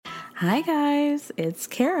Hi guys, it's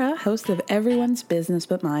Kara, host of Everyone's Business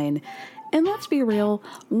But Mine. And let's be real,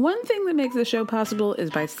 one thing that makes the show possible is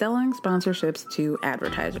by selling sponsorships to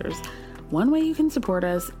advertisers. One way you can support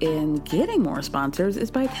us in getting more sponsors is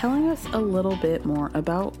by telling us a little bit more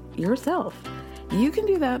about yourself. You can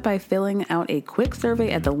do that by filling out a quick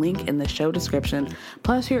survey at the link in the show description.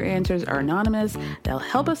 Plus, your answers are anonymous. They'll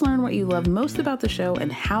help us learn what you love most about the show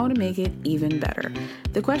and how to make it even better.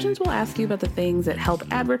 The questions will ask you about the things that help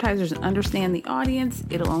advertisers understand the audience.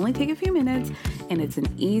 It'll only take a few minutes, and it's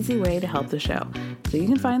an easy way to help the show. So you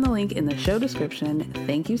can find the link in the show description.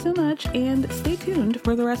 Thank you so much, and stay tuned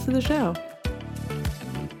for the rest of the show.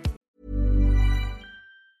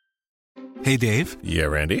 Hey, Dave. Yeah,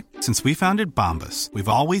 Randy. Since we founded Bombas, we've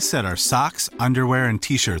always said our socks, underwear, and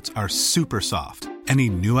T-shirts are super soft. Any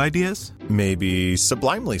new ideas? Maybe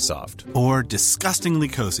sublimely soft. Or disgustingly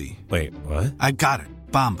cozy. Wait, what? I got it.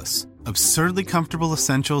 Bombas. Absurdly comfortable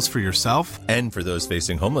essentials for yourself and for those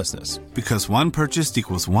facing homelessness. Because one purchased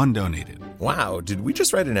equals one donated. Wow, did we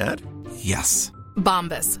just write an ad? Yes.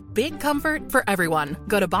 Bombas. Big comfort for everyone.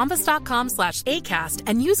 Go to bombas.com/ACAST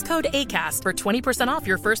and use code ACAST for 20% off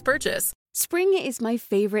your first purchase. Spring is my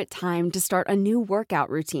favorite time to start a new workout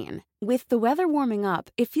routine. With the weather warming up,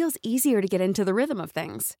 it feels easier to get into the rhythm of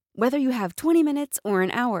things. Whether you have 20 minutes or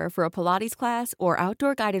an hour for a Pilates class or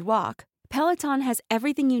outdoor guided walk, Peloton has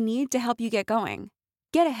everything you need to help you get going.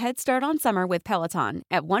 Get a head start on summer with Peloton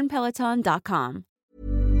at onepeloton.com.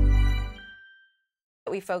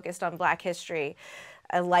 We focused on Black history.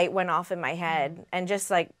 A light went off in my head, and just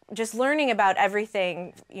learning about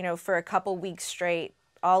everything, for a couple weeks straight,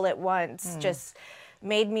 all at once, just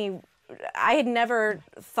made me. I had never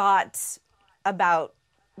thought about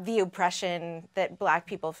the oppression that Black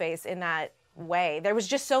people face in that way. There was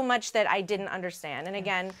just so much that I didn't understand, and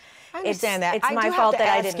again, I understand that. It's my fault that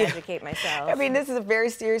I didn't educate myself. I mean, this is a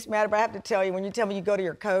very serious matter, but I have to tell you, when you tell me you go to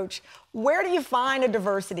your coach, where do you find a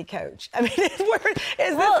diversity coach? I mean, is this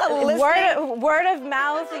a listing? Word of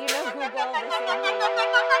mouth, Google the same thing.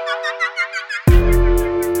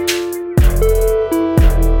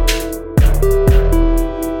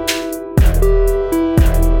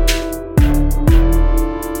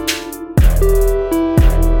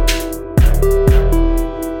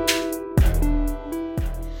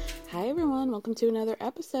 Welcome to another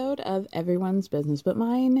episode of Everyone's Business But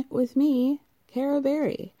Mine with me, Kara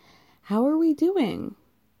Berry. How are we doing?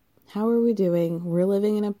 We're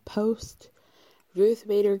living in a post-Ruth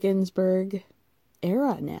Bader Ginsburg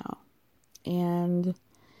era now. And it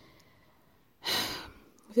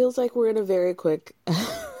feels like we're in a very quick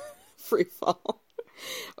free fall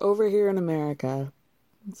over here in America.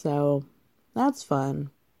 So that's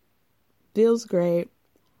fun. Feels great.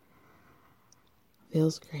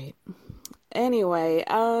 Anyway,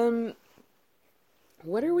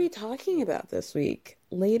 what are we talking about this week?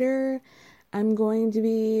 Later, I'm going to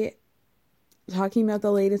be talking about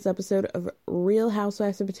the latest episode of Real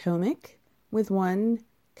Housewives of Potomac with one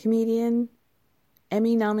comedian,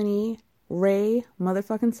 Emmy nominee, Ray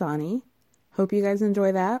motherfucking Sani. Hope you guys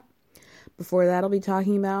enjoy that. Before that, I'll be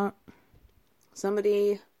talking about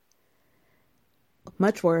somebody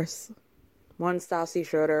much worse, one Stassi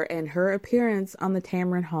Schroeder, and her appearance on the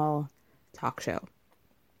Tamron Hall talk show.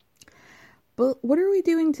 But what are we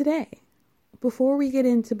doing today? Before we get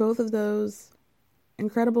into both of those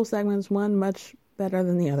incredible segments, one much better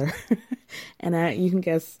than the other, and you can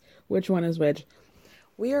guess which one is which.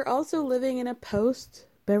 We are also living in a post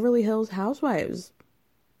Beverly Hills Housewives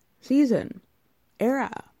season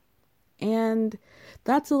era, and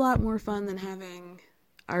that's a lot more fun than having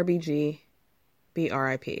RBG be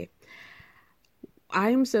RIP.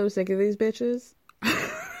 I'm so sick of these bitches.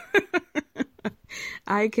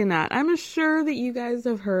 I cannot. I'm sure that you guys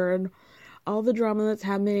have heard all the drama that's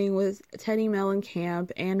happening with Teddi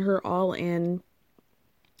Mellencamp and her all-in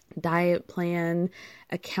diet plan,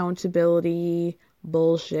 accountability,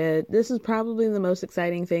 bullshit. This is probably the most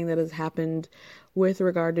exciting thing that has happened with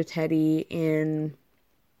regard to Teddi in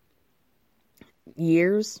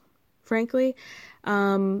years, frankly.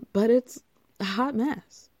 But it's a hot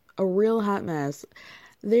mess. A real hot mess.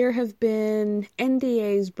 There have been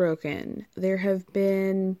NDAs broken. There have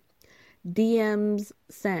been DMs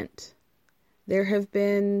sent. There have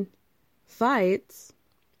been fights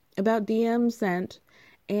about DMs sent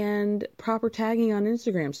and proper tagging on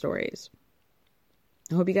Instagram stories.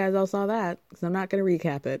 I hope you guys all saw that, because I'm not going to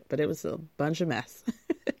recap it, but it was a bunch of mess.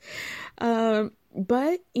 But,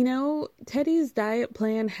 Teddi's diet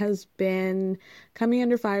plan has been coming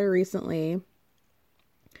under fire recently.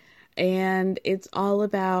 And it's all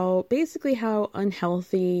about basically how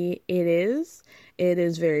unhealthy it is. It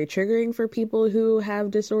is very triggering for people who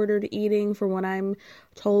have disordered eating, from what I'm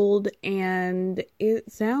told, and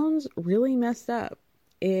it sounds really messed up.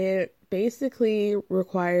 It basically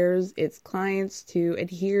requires its clients to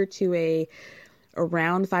adhere to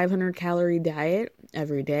around 500 calorie diet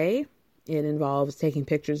every day. It involves taking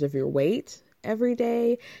pictures of your weight every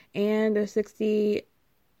day and a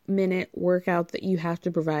 60-minute workout that you have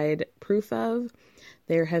to provide proof of.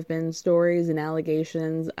 There have been stories and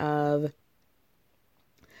allegations of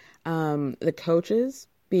the coaches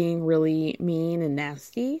being really mean and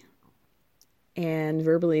nasty and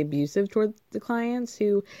verbally abusive toward the clients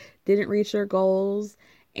who didn't reach their goals.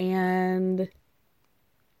 And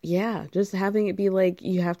yeah, just having it be like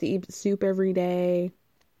you have to eat soup every day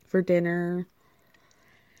for dinner,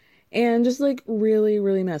 and just like really,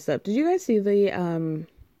 really messed up. Did you guys see the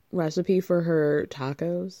recipe for her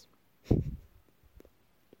tacos?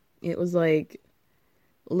 It was like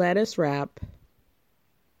lettuce wrap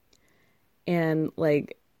and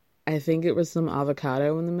like I think it was some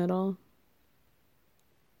avocado in the middle.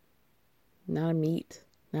 Not a meat,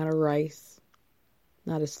 not a rice,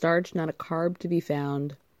 not a starch, not a carb to be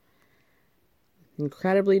found.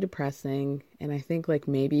 Incredibly depressing, and I think like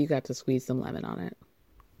maybe you got to squeeze some lemon on it.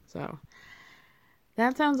 So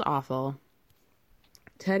that sounds awful.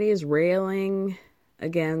 Teddi is railing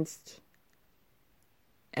against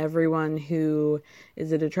everyone who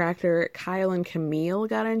is a detractor. Kyle and Camille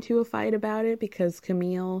got into a fight about it because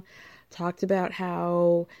Camille talked about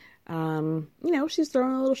how, she's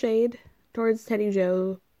throwing a little shade towards Teddi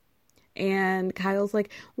Jo. And Kyle's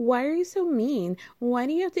like, why are you so mean? Why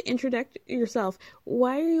do you have to introduce yourself?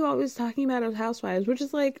 Why are you always talking about us housewives? Which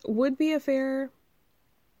is like, would be a fair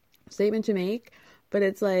statement to make. But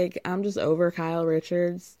it's like, I'm just over Kyle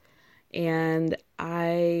Richards. And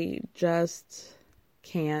I just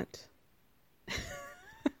can't.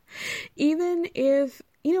 Even if,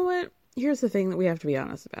 you know what? Here's the thing that we have to be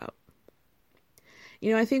honest about.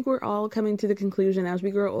 I think we're all coming to the conclusion as we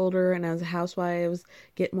grow older and as housewives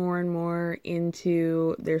get more and more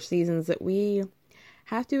into their seasons that we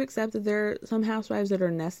have to accept that there are some housewives that are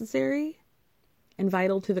necessary and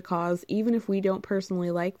vital to the cause, even if we don't personally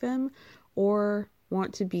like them or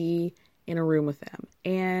want to be in a room with them.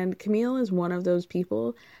 And Camille is one of those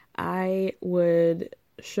people. I would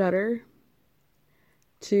shudder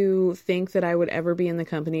to think that I would ever be in the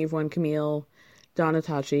company of one Camille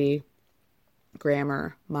Donatacci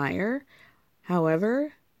Grammer Meyer.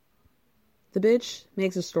 However, the bitch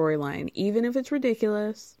makes a storyline, even if it's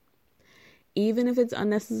ridiculous, even if it's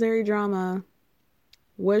unnecessary drama.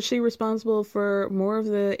 Was she responsible for more of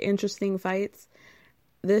the interesting fights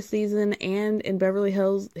this season and in Beverly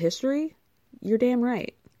Hills history? You're damn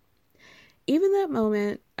right. Even that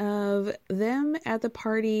moment of them at the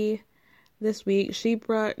party this season, she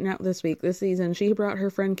brought her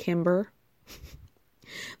friend Kimber.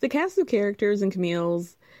 The cast of characters in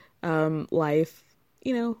Camille's life,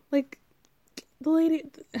 like the lady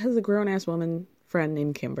has a grown-ass woman friend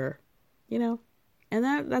named Kimber, and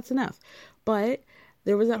that's enough. But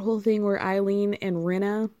there was that whole thing where Eileen and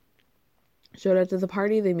Rinna showed up to the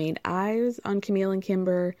party. They made eyes on Camille and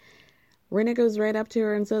Kimber. Rinna goes right up to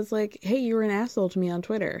her and says, like, hey, you were an asshole to me on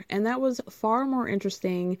Twitter. And that was far more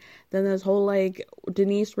interesting than this whole, like,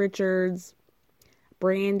 Denise Richards,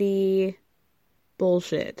 Brandy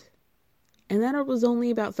bullshit. And that was only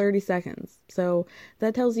about 30 seconds. So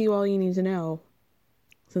that tells you all you need to know.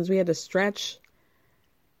 Since we had to stretch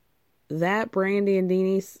that Brandy and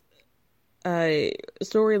Denise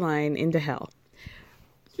storyline into hell.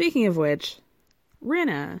 Speaking of which,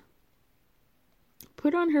 Rinna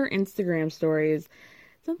put on her Instagram stories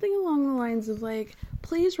something along the lines of like,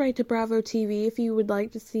 please write to Bravo TV if you would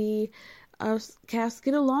like to see us cast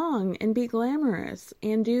get along and be glamorous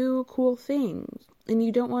and do cool things, and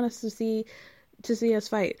you don't want us to see us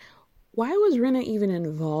fight. Why was Rinna even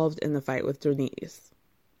involved in the fight with Denise?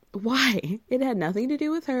 Why? It had nothing to do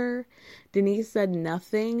with her. Denise said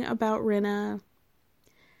nothing about Rinna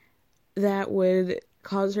that would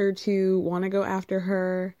cause her to want to go after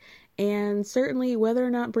her. And certainly whether or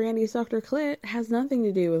not Brandy sucked her clit has nothing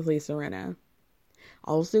to do with Lisa Rinna.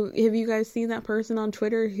 Also, have you guys seen that person on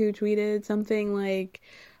Twitter who tweeted something like,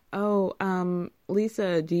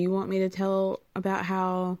 Lisa, do you want me to tell about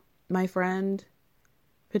how my friend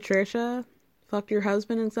Patricia fucked your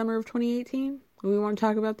husband in summer of 2018? We want to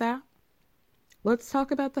talk about that? Let's talk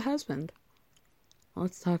about the husband.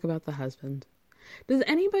 Does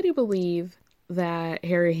anybody believe that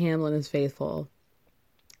Harry Hamlin is faithful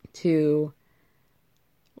to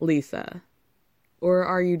Lisa? Or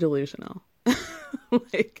are you delusional?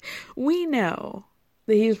 Like, we know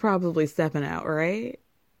that he's probably stepping out, right?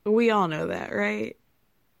 We all know that, right?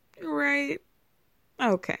 Right?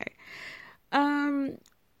 Okay.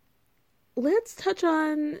 Let's touch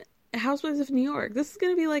on Housewives of New York. This is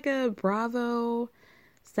going to be like a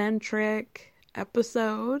Bravo-centric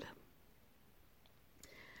episode.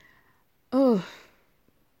 Oh,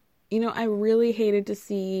 I really hated to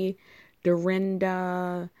see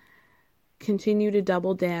Dorinda continue to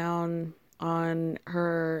double down on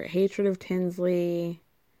her hatred of Tinsley.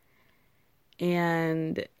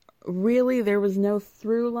 And really, there was no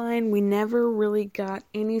through line. We never really got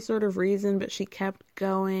any sort of reason, but she kept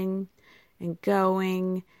going and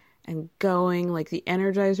going and going like the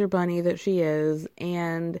Energizer Bunny that she is.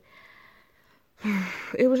 And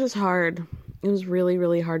it was just hard. It was really,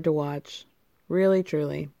 really hard to watch. Really,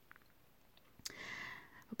 truly.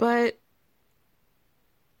 But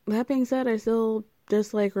that being said, I still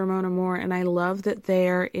dislike Ramona more, and I love that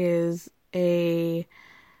there is a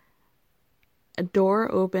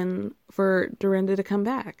door open for Dorinda to come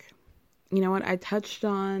back. You know what? I touched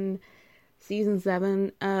on season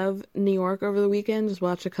 7 of New York over the weekend. Just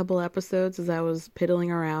watched a couple episodes as I was piddling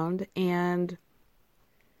around, and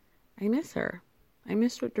I miss her. I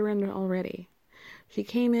miss Dorinda already. She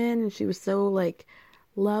came in and she was so like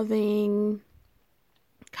loving,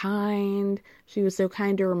 kind. She was so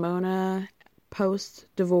kind to Ramona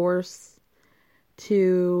post-divorce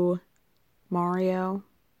to Mario.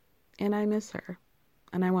 And I miss her.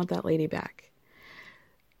 And I want that lady back.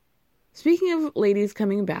 Speaking of ladies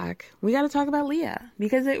coming back, we got to talk about Leah.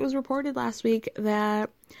 Because it was reported last week that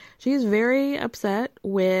she is very upset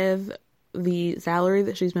with the salary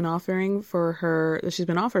that she's been offered for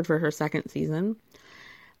her second season.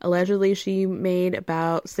 Allegedly, she made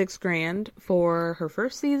about $6,000 for her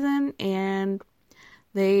first season, and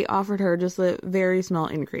they offered her just a very small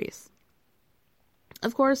increase.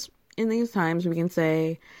 Of course, in these times, we can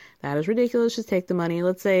say that is ridiculous. Just take the money.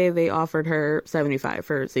 Let's say they offered her $75,000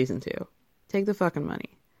 for season 2. Take the fucking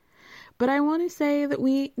money. But I want to say that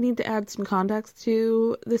we need to add some context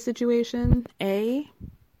to the situation.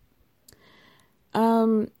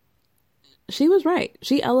 She was right.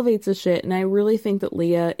 She elevates the shit, and I really think that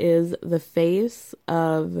Leah is the face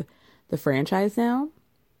of the franchise now,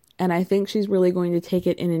 and I think she's really going to take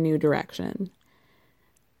it in a new direction.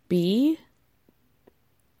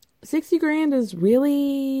 $60,000 is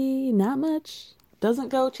really not much. Doesn't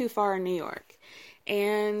go too far in New York.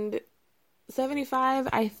 And $75,000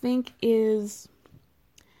 I think is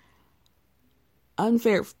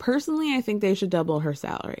unfair. Personally, I think they should double her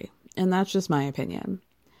salary, and that's just my opinion.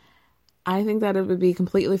 I think that it would be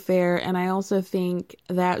completely fair, and I also think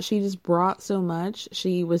that she just brought so much.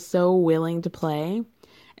 She was so willing to play,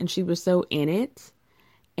 and she was so in it,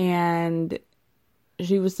 and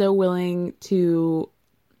she was so willing to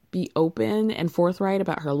be open and forthright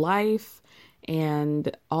about her life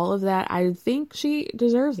and all of that. I think she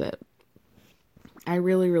deserves it. I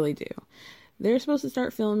really, really do. They're supposed to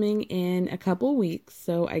start filming in a couple weeks,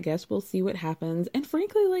 so I guess we'll see what happens. And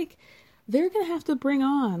frankly, like, they're going to have to bring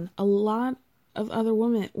on a lot of other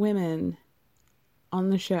women on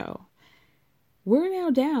the show. We're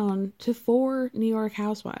now down to 4 New York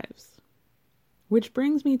housewives. Which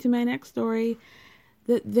brings me to my next story,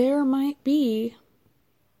 that there might be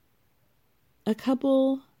a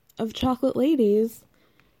couple of chocolate ladies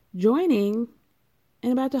joining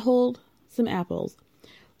and about to hold some apples.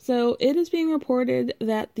 So it is being reported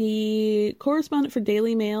that the correspondent for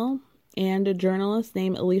Daily Mail and a journalist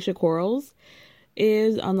named Alicia Quarles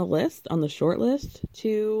is on the short list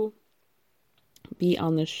to be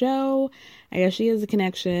on the show. I guess she has a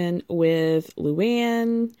connection with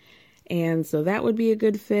Luann, and so that would be a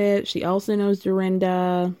good fit. She also knows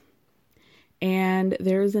Dorinda. And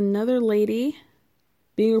there's another lady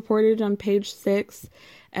being reported on page 6,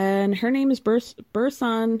 and her name is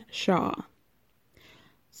Bursan Shaw.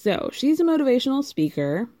 So she's a motivational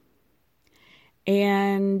speaker,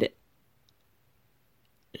 and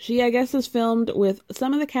she, I guess, is filmed with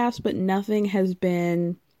some of the cast, but nothing has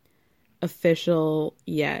been official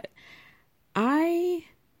yet. I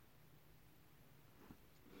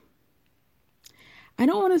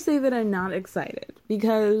don't want to say that I'm not excited,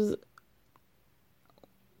 because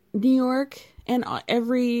New York and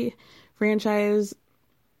every franchise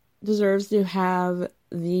deserves to have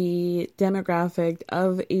the demographic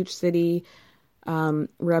of each city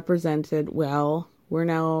represented well. We're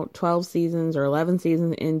now 12 seasons or 11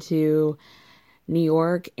 seasons into New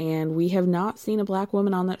York, and we have not seen a black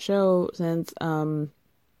woman on that show since, what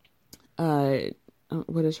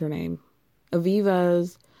is her name?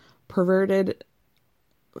 Aviva's perverted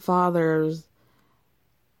father's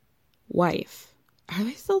wife. Are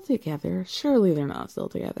they still together? Surely they're not still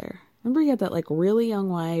together. Remember he had that like really young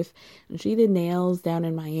wife and she did nails down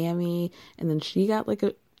in Miami, and then she got like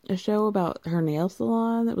a show about her nail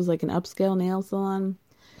salon that was like an upscale nail salon.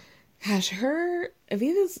 Gosh,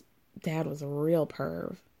 Aviva's dad was a real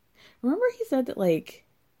perv. Remember he said that like,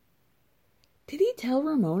 did he tell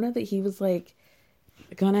Ramona that he was like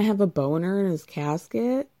gonna have a boner in his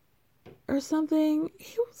casket or something?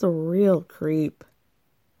 He was a real creep.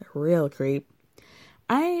 A real creep.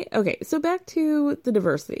 Okay, so back to the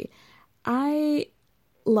diversity. I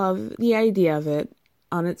love the idea of it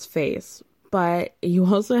on its face, but you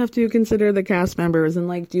also have to consider the cast members and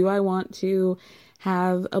like, do I want to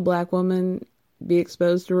have a black woman be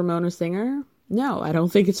exposed to Ramona Singer? No, I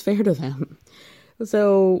don't think it's fair to them.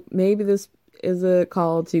 So maybe this is a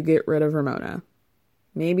call to get rid of Ramona.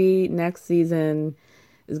 Maybe next season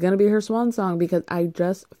is going to be her swan song, because I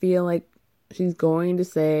just feel like she's going to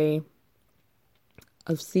say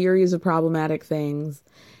a series of problematic things,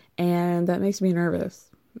 and that makes me nervous.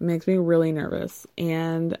 It makes me really nervous.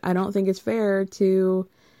 And I don't think it's fair to,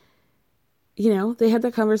 they had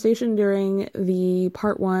that conversation during the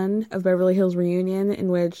part 1 of Beverly Hills Reunion in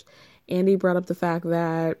which Andy brought up the fact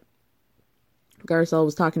that Garcelle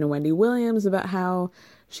was talking to Wendy Williams about how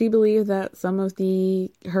she believed that some of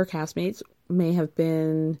her castmates may have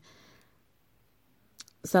been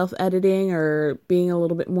self-editing or being a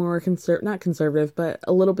little bit more not conservative, but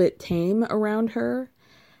a little bit tame around her,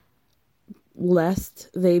 lest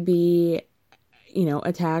they be,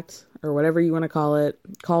 attacked or whatever you want to call it,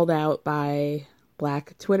 called out by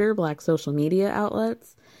Black Twitter, Black social media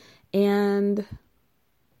outlets. And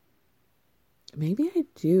maybe I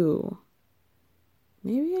do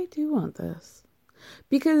want this,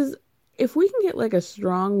 because if we can get like a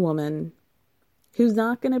strong woman who's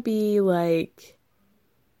not going to be like,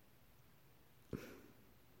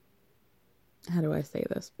 how do I say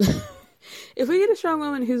this? If we get a strong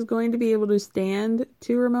woman who's going to be able to stand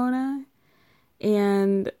to Ramona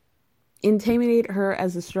and intimidate her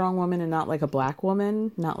as a strong woman and not like a black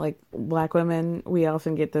woman, not like black women, we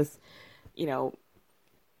often get this,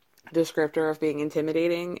 descriptor of being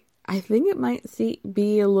intimidating. I think it might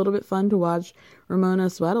be a little bit fun to watch Ramona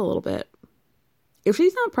sweat a little bit. If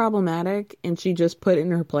she's not problematic and she just put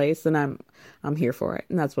in her place, then I'm here for it.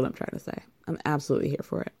 And that's what I'm trying to say. I'm absolutely here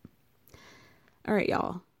for it. All right,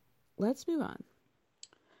 y'all. Let's move on.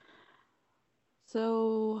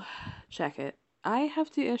 So, check it. I have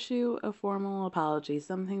to issue a formal apology,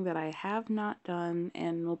 something that I have not done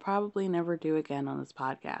and will probably never do again on this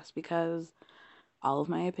podcast, because all of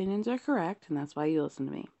my opinions are correct, and that's why you listen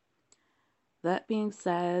to me. That being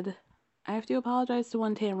said, I have to apologize to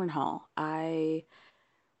one Tamron Hall. I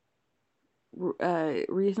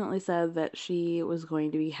recently said that she was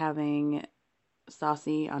going to be having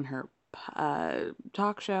Stassi on her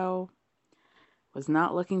talk show. Was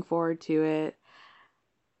not looking forward to it.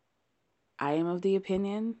 I am of the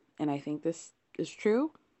opinion, and I think this is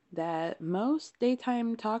true, that most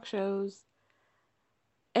daytime talk shows,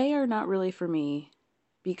 A, are not really for me,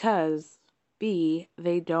 because B,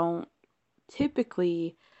 they don't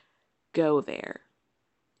typically go there.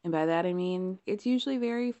 And by that I mean, it's usually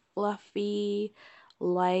very fluffy,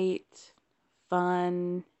 light,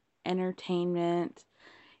 fun, entertainment.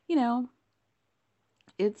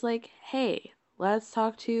 It's like, hey, let's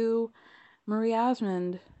talk to Marie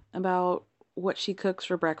Osmond about what she cooks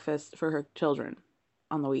for breakfast for her children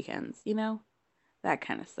on the weekends, that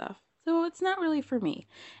kind of stuff. So it's not really for me.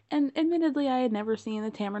 And admittedly, I had never seen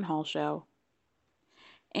the Tamron Hall show.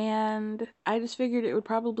 And I just figured it would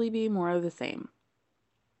probably be more of the same.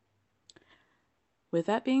 With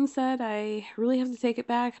that being said, I really have to take it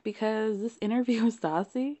back, because this interview with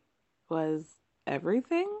Stassi was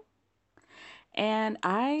everything. And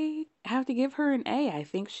I have to give her an A. I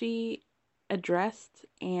think she addressed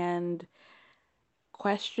and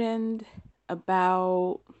questioned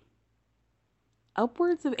about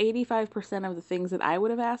upwards of 85% of the things that I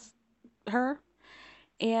would have asked her.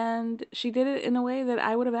 And she did it in a way that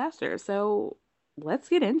I would have asked her. So let's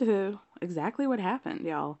get into exactly what happened,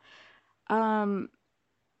 y'all.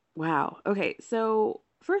 Wow. Okay, so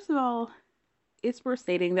first of all, it's worth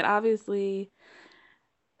stating that obviously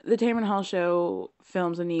the Tamron Hall show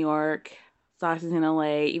films in New York. Stassi's in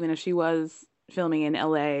LA. Even if she was filming in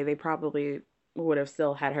LA, they probably would have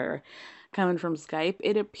still had her coming from Skype.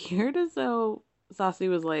 It appeared as though Stassi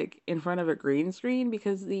was like in front of a green screen,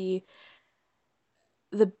 because the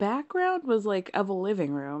background was like of a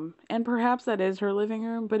living room, and perhaps that is her living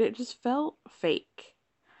room, but it just felt fake.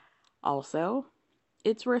 Also,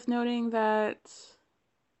 it's worth noting that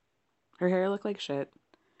her hair looked like shit,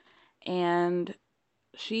 and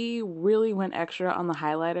she really went extra on the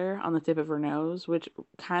highlighter on the tip of her nose, which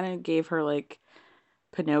kind of gave her like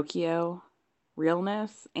Pinocchio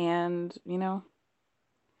realness. And,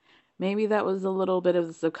 maybe that was a little bit of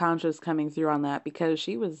the subconscious coming through on that, because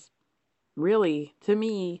she was really, to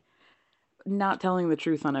me, not telling the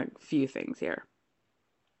truth on a few things here.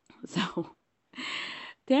 So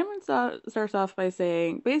Tamron starts off by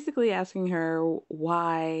basically asking her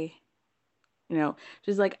why,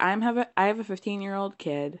 she's like, I have a 15-year-old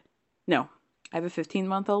kid. No, I have a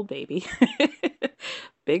 15-month-old baby.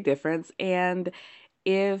 Big difference. And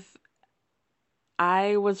if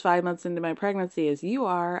I was 5 months into my pregnancy as you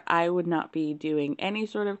are, I would not be doing any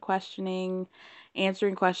sort of questioning,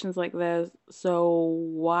 answering questions like this. So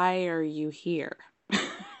why are you here?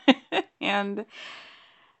 And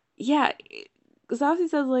yeah, Stassi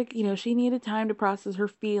says, like, she needed time to process her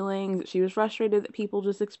feelings. She was frustrated that people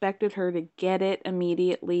just expected her to get it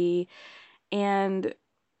immediately. And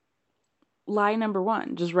lie number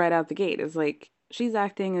one, just right out the gate, is like, she's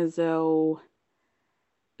acting as though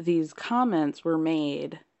these comments were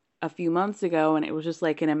made a few months ago and it was just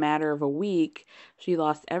like in a matter of a week she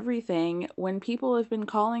lost everything, when people have been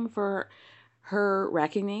calling for her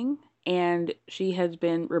reckoning, and she has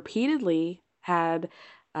been repeatedly had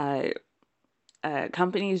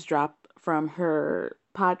companies drop from her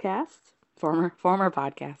podcast, former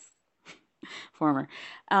podcast,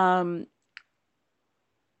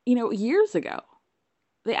 years ago.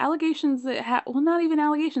 The allegations that not even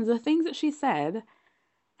allegations, the things that she said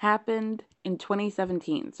happened in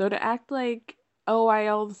 2017. So to act like, oh, I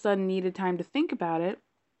all of a sudden needed time to think about it,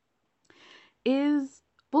 is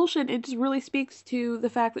bullshit. It just really speaks to the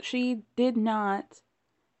fact that she did not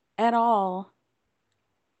at all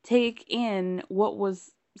take in what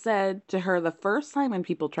was said to her the first time when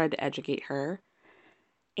people tried to educate her,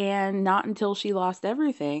 and not until she lost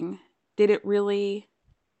everything did it really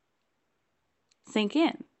sink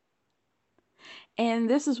in. And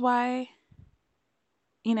this is why,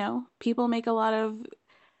 people make a lot of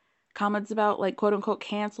comments about, like, quote unquote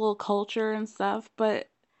cancel culture and stuff, but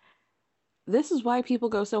this is why people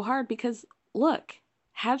go so hard, because look,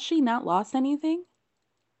 had she not lost everything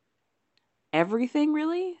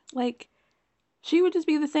really, like, she would just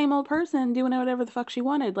be the same old person doing whatever the fuck she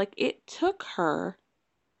wanted. Like, it took her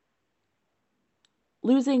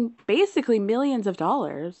losing basically millions of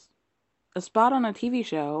dollars, a spot on a TV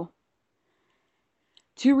show,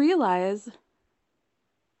 to realize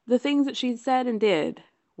the things that she said and did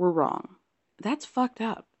were wrong. That's fucked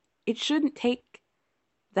up. It shouldn't take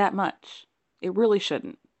that much. It really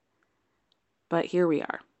shouldn't. But here we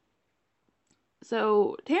are.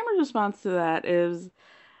 So Tamron's response to that is,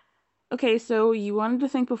 okay, so you wanted to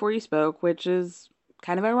think before you spoke, which is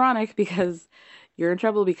kind of ironic because you're in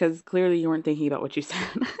trouble because clearly you weren't thinking about what you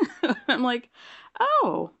said. I'm like,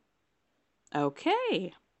 oh,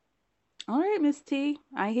 okay. All right, Miss T,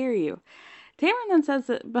 I hear you. Tamron then says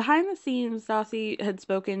that behind the scenes, Stassi had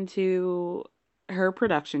spoken to her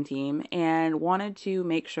production team and wanted to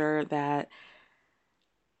make sure that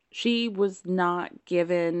she was not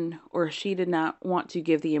given, or she did not want to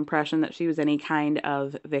give the impression that she was any kind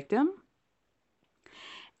of victim.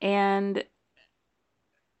 And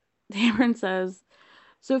Tamron says,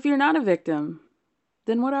 so if you're not a victim,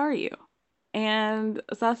 then what are you? And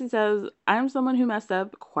Stassi says, I'm someone who messed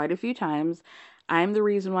up quite a few times. I'm the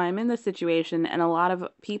reason why I'm in this situation, and a lot of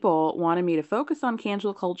people wanted me to focus on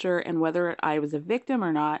cancel culture and whether I was a victim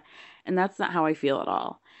or not, and that's not how I feel at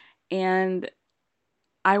all. And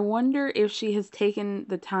I wonder if she has taken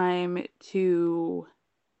the time to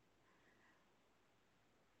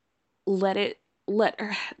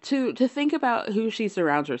to think about who she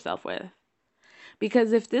surrounds herself with.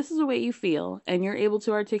 Because if this is the way you feel and you're able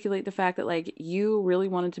to articulate the fact that, like, you really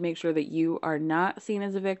wanted to make sure that you are not seen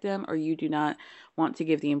as a victim, or you do not want to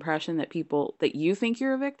give the impression that you think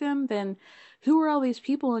you're a victim, then who are all these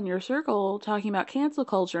people in your circle talking about cancel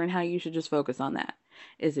culture and how you should just focus on that?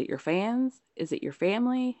 Is it your fans? Is it your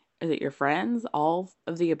family? Is it your friends? All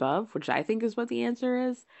of the above, which I think is what the answer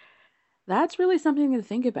is. That's really something to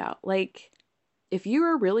think about. Like, if you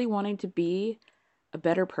are really wanting to be a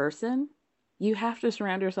better person, you have to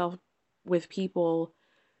surround yourself with people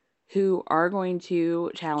who are going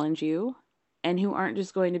to challenge you and who aren't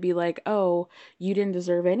just going to be like, oh, you didn't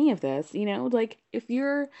deserve any of this. Like, if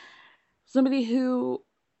you're somebody who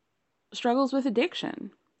struggles with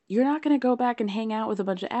addiction, you're not going to go back and hang out with a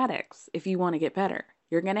bunch of addicts if you want to get better.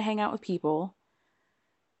 You're going to hang out with people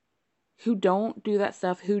who don't do that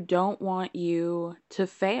stuff, who don't want you to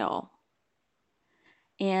fail.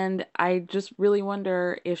 And I just really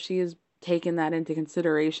wonder if she has taken that into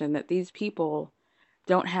consideration, that these people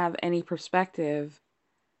don't have any perspective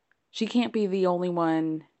she can't be the only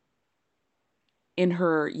one in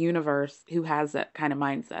her universe who has that kind of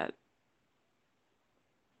mindset.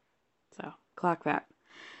 So, clock that.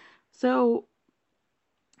 So,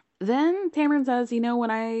 then Tamron says,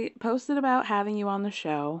 when I posted about having you on the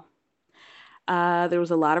show, there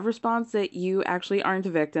was a lot of response that you actually aren't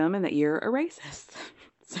a victim and that you're a racist.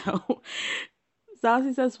 So,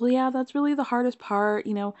 Stassi says, well, yeah, that's really the hardest part,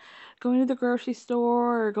 going to the grocery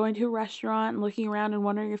store or going to a restaurant and looking around and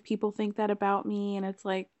wondering if people think that about me. And it's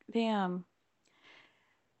like, damn,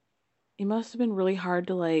 it must have been really hard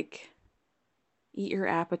to, like, eat your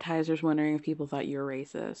appetizers wondering if people thought you were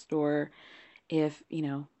racist, or if,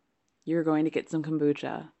 you're going to get some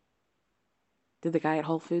kombucha. Did the guy at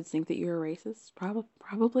Whole Foods think that you were racist?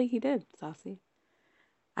 Probably he did, Stassi.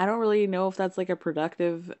 I don't really know if that's like a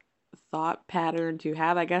productive thought pattern to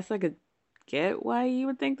have. I guess I could get why you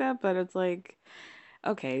would think that, but it's like,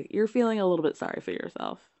 okay, you're feeling a little bit sorry for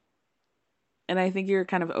yourself. And I think you're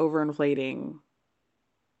kind of overinflating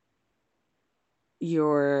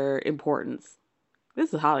your importance.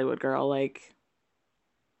 This is Hollywood, girl. Like,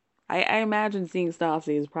 I imagine seeing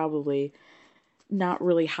Stassi is probably not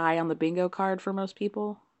really high on the bingo card for most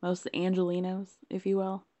people. Most Angelinos, if you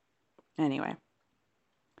will. Anyway.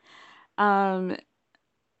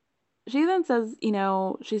 She then says,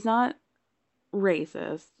 she's not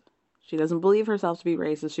racist. She doesn't believe herself to be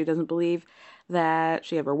racist. She doesn't believe that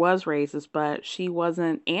she ever was racist, but she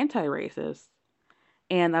wasn't anti-racist.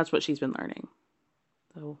 And that's what she's been learning.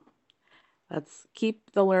 So let's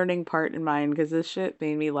keep the learning part in mind, because this shit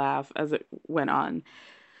made me laugh as it went on.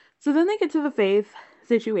 So then they get to the Faith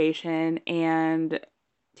situation, and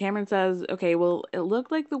Tamron says, okay, well, it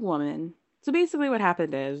looked like the woman. So basically what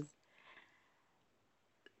happened is,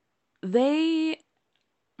 I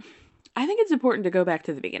think it's important to go back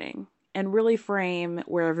to the beginning and really frame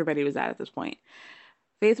where everybody was at this point.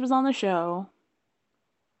 Faith was on the show.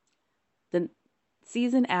 The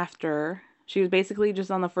season after, she was basically just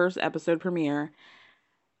on the first episode premiere,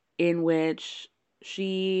 in which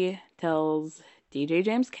she tells DJ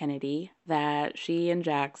James Kennedy that she and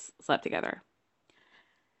Jax slept together.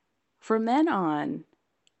 From then on,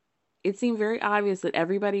 it seemed very obvious that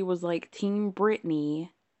everybody was like Team Britney.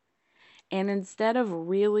 And instead of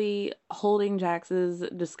really holding Jax's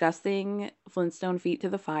disgusting Flintstone feet to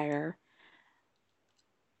the fire,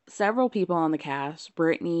 several people on the cast,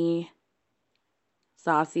 Britney,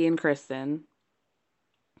 Stassi, and Kristen,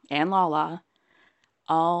 and Lala,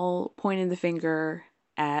 all pointed the finger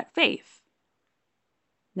at Faith.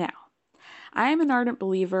 Now, I am an ardent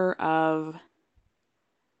believer of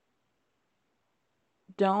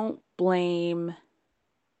don't blame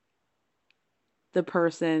the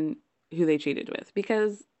person who they cheated with,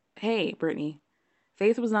 because, hey, Britney,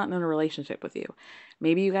 Faith was not in a relationship with you.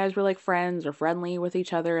 Maybe you guys were like friends or friendly with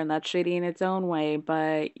each other, and that's shitty in its own way,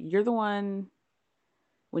 but you're the one,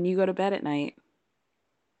 when you go to bed at night,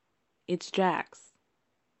 it's Jax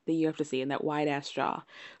that you have to see, in that wide ass jaw.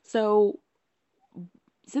 So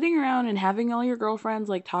sitting around and having all your girlfriends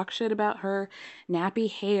like talk shit about her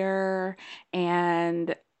nappy hair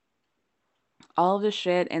and all of this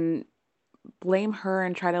shit and blame her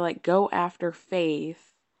and try to like go after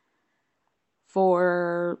Faith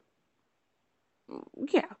for,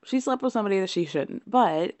 yeah, she slept with somebody that she shouldn't,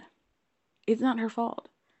 but it's not her fault,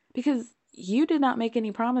 because you did not make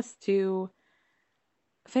any promise to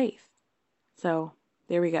Faith. So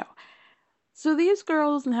there we go. So these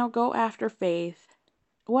girls now go after Faith.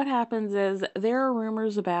 What happens is there are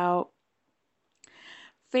rumors about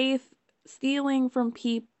Faith stealing from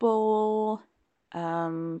people,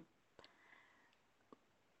 I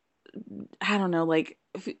don't know, like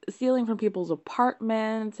stealing from people's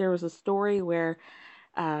apartments. There was a story where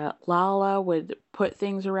Lala would put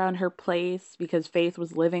things around her place because Faith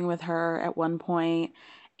was living with her at one point,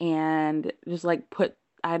 and just like put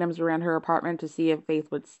items around her apartment to see if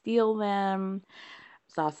Faith would steal them.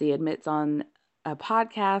 Stassi admits on a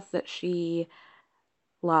podcast that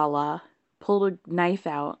Lala, pulled a knife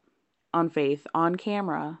out on Faith on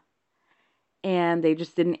camera, and they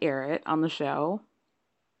just didn't air it on the show.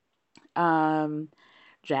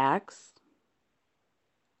 Jax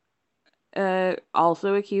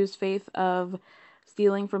also accused Faith of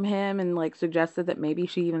stealing from him, and like suggested that maybe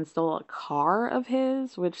she even stole a car of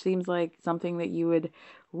his, which seems like something that you would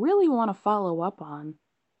really want to follow up on.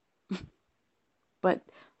 But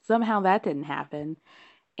somehow that didn't happen.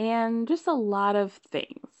 And just a lot of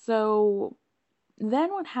things. So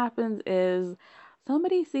then what happens is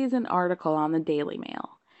somebody sees an article on the Daily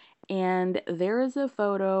Mail, and there is a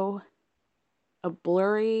photo, a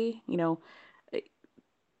blurry,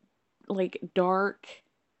 like dark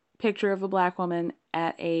picture of a black woman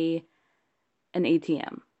at an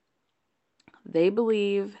ATM. They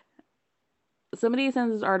believe somebody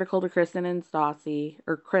sends this article to Kristen and Stassi,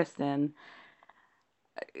 or Kristen.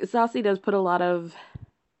 Stassi does put a lot of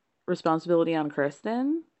responsibility on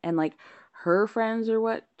Kristen, and like her friends are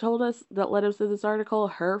what told us, that led us to this article.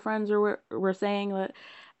 Her friends were saying that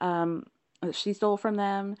she stole from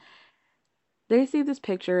them. They see this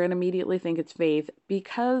picture and immediately think it's Faith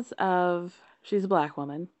because of she's a black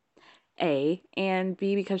woman, A, and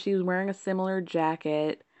B, because she was wearing a similar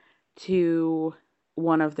jacket to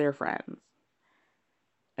one of their friends.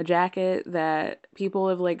 A jacket that people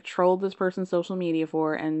have like trolled this person's social media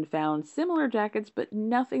for and found similar jackets, but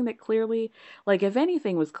nothing that clearly, like if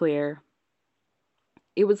anything was clear,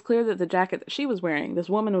 it was clear that the jacket that she was wearing, this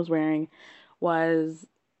woman was wearing, was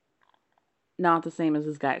not the same as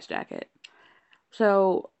this guy's jacket.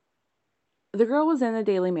 So the girl was in the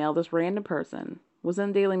Daily Mail, this random person was in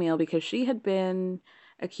the Daily Mail because she had been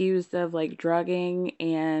accused of like drugging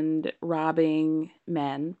and robbing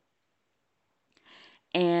men.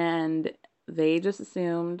 And they just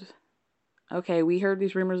assumed, okay, we heard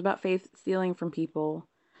these rumors about Faith stealing from people.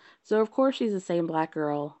 So of course she's the same black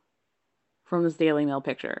girl from this Daily Mail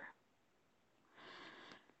picture.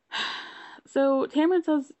 So Tamron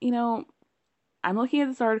says, you know, I'm looking at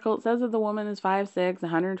this article. It says that the woman is 5'6",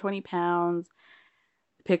 120 pounds.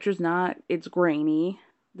 The picture's not, it's grainy.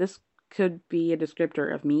 This could be a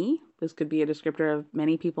descriptor of me. This could be a descriptor of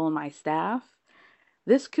many people in my staff.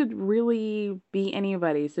 This could really be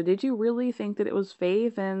anybody. So did you really think that it was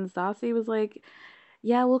Faith? And Stassi was like,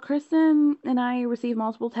 yeah, well, Kristen and I received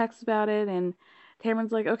multiple texts about it. And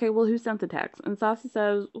Tamron's like, okay, well, who sent the text? And Stassi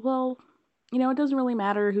says, well, you know, it doesn't really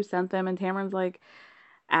matter who sent them. And Tamron's like,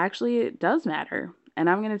 actually, it does matter. And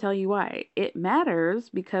I'm going to tell you why. It matters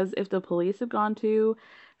because if the police had gone to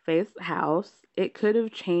Faith's house, it could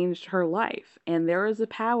have changed her life. And there is a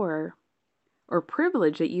power or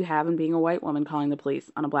privilege that you have in being a white woman calling the police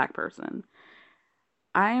on a black person.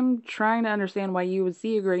 I'm trying to understand why you would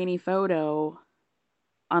see a grainy photo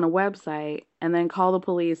on a website and then call the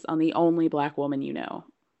police on the only black woman you know.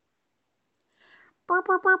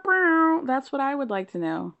 That's what I would like to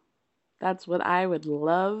know. That's what I would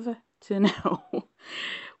love to know.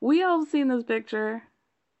 We all have seen this picture.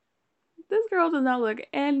 This girl does not look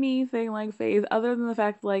anything like Faith, other than the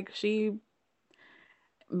fact like she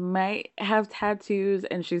might have tattoos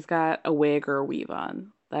and she's got a wig or a weave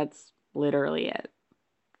on. That's literally it.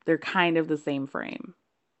 They're kind of the same frame.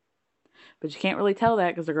 But you can't really tell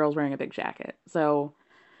that because the girl's wearing a big jacket. So,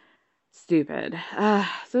 stupid.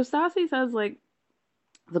 So Stassi says, like,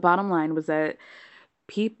 the bottom line was that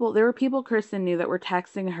there were people Kristen knew that were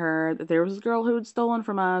texting her that there was this girl who had stolen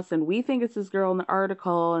from us, and we think it's this girl in the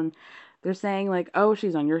article, and they're saying, like, oh,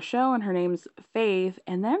 she's on your show, and her name's Faith.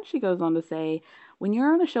 And then she goes on to say, when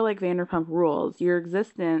you're on a show like Vanderpump Rules, your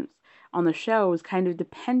existence on the show is kind of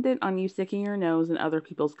dependent on you sticking your nose in other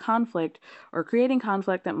people's conflict or creating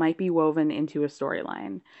conflict that might be woven into a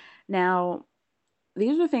storyline. Now,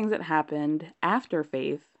 these are things that happened after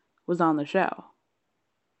Faith was on the show.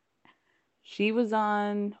 She was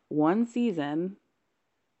on one season,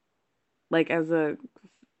 like as a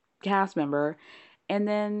cast member, and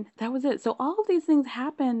then that was it. So all of these things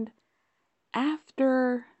happened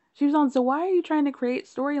after she was on. So why are you trying to create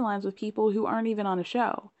storylines with people who aren't even on a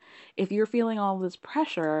show? If you're feeling all this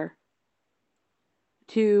pressure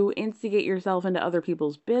to instigate yourself into other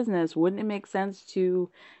people's business, wouldn't it make sense to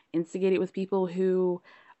instigate it with people who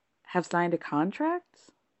have signed a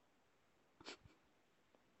contract?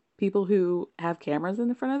 People who have cameras in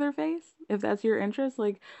the front of their face? If that's your interest,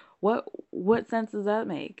 like, what sense does that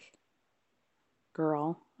make?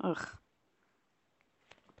 Girl. Ugh.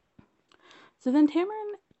 So then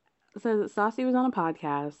Tamron says that Stassi was on a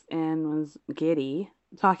podcast and was giddy,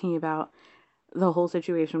 talking about the whole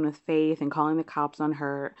situation with Faith and calling the cops on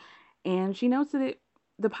her. And she notes that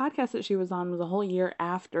the podcast that she was on was a whole year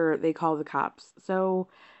after they called the cops. So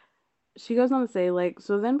she goes on to say, like,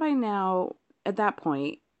 so then by now, at that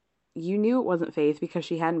point, you knew it wasn't Faith because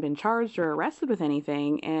she hadn't been charged or arrested with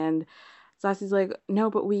anything. And Stassi's like, no,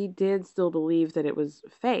 but we did still believe that it was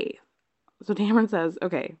Faith. So Tamron says,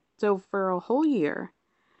 okay, so for a whole year,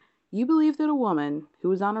 you believed that a woman who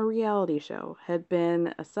was on a reality show had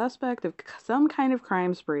been a suspect of some kind of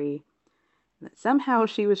crime spree, and that somehow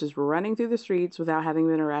she was just running through the streets without having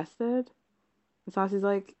been arrested? And Stassi's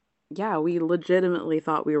like, yeah, we legitimately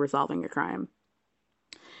thought we were solving a crime.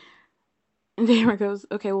 And Tamron goes,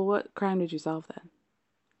 okay, well, what crime did you solve then?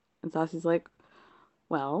 And Stassi's like,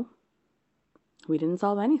 well, we didn't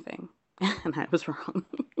solve anything. And I was wrong.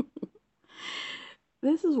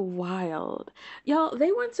 This is wild. Y'all,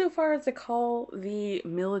 they went so far as to call the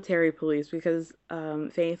military police because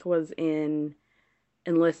Faith was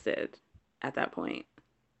enlisted at that point.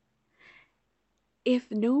 If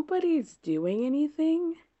nobody's doing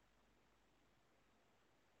anything,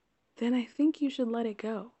 then I think you should let it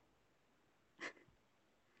go. I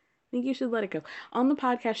think you should let it go. On the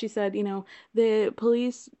podcast, she said, the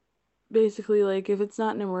police basically, like, if it's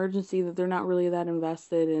not an emergency, that they're not really that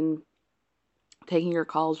invested in taking your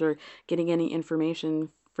calls or getting any information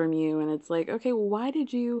from you. And it's like, okay, well,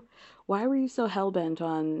 why were you so hell-bent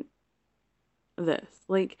on this?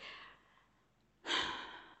 Like,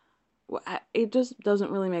 it just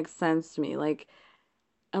doesn't really make sense to me. Like,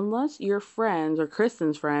 unless your friends or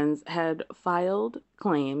Kristen's friends had filed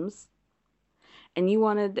claims and you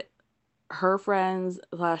wanted her friends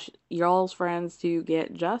 / y'all's friends to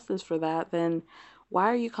get justice for that, then why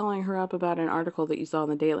are you calling her up about an article that you saw in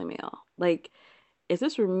the Daily Mail? Like, if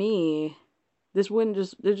this were me, this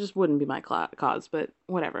just wouldn't be my cause, but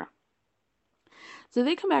whatever. So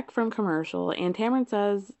they come back from commercial, and Tamron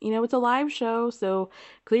says, it's a live show, so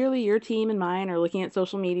clearly your team and mine are looking at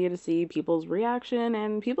social media to see people's reaction,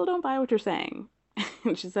 and people don't buy what you're saying.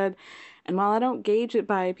 And she said, and while I don't gauge it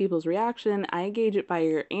by people's reaction, I gauge it by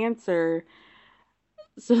your answer.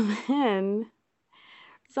 So then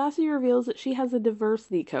Stassi reveals that she has a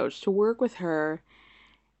diversity coach to work with her,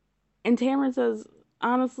 and Tamron says,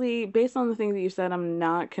 honestly, based on the things that you said, I'm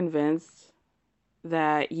not convinced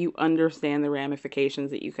that you understand the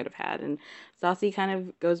ramifications that you could have had. And Stassi kind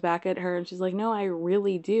of goes back at her and she's like, no, I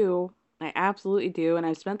really do. I absolutely do. And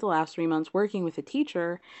I've spent the last 3 months working with a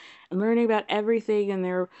teacher and learning about everything. And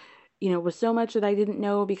there, was so much that I didn't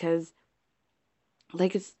know because,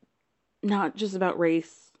 like, it's not just about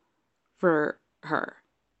race for her.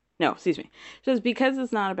 No, excuse me. Just because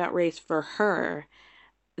it's not about race for her,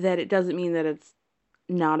 that it doesn't mean that it's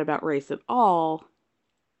not about race at all.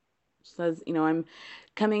 She says, I'm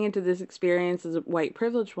coming into this experience as a white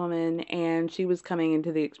privileged woman, and she was coming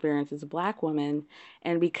into the experience as a black woman.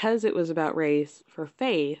 And because it was about race for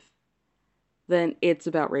Faith, then it's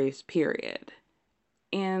about race, period.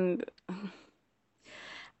 And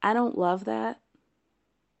I don't love that.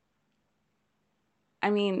 I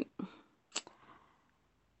mean,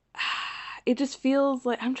 it just feels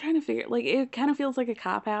like, I'm trying to figure, like, it kind of feels like a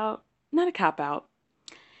cop-out. Not a cop-out.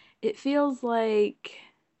 It feels like,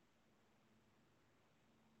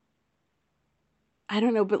 I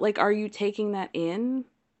don't know, but like, are you taking that in?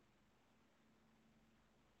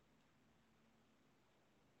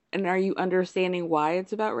 And are you understanding why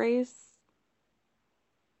it's about race?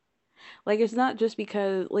 Like, it's not just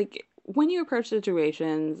because, like, when you approach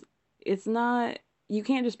situations, it's not, you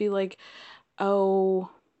can't just be like, oh,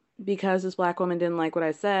 because this black woman didn't like what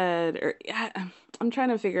I said, or, I'm trying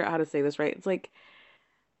to figure out how to say this right. It's like,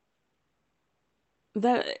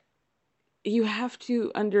 that you have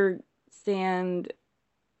to understand,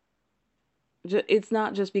 it's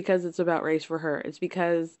not just because it's about race for her. It's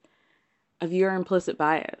because of your implicit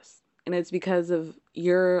bias. And it's because of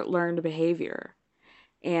your learned behavior.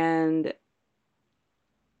 And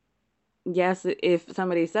yes, if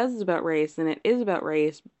somebody says it's about race, then it is about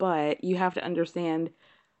race, but you have to understand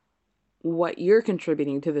what you're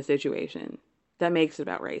contributing to the situation that makes it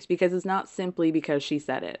about race. Because it's not simply because she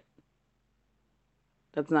said it.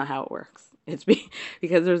 That's not how it works. It's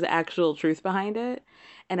because there's actual truth behind it.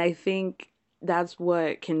 And I think that's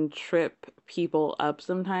what can trip people up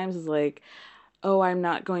sometimes, is like, oh, I'm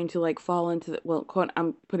not going to like fall into the, well, quote,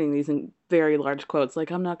 I'm putting these in very large quotes,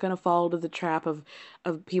 like, I'm not going to fall into the trap of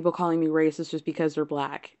people calling me racist just because they're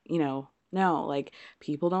black. No, like,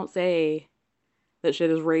 people don't say that shit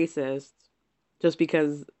is racist just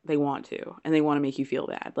because they want to, and they want to make you feel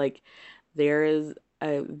bad. Like, there is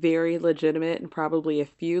a very legitimate and probably a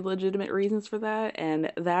few legitimate reasons for that,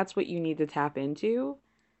 and that's what you need to tap into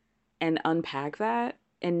and unpack that,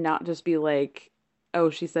 and not just be like, oh,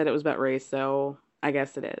 she said it was about race, so I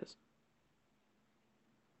guess it is.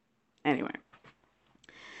 Anyway.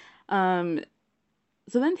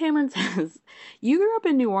 So then Tamron says, you grew up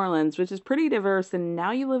in New Orleans, which is pretty diverse, and now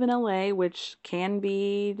you live in LA, which can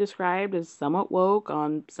be described as somewhat woke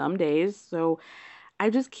on some days. So I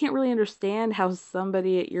just can't really understand how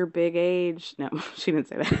somebody at your big age, no, she didn't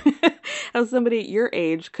say that, how somebody at your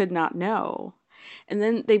age could not know. And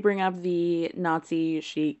then they bring up the Nazi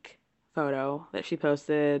chic photo that she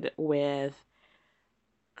posted with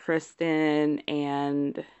Kristen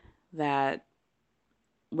and that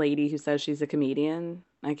lady who says she's a comedian.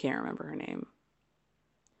 I can't remember her name.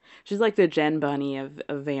 She's like the Jen Bunny of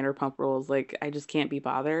Vanderpump Rules. Like, I just can't be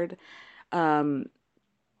bothered. I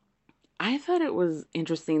I thought it was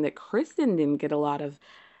interesting that Kristen didn't get a lot of,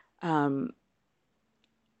 I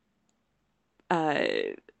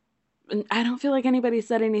don't feel like anybody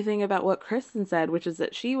said anything about what Kristen said, which is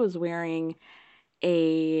that she was wearing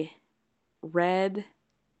a red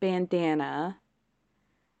bandana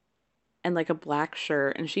and like a black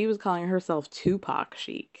shirt, and she was calling herself Tupac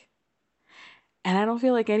chic. And I don't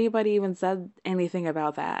feel like anybody even said anything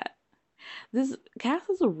about that. Cass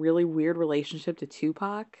has a really weird relationship to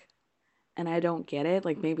Tupac, and I don't get it.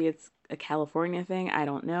 Like, maybe it's a California thing. I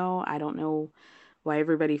don't know. I don't know why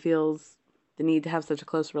everybody feels the need to have such a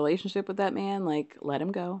close relationship with that man. Like, let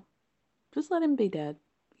him go. Just let him be dead.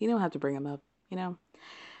 You don't have to bring him up, you know?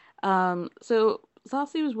 So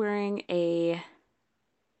Saucy was wearing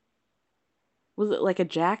was it like a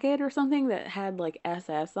jacket or something that had like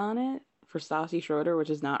SS on it for Saucy Schroeder, which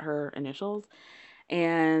is not her initials.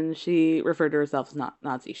 And she referred to herself as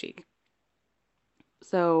Nazi chic.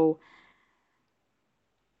 So,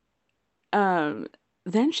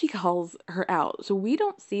 then she calls her out. So we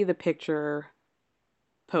don't see the picture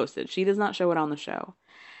posted. She does not show it on the show.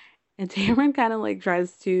 And Tamron kind of like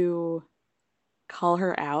tries to call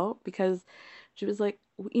her out because she was like,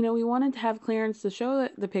 you know, we wanted to have clearance to show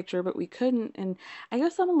the picture, but we couldn't. And I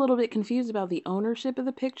guess I'm a little bit confused about the ownership of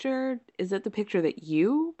the picture. Is it the picture that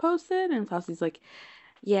you posted? And Saucy's like,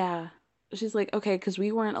 yeah. She's like, okay, because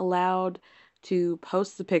we weren't allowed to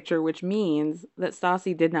post the picture, which means that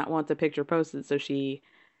Stassi did not want the picture posted, so she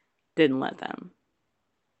didn't let them.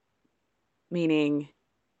 Meaning,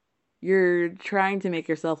 you're trying to make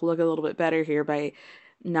yourself look a little bit better here by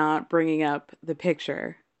not bringing up the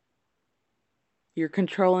picture. You're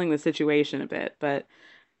controlling the situation a bit, but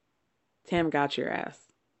Tam got your ass.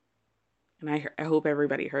 And I hope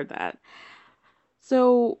everybody heard that.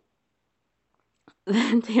 So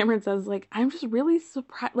then Tamron says, like, I'm just really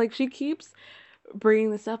surprised. Like, she keeps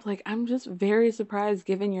bringing this up. Like, I'm just very surprised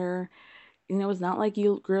given your, you know, it's not like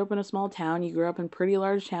you grew up in a small town. You grew up in pretty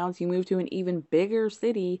large towns. You moved to an even bigger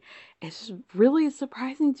city. It's just really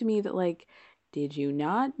surprising to me that, like, did you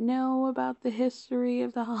not know about the history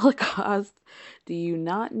of the Holocaust? Do you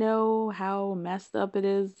not know how messed up it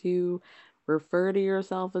is to refer to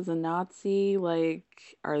yourself as a Nazi? Like,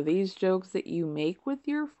 are these jokes that you make with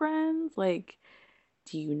your friends? Like,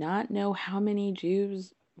 do you not know how many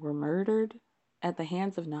Jews were murdered at the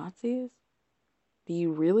hands of Nazis? Do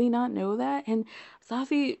you really not know that? And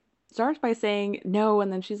Saucy starts by saying no,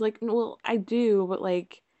 and then she's like, well, I do, but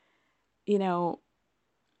like, you know,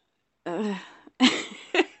 like,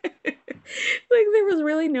 there was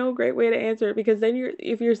really no great way to answer it, because then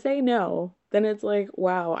if you're saying no, then it's like,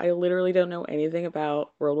 wow, I literally don't know anything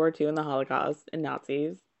about World War II and the Holocaust and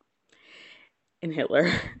Nazis and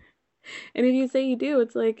Hitler. And if you say you do,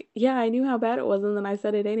 it's like, yeah, I knew how bad it was, and then I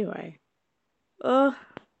said it anyway. God.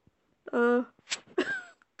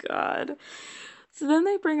 So then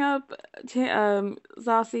they bring up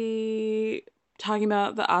Saucy talking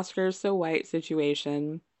about the Oscars So White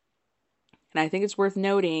situation. And I think it's worth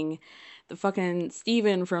noting the fucking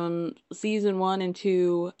Steven from season 1 and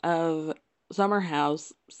 2 of Summer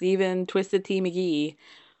House, Steven Twisted T. McGee,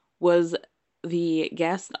 was the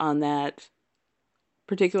guest on that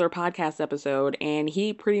particular podcast episode, and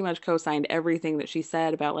he pretty much co-signed everything that she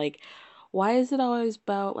said about, like, why is it always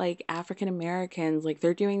about, like, African Americans? Like,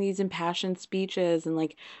 they're doing these impassioned speeches, and,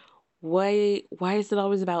 like, why is it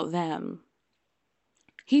always about them?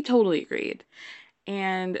 He totally agreed.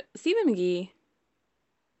 And Stephen McGee,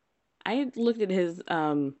 I looked at his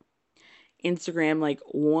Instagram like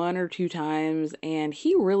 1 or 2 times, and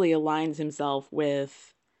he really aligns himself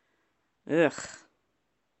with like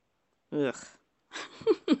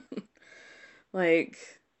like,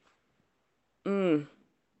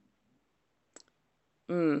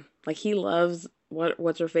 he loves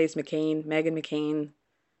what's her face McCain, Meghan McCain.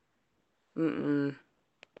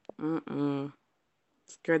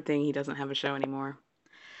 It's a good thing he doesn't have a show anymore.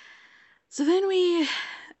 So then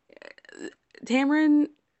Tamron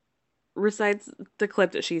recites the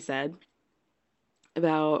clip that she said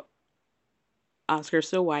about Oscar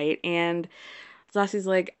So White, and Saucy's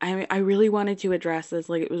like, I really wanted to address this.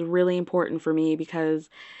 Like, it was really important for me because,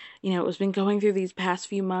 you know, it was been going through these past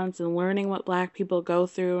few months and learning what Black people go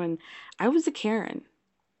through, and I was a Karen.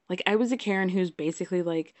 Like, I was a Karen who's basically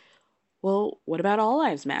like, well, what about All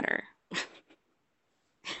Lives Matter?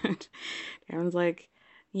 And Tamron's like,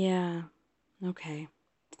 yeah, okay.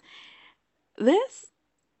 This,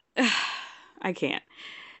 I can't.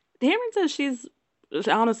 Tamron says she's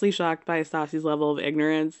honestly shocked by Stassi's level of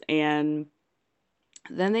ignorance, and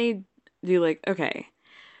then they do, like, okay.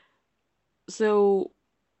 So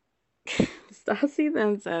Stassi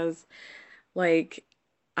then says, like,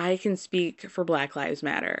 I can speak for Black Lives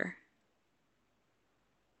Matter.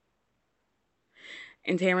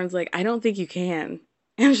 And Tamron's like, I don't think you can.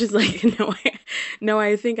 And she's like, no,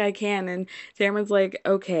 I think I can. And Tamron's like,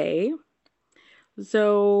 okay.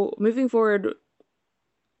 So moving forward,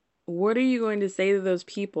 what are you going to say to those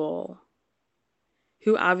people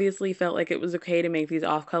who obviously felt like it was okay to make these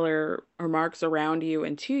off-color remarks around you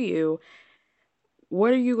and to you?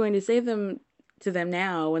 What are you going to say to them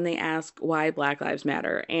now when they ask why Black Lives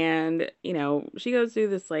Matter? And, she goes through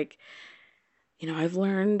this like, I've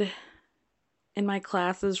learned in my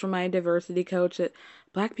classes from my diversity coach that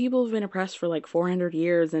Black people have been oppressed for like 400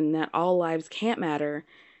 years and that all lives can't matter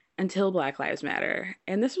until Black Lives Matter.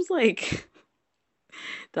 And this was like,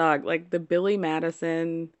 dog, like the Billy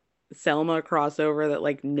Madison Selma crossover that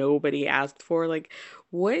like nobody asked for. Like,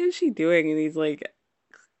 what is she doing in these like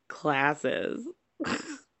classes?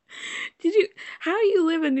 How you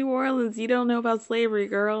live in New Orleans, you don't know about slavery,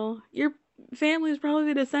 girl? Your family is probably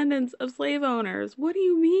the descendants of slave owners. What do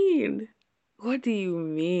you mean? What do you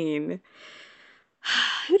mean?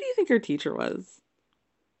 Who do you think her teacher was?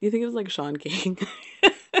 Do you think it was like Sean King?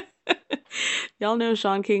 Y'all know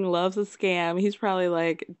Sean King loves a scam. He's probably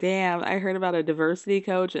like, damn, I heard about a diversity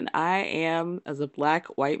coach and I am, as a Black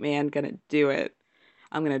white man, gonna do it.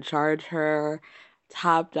 I'm gonna charge her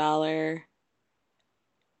top dollar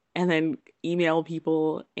and then email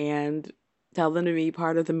people and tell them to be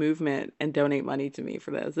part of the movement and donate money to me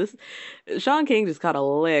for this. Sean King just caught a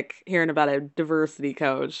lick hearing about a diversity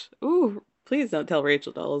coach. Ooh, please don't tell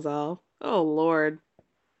Rachel Dolezal. Oh, Lord.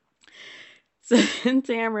 So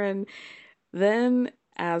Tamron then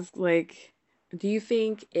asked, like, do you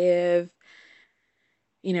think if,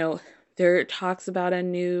 there talks about a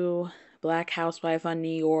new Black housewife on New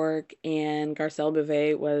York and Garcelle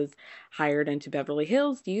Beauvais was hired into Beverly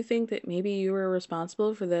Hills, do you think that maybe you were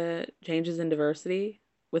responsible for the changes in diversity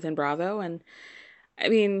within Bravo? And I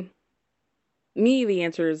mean, the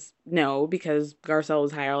answer is no, because Garcelle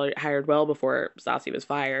was hired well before Stassi was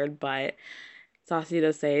fired, but Stassi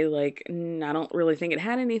does say, like, I don't really think it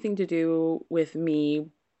had anything to do with me,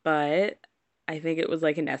 but I think it was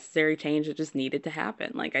like a necessary change that just needed to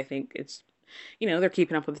happen. Like, I think it's, they're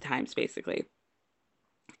keeping up with the times, basically.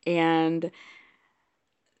 And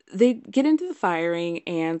they get into the firing,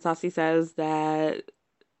 and Stassi says that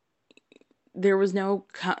there was no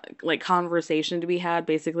conversation to be had.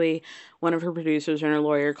 Basically, one of her producers and her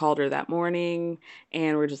lawyer called her that morning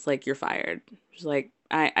and were just like, you're fired. She's like,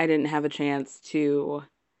 I didn't have a chance to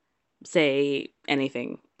say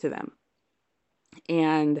anything to them.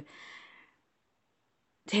 And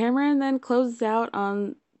Tamron then closes out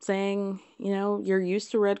on saying, you're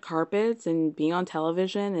used to red carpets and being on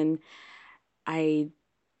television, and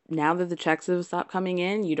now that the checks have stopped coming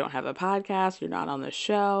in, you don't have a podcast, you're not on the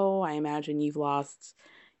show. I imagine you've lost,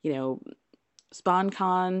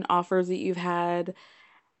 SpawnCon offers that you've had.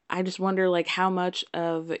 I just wonder, like, how much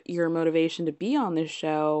of your motivation to be on this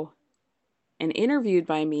show and interviewed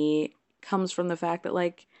by me comes from the fact that,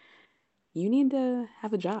 like, you need to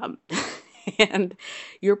have a job. And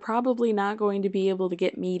you're probably not going to be able to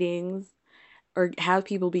get meetings or have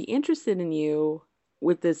people be interested in you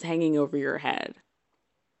with this hanging over your head.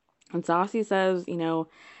 And Stassi says, I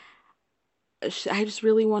just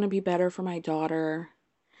really want to be better for my daughter.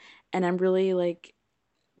 And I'm really, like,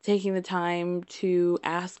 taking the time to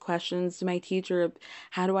ask questions to my teacher of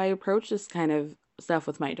how do I approach this kind of stuff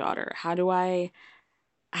with my daughter? How do I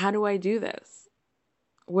do this?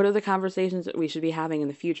 What are the conversations that we should be having in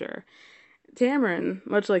the future? Tamron,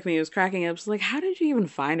 much like me, was cracking up. She's like, how did you even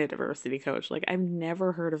find a diversity coach? Like, I've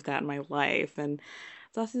never heard of that in my life. And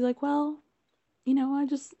Stassi's like, well, I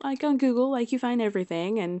just, like, on Google, like, you find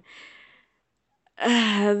everything. And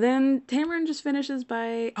then Tamron just finishes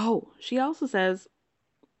by, she also says,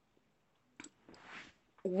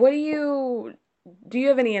 do you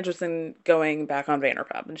have any interest in going back on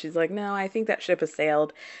Vanderpump? And she's like, no, I think that ship has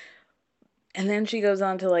sailed. And then she goes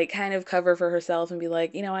on to, like, kind of cover for herself and be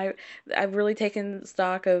like, I've really taken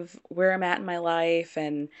stock of where I'm at in my life.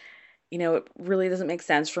 And, it really doesn't make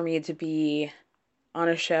sense for me to be on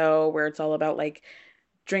a show where it's all about, like,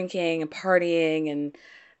 drinking and partying and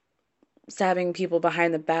stabbing people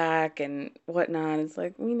behind the back and whatnot. It's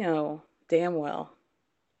like, we know damn well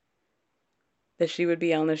that she would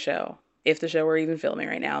be on the show, if the show were even filming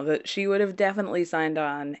right now, that she would have definitely signed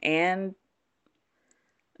on, and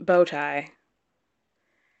Bowtie.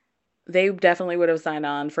 They definitely would have signed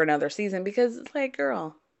on for another season, because it's like,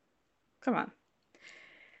 girl, come on.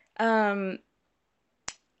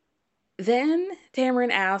 Then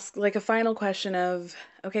Tamron asked, like, a final question of,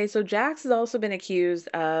 okay, so Jax has also been accused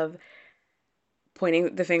of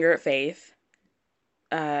pointing the finger at Faith.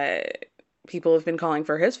 people have been calling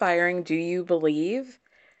for his firing. Do you believe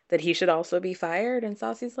that he should also be fired? And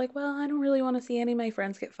Stassi's like, well, I don't really want to see any of my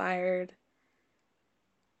friends get fired.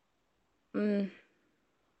 I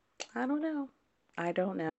don't know.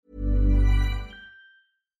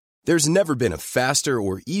 There's never been a faster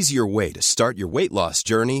or easier way to start your weight loss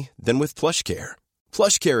journey than with PlushCare.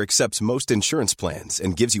 PlushCare accepts most insurance plans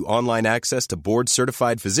and gives you online access to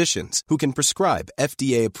board-certified physicians who can prescribe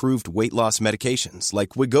FDA-approved weight loss medications like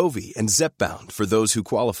Wegovy and Zepbound for those who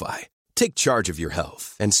qualify. Take charge of your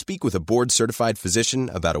health and speak with a board-certified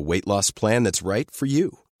physician about a weight loss plan that's right for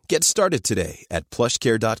you. Get started today at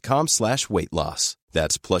plushcare.com/weight-loss.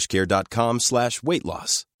 That's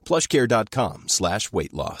plushcare.com/weight-loss.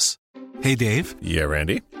 plushcare.com/weight-loss. Hey, Dave. Yeah,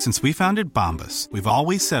 Randy. Since we founded Bombas, we've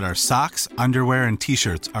always said our socks, underwear, and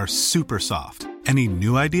T-shirts are super soft. Any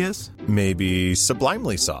new ideas? Maybe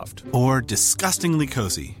sublimely soft. Or disgustingly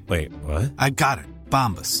cozy. Wait, what? I got it.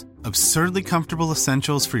 Bombas. Absurdly comfortable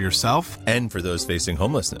essentials for yourself And for those facing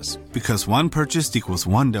homelessness. Because one purchased equals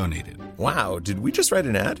one donated. Wow, did we just write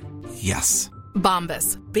an ad? Yes.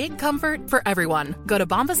 Bombas. Big comfort for everyone. Go to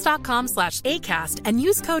bombas.com/ACAST and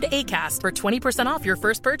use code ACAST for 20% off your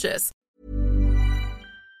first purchase.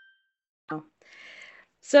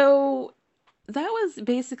 So that was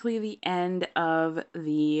basically the end of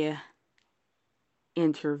the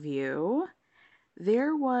interview.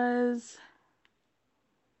 There was,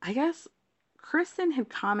 I guess, Kristen had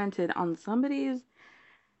commented on somebody's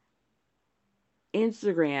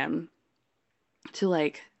Instagram to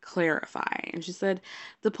like clarify. And she said,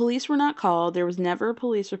 the police were not called. There was never a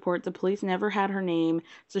police report. The police never had her name,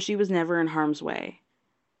 so she was never in harm's way.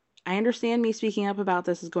 I understand me speaking up about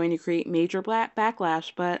this is going to create major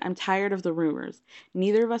backlash, but I'm tired of the rumors.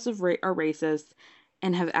 Neither of us are racist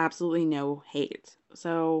and have absolutely no hate.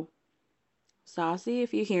 So, Stassi,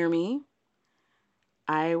 if you hear me,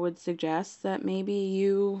 I would suggest that maybe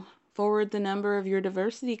you forward the number of your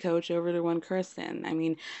diversity coach over to one Kristen. I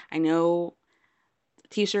mean, I know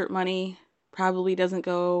t-shirt money probably doesn't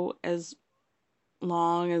go as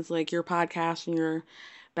long as like your podcast and your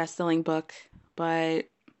best-selling book, but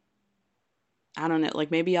I don't know,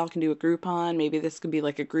 like maybe y'all can do a Groupon. Maybe this could be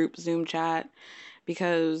like a group Zoom chat,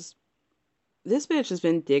 because this bitch has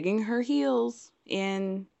been digging her heels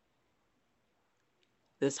in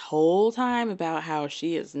this whole time about how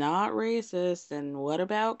she is not racist and what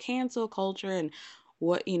about cancel culture and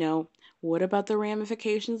what about the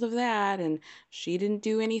ramifications of that, and she didn't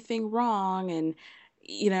do anything wrong. And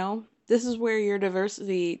this is where your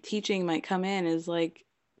diversity teaching might come in, is like,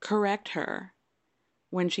 correct her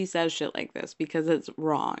when she says shit like this, because it's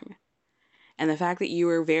wrong. And the fact that you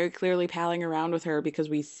were very clearly palling around with her, because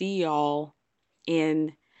we see y'all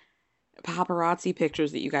in paparazzi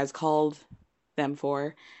pictures that you guys called them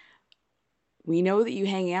for, we know that you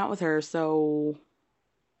hang out with her, so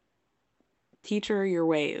teach her your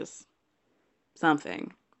ways.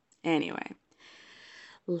 Something. Anyway,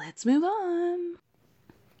 let's move on.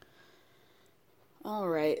 All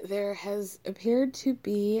right, there has appeared to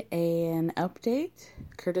be an update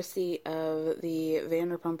courtesy of the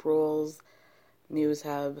Vanderpump Rules News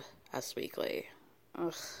Hub Us Weekly.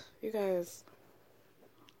 Ugh, you guys.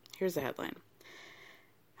 Here's the headline.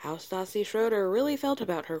 How Stassi Schroeder really felt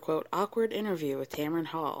about her, quote, awkward interview with Tamron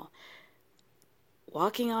Hall.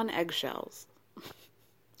 Walking on eggshells.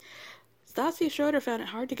 Stassi Schroeder found it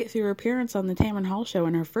hard to get through her appearance on the Tamron Hall show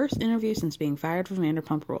in her first interview since being fired from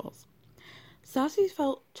Vanderpump Rules. Stassi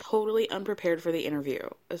felt totally unprepared for the interview,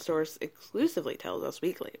 a source exclusively tells Us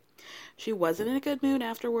Weekly. She wasn't in a good mood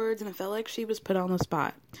afterwards, and it felt like she was put on the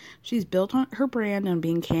spot. She's built on her brand on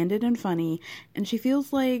being candid and funny, and she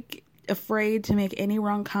feels like afraid to make any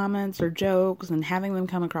wrong comments or jokes and having them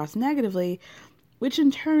come across negatively, which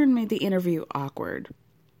in turn made the interview awkward.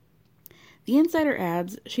 The insider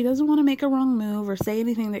adds she doesn't want to make a wrong move or say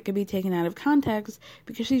anything that could be taken out of context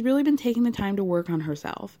because she's really been taking the time to work on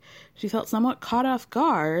herself. She felt somewhat caught off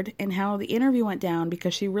guard in how the interview went down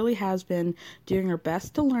because she really has been doing her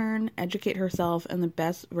best to learn, educate herself, and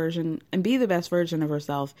be the best version of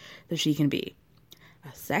herself that she can be.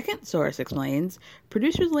 A second source explains,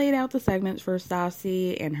 producers laid out the segments for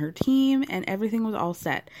Stassi and her team, and everything was all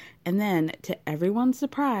set. And then, to everyone's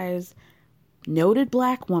surprise, noted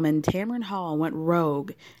black woman Tamron Hall went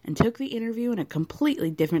rogue and took the interview in a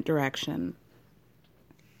completely different direction.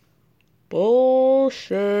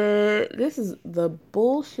 Bullshit. This is the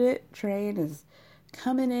bullshit train is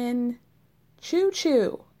coming in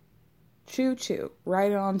choo-choo. Choo-choo.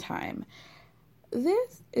 Right on time.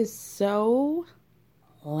 This is so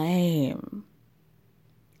lame.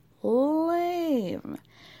 Lame.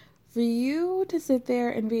 For you to sit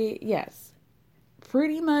there and be, yes,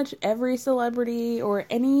 pretty much every celebrity or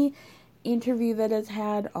any interview that is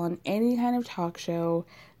had on any kind of talk show,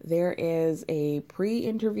 there is a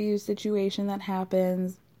pre-interview situation that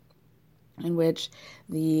happens in which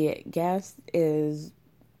the guest is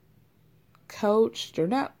coached, or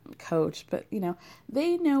not coached, but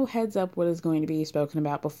they know heads up what is going to be spoken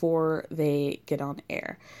about before they get on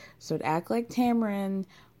air. So to act like Tamron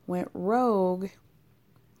went rogue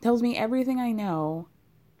tells me everything I know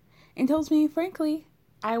and tells me, frankly,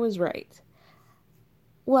 I was right.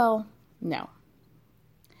 Well, no.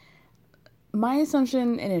 My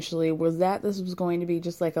assumption initially was that this was going to be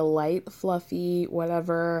just like a light, fluffy,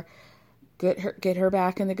 whatever, get her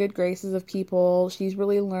back in the good graces of people. She's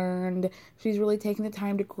really learned. She's really taken the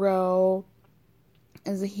time to grow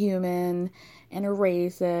as a human and a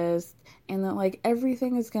racist, and that like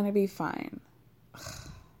everything is going to be fine.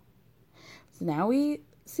 So now we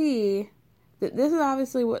see that this is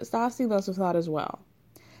obviously what Stassi must have thought as well.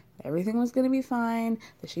 Everything was going to be fine,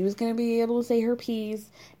 that she was going to be able to say her piece,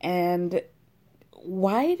 and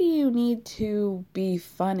why do you need to be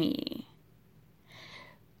funny?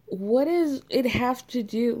 What does it have to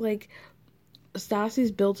do? Like,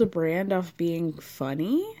 Stassi's built a brand off being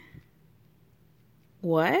funny?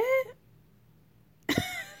 What?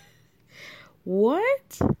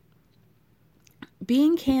 What?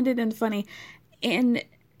 Being candid and funny, and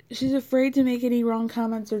she's afraid to make any wrong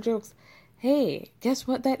comments or jokes. Hey, guess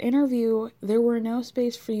what? That interview, there were no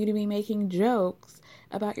space for you to be making jokes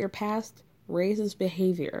about your past racist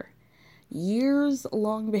behavior.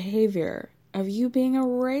 Years-long behavior of you being a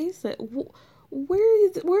racist.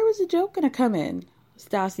 Where was the joke going to come in,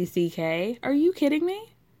 Stassi CK? Are you kidding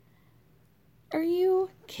me? Are you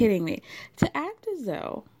kidding me? To act as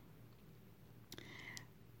though,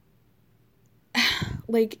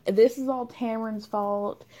 like, this is all Tamron's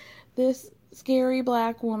fault. This scary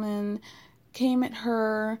black woman came at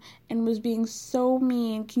her and was being so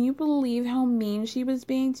mean. Can you believe how mean she was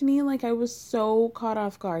being to me? Like, I was so caught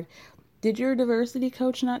off guard. Did your diversity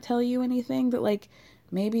coach not tell you anything? That, like,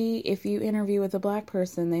 maybe if you interview with a black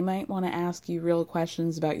person, they might want to ask you real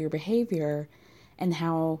questions about your behavior and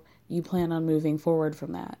how you plan on moving forward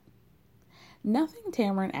from that. Nothing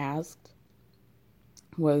Tamron asked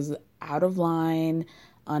was out of line,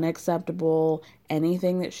 unacceptable,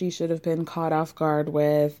 anything that she should have been caught off guard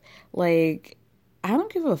with. Like, I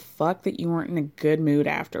don't give a fuck that you weren't in a good mood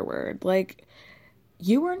afterward. Like,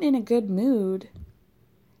 you weren't in a good mood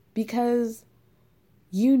because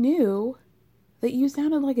you knew that you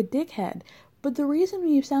sounded like a dickhead. But the reason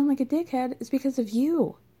you sound like a dickhead is because of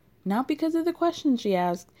you. Not because of the questions she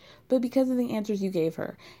asked, but because of the answers you gave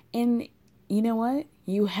her. And you know what?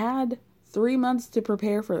 You had 3 months to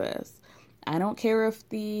prepare for this. I don't care if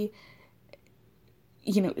they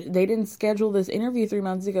didn't schedule this interview 3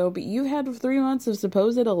 months ago, but you had 3 months of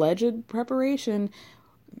supposed alleged preparation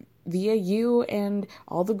via you and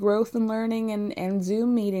all the growth and learning and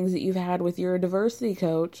Zoom meetings that you've had with your diversity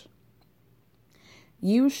coach.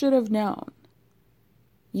 You should have known.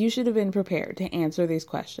 You should have been prepared to answer these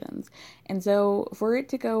questions. And so for it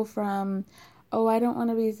to go from, oh, I don't want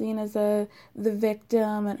to be seen as the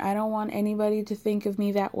victim and I don't want anybody to think of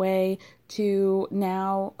me that way, to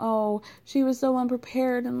now, oh, she was so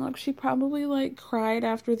unprepared and look, she probably like cried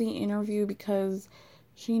after the interview because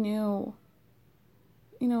she knew,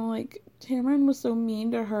 like Tamron was so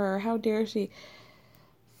mean to her. How dare she?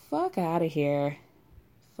 Fuck out of here.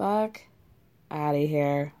 Fuck out of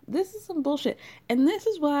here. This is some bullshit. And this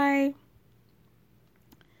is why.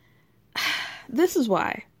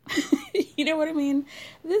 You know what I mean?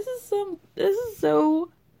 This is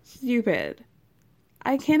so stupid.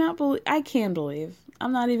 I can believe.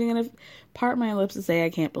 I'm not even going to part my lips to say I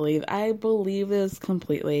can't believe. I believe this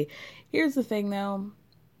completely. Here's the thing though.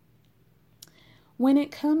 When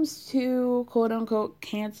it comes to quote unquote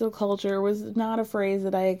cancel culture, was not a phrase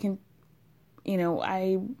that I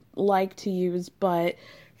like to use, but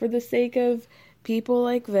for the sake of people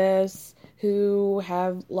like this who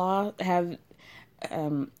have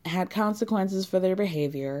had consequences for their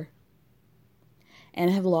behavior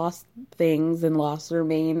and have lost things and lost their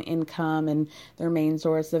main income and their main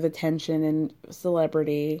source of attention and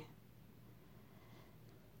celebrity,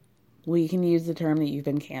 we can use the term that you've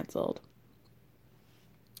been canceled.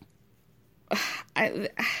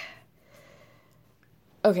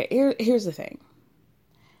 Okay, here's the thing.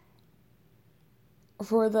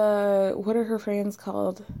 For what are her fans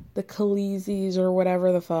called? The Khaleesi's or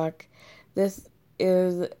whatever the fuck. This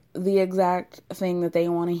is the exact thing that they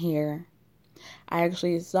want to hear. I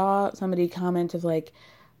actually saw somebody comment of like,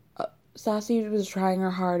 Stassi was trying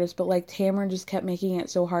her hardest, but, like, Tamara just kept making it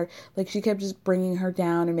so hard. Like, she kept just bringing her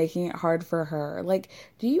down and making it hard for her. Like,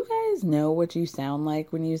 do you guys know what you sound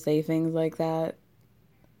like when you say things like that?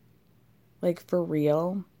 Like, for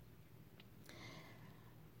real?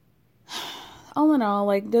 All in all,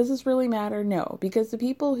 like, does this really matter? No, because the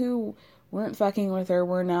people who weren't fucking with her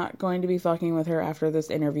were not going to be fucking with her after this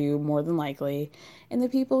interview, more than likely. And the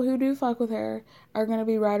people who do fuck with her are going to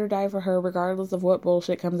be ride or die for her regardless of what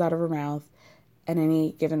bullshit comes out of her mouth at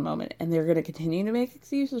any given moment. And they're going to continue to make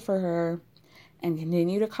excuses for her and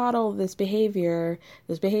continue to coddle this behavior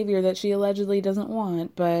that she allegedly doesn't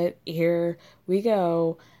want. But here we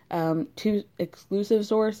go. 2 exclusive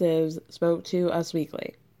sources spoke to Us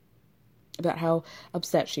Weekly about how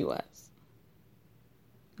upset she was.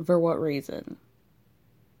 For what reason?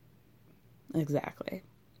 Exactly.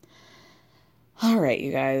 All right,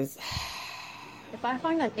 you guys. If I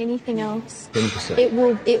find out anything else, 10%.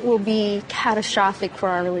 it will be catastrophic for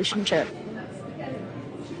our relationship.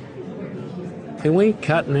 Can we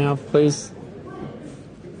cut now, please?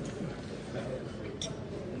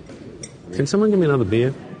 Can someone give me another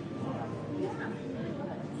beer?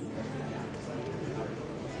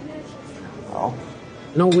 Oh.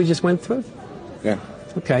 No, we just went through? Yeah.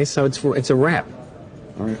 Okay, so it's a wrap.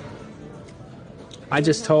 All right. I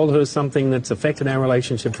just told her something that's affected our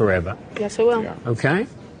relationship forever. Yes, I will. Yeah. Okay?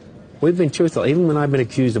 We've been truthful. Even when I've been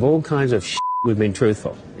accused of all kinds of shit, we've been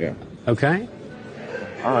truthful. Yeah. Okay?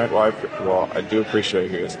 All right. Well, I do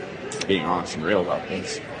appreciate you being honest and real about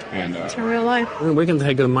this. And It's in real life. We can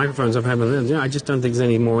take the microphones I've had with this. I just don't think there's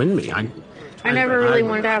any more in me. I never really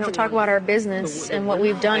wanted to have to talk about our business and what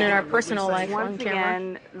we've done in our personal life on Once camera.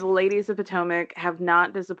 again, the ladies of Potomac have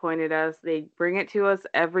not disappointed us. They bring it to us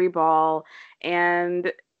every ball.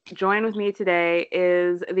 And join with me today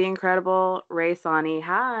is the incredible Ray Sani.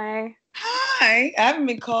 Hi. Hi. I haven't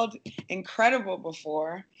been called incredible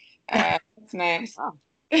before. That's nice. Oh.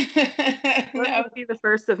 That would be the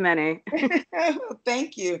first of many.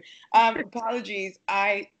 Thank you. Apologies.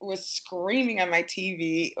 I was screaming on my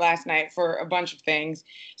TV last night for a bunch of things.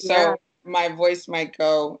 So my voice might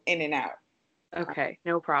go in and out. Okay,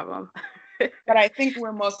 no problem. But I think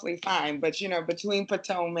we're mostly fine. But, between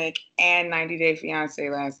Potomac and 90 Day Fiancé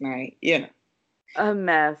last night, A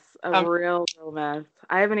mess. A real mess.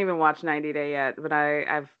 I haven't even watched 90 Day yet, but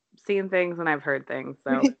I've seen things and I've heard things.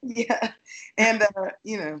 So yeah. And,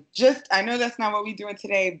 I know that's not what we're doing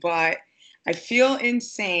today, but I feel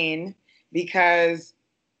insane because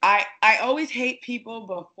I always hate people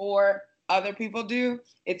before other people do.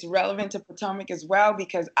 It's relevant to Potomac as well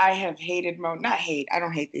because I have hated I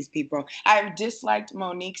don't hate these people. I've disliked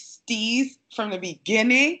Monique Stees from the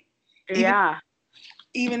beginning. Yeah.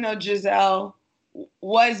 Even though Giselle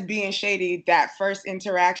was being shady that first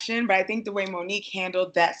interaction, but I think the way Monique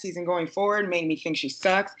handled that season going forward made me think she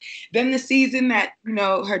sucks. Then the season that,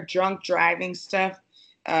 her drunk driving stuff,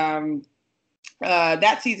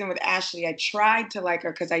 that season with Ashley, I tried to like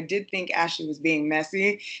her because I did think Ashley was being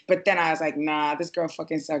messy, but then I was like, nah, this girl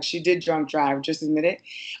fucking sucks. She did drunk drive, just admit it.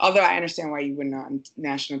 Although I understand why you wouldn't on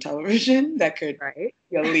national television. That could be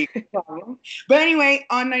a legal problem. But anyway,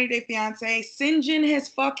 on 90 Day Fiancé, Sinjin has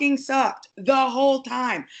fucking sucked the whole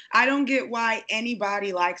time. I don't get why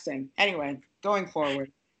anybody likes him. Anyway, going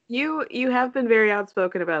forward. You have been very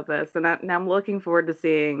outspoken about this, and now I'm looking forward to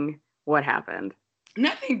seeing what happened.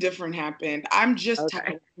 Nothing different happened. I'm just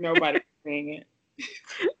tired of nobody saying it.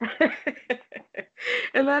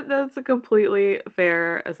 And that's a completely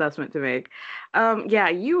fair assessment to make.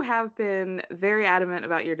 You have been very adamant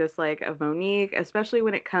about your dislike of Monique, especially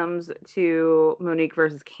when it comes to Monique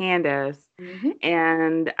versus Candace. Mm-hmm.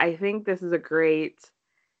 And I think this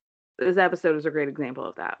episode is a great example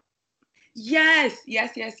of that. Yes.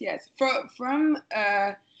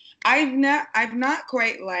 I've not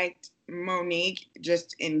quite liked Monique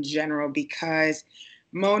just in general because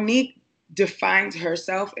Monique defines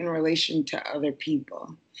herself in relation to other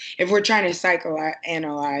people. If we're trying to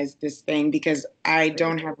psychoanalyze this thing, because I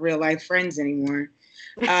don't have real life friends anymore.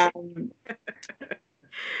 What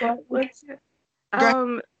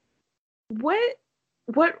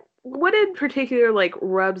in particular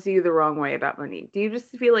rubs you the wrong way about Monique? Do you just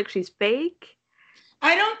feel like she's fake?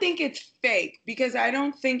 I don't think it's fake because I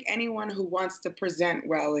don't think anyone who wants to present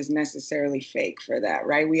well is necessarily fake for that,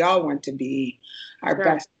 right? We all want to be our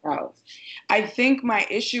best selves. I think my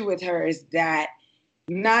issue with her is that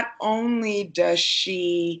not only does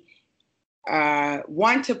she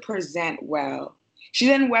want to present well, she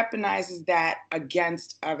then weaponizes that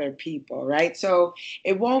against other people, right? So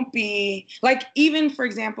it won't be even, for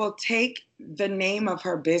example, take the name of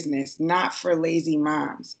her business, Not for Lazy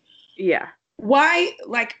Moms. Yeah.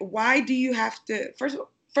 why do you have to, first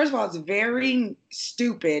of all, it's very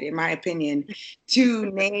stupid, in my opinion, to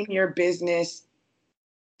name your business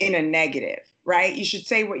in a negative, right? You should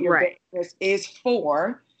say what your business is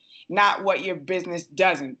for, not what your business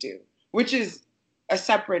doesn't do, which is a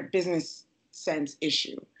separate business sense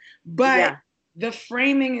issue. But the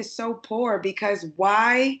framing is so poor, because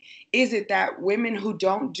why is it that women who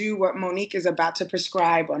don't do what Monique is about to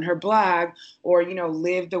prescribe on her blog, or,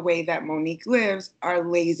 live the way that Monique lives, are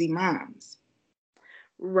lazy moms?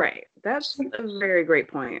 Right. That's a very great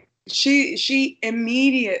point. She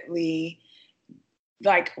immediately,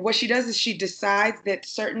 like, what she does is she decides that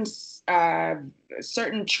certain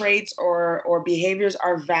traits or behaviors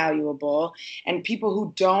are valuable, and people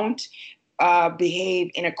who don't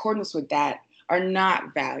behave in accordance with that are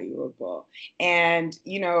not valuable. And,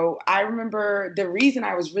 I remember the reason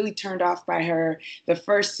I was really turned off by her the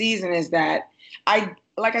first season is that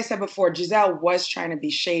like I said before, Giselle was trying to be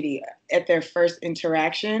shady at their first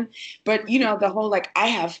interaction. But, the whole, like, I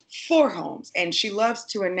have 4 homes, and she loves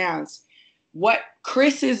to announce what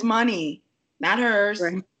Chris's money, not hers,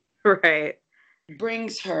 right,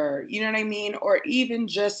 brings her. You know what I mean? Or even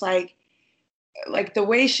just like the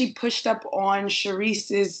way she pushed up on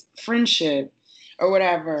Charisse's friendship or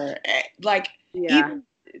whatever. Like, even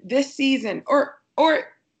this season, or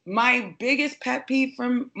my biggest pet peeve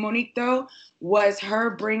from Monique, though, was her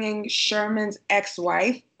bringing Sherman's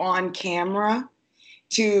ex-wife on camera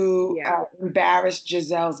to embarrass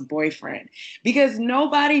Giselle's boyfriend, because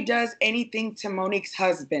nobody does anything to Monique's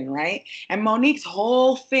husband, right? And Monique's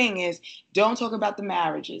whole thing is, don't talk about the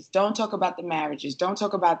marriages. Don't talk about the marriages. Don't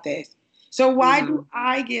talk about this. So why do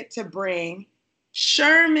I get to bring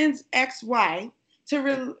Sherman's ex-wife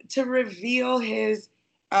to reveal his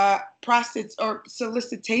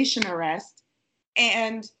solicitation arrest,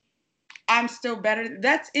 and I'm still better?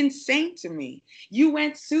 That's insane to me. You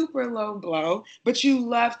went super low blow, but you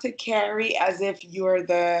love to carry as if you're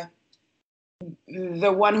the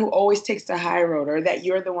one who always takes the high road, or that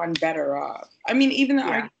you're the one better off. I mean, even the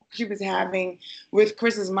argument she was having with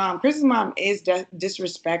Chris's mom. Chris's mom is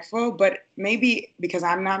disrespectful, but maybe because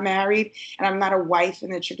I'm not married and I'm not a wife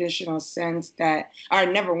in the traditional sense that, I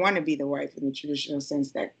never want to be the wife in the traditional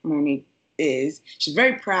sense that Monique is. She's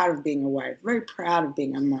very proud of being a wife, very proud of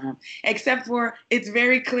being a mom, except for it's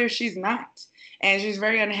very clear she's not. And she's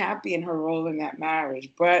very unhappy in her role in that marriage.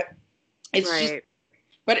 But it's just,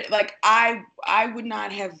 but like, I would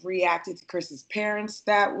not have reacted to Chris's parents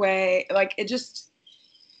that way. Like, it just,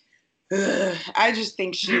 I just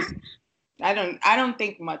think I don't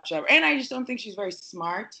think much of her. And I just don't think she's very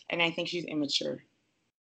smart. And I think she's immature.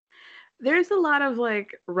 There's a lot of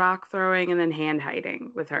like rock throwing and then hand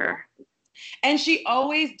hiding with her. And she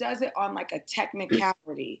always does it on like a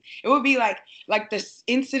technicality. It would be like this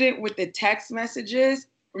incident with the text messages.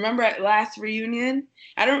 Remember at last reunion?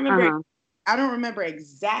 I don't remember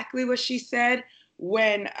exactly what she said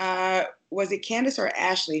when was it Candace or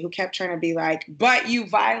Ashley who kept trying to be like, but you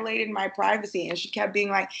violated my privacy, and she kept being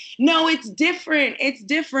like, no, it's different,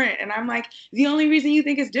 and I'm like, the only reason you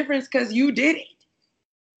think it's different is because you did it.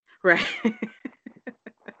 Right.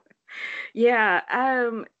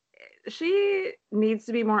 She needs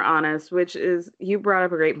to be more honest, which is, you brought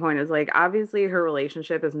up a great point, is like, obviously her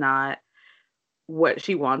relationship is not what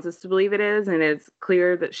she wants us to believe it is, and it's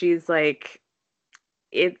clear that she's like,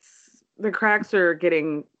 the cracks are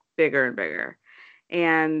getting bigger and bigger,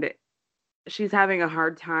 and she's having a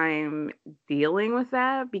hard time dealing with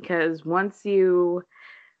that, because I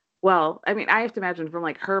have to imagine from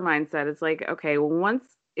like her mindset, it's like, okay, well, once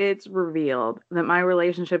it's revealed that my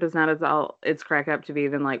relationship is not as all it's cracked up to be,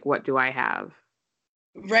 then like, what do I have?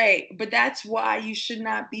 Right. But that's why you should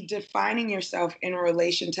not be defining yourself in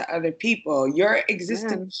relation to other people. Your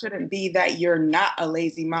existence shouldn't be that you're not a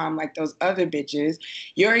lazy mom like those other bitches.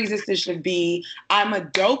 Your existence should be, I'm a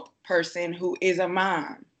dope person who is a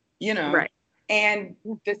mom, Right. And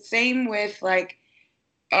the same with like,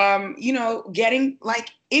 getting like,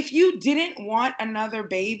 if you didn't want another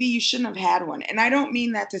baby, you shouldn't have had one. And I don't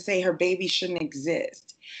mean that to say her baby shouldn't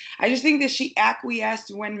exist. I just think that she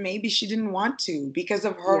acquiesced when maybe she didn't want to, because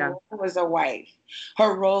of her role as a wife,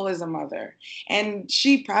 her role as a mother. And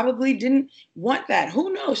she probably didn't want that.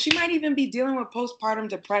 Who knows? She might even be dealing with postpartum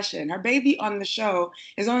depression. Her baby on the show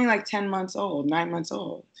is only like 9 months old.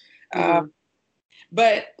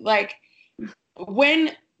 But like,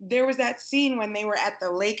 when there was that scene when they were at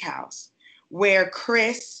the lake house where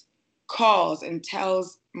Chris calls and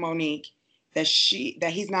tells Monique that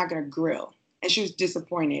he's not going to grill. And she was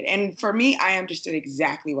disappointed. And for me, I understood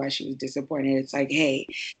exactly why she was disappointed. It's like, hey,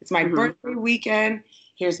 it's my birthday weekend.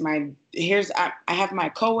 I have my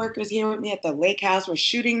coworkers here with me at the lake house. We're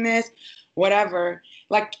shooting this, whatever.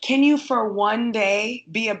 Like, can you for one day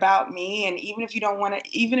be about me? And even if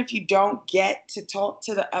you don't get to talk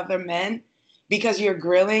to the other men because you're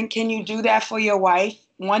grilling, can you do that for your wife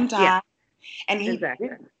one time? Yeah. And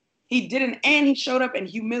he didn't, and he showed up and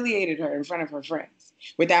humiliated her in front of her friends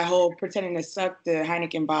with that whole pretending to suck the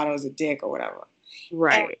Heineken bottle as a dick or whatever.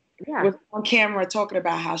 Right. Yeah. Was on camera talking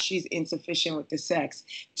about how she's insufficient with the sex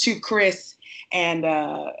to Chris and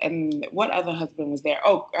what other husband was there?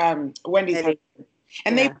 Oh, Wendy's husband.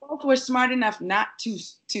 And they both were smart enough not to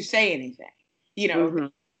say anything,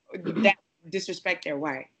 that disrespect their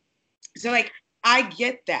wife. So like, I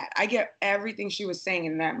get that. I get everything she was saying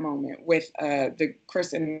in that moment with the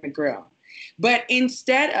Chris and the grill. But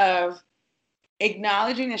instead of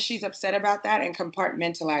acknowledging that she's upset about that and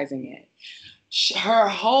compartmentalizing it, her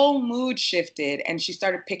whole mood shifted and she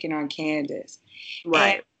started picking on Candace.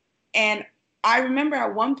 Right. And I remember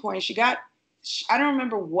at one point I don't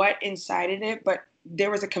remember what incited it, but there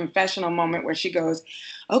was a confessional moment where she goes,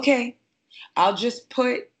 okay, I'll just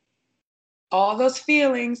put all those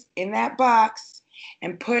feelings in that box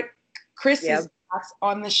and put Chris's box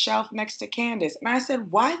on the shelf next to Candace. And I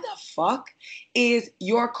said, why the fuck is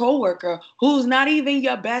your coworker, who's not even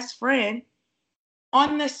your best friend,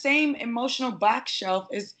 on the same emotional box shelf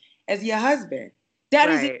as your husband? That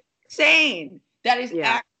is insane. That is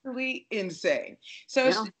actually insane. So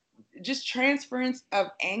it's just transference of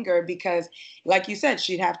anger because, like you said,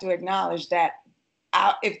 she'd have to acknowledge that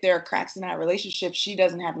if there are cracks in that relationship, she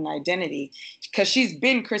doesn't have an identity because she's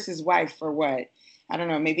been Chris's wife for what? I don't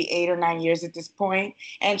know, maybe 8 or 9 years at this point.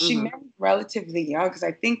 And she married relatively young because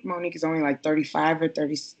I think Monique is only like 35 or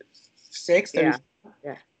 36. Yeah.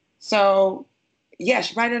 So, yeah,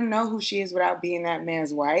 she probably doesn't know who she is without being that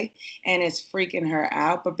man's wife, and it's freaking her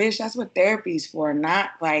out. But, bitch, that's what therapy's for,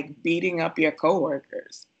 not like beating up your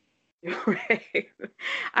coworkers. Right.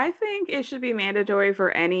 I think it should be mandatory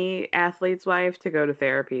for any athlete's wife to go to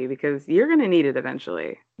therapy because you're going to need it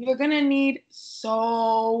eventually. You're going to need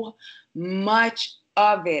so much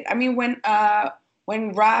of it. I mean, when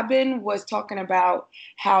Robin was talking about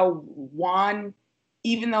how Juan,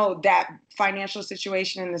 even though that financial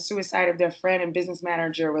situation and the suicide of their friend and business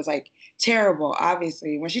manager was like terrible,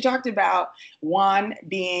 obviously, when she talked about Juan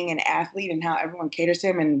being an athlete and how everyone caters to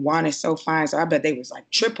him, and Juan is so fine, so I bet they was like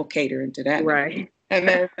triple catering to that. Right. And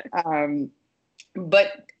then,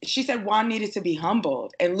 but she said Juan needed to be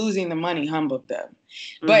humbled, and losing the money humbled them.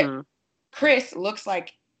 But Chris looks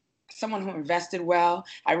like someone who invested well.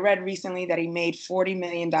 I read recently that he made $40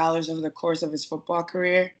 million over the course of his football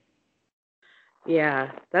career. Yeah,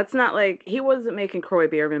 that's not like, he wasn't making Kroy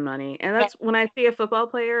Biermann money. And that's when I see a football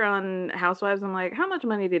player on Housewives, I'm like, how much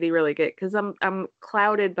money did he really get? Because I'm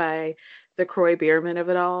clouded by the Kroy Biermann of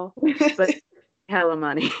it all, but hella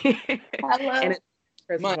money. And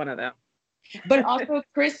Chris is one of them. But also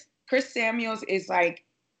Chris Samuels is like,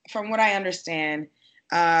 from what I understand,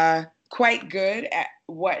 quite good at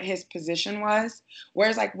what his position was.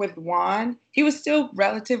 Whereas like with Juan, he was still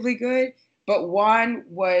relatively good, but Juan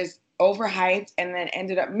was overhyped and then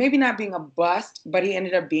ended up maybe not being a bust, but he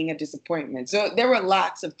ended up being a disappointment. So there were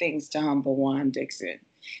lots of things to humble Juan Dixon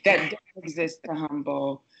that don't exist to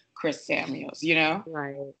humble Chris Samuels, you know?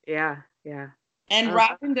 Right. Yeah. Yeah. And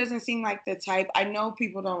Robin doesn't seem like the type. I know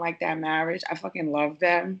people don't like that marriage. I fucking love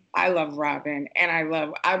them. I love Robin, and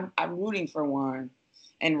I'm rooting for Juan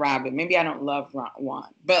and Robin. Maybe I don't love Juan,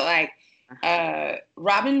 but like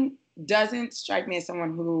Robin doesn't strike me as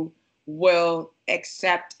someone who will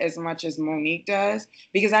accept as much as Monique does,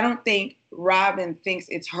 because I don't think Robin thinks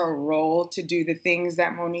it's her role to do the things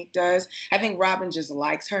that Monique does. I think Robin just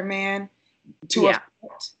likes her man to a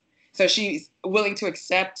fault. So she's willing to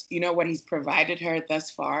accept, what he's provided her thus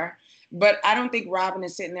far. But I don't think Robin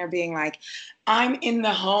is sitting there being like, I'm in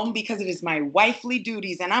the home because it is my wifely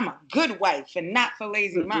duties and I'm a good wife and not for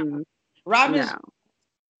lazy mama. Robin's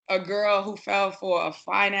a girl who fell for a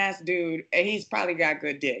fine ass dude and he's probably got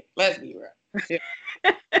good dick. Let's be real. Yeah.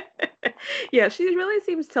 Yeah, she really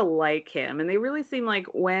seems to like him. And they really seem like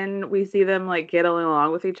when we see them like get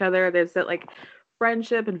along with each other, there's that like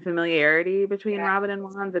friendship and familiarity between Robin and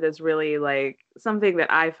Juan that is really like something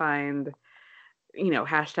that I find,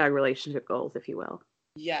 hashtag relationship goals, if you will.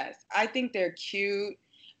 Yes, I think they're cute.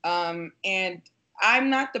 And I'm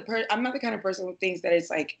not the kind of person who thinks that it's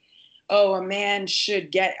like, oh, a man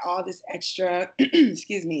should get all this extra,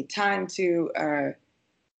 time to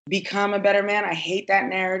become a better man. I hate that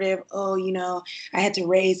narrative. Oh, you know, I had to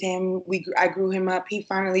raise him. I grew him up. He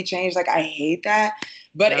finally changed. Like, I hate that.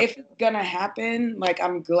 But if it's gonna happen, like,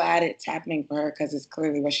 I'm glad it's happening for her because it's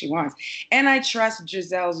clearly what she wants. And I trust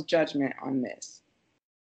Giselle's judgment on this.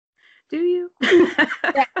 Do you?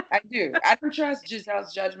 Yeah, I do. I don't trust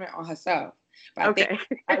Giselle's judgment on herself. But Okay.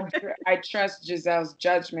 I trust Giselle's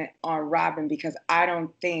judgment on Robin because I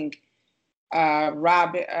don't think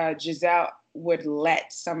Giselle would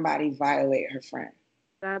let somebody violate her friend.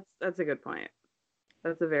 That's a good point.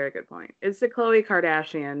 That's a very good point. It's the Khloe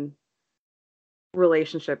Kardashian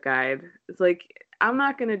relationship guide. It's like, I'm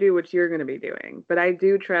not going to do what you're going to be doing, but I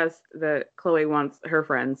do trust that Khloe wants her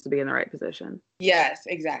friends to be in the right position. Yes,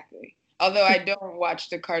 exactly. Although I don't watch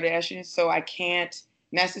the Kardashians, so I can't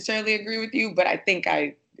necessarily agree with you, but I think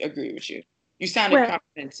I agree with you. You sounded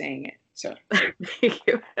confident saying it. So thank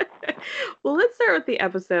you. Well, let's start with the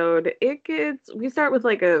episode. We start with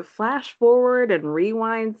like a flash forward and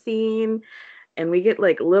rewind scene, and we get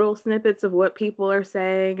like little snippets of what people are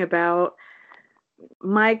saying about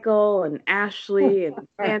Michael and Ashley and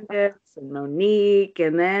Candace and Monique,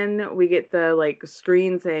 and then we get the like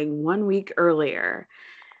screen saying 1 week earlier.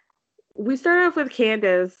 We start off with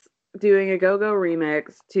Candace doing a go-go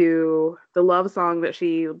remix to the love song that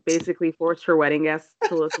she basically forced her wedding guests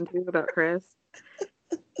to listen to about Chris.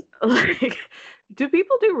 Like, do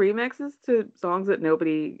people do remixes to songs that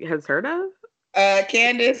nobody has heard of?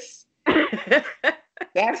 Candace.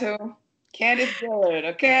 That's who. Candace Dillard,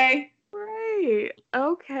 okay? Right.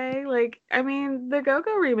 Okay. Like, I mean, the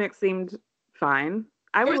go-go remix seemed fine.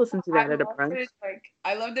 I would listen to that at a brunch.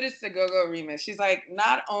 I love that it's the go-go remix. She's like,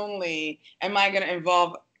 not only am I going to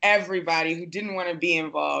involve everybody who didn't want to be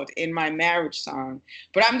involved in my marriage song,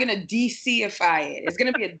 but I'm going to DC-ify it. It's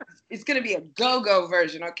going to be a go-go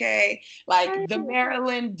version, okay? Like, the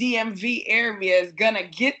Maryland DMV area is going to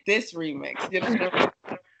get this remix, you know?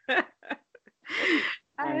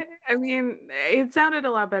 I mean, it sounded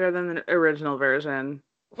a lot better than the original version.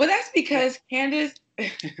 Well, that's because Candace...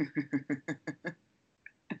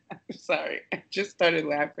 Sorry, I just started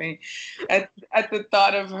laughing at the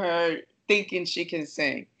thought of her thinking she can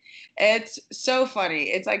sing. It's so funny.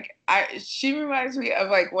 It's like she reminds me of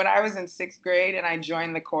like when I was in 6th grade and I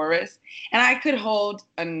joined the chorus and I could hold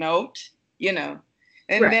a note, you know,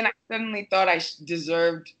 and then I suddenly thought I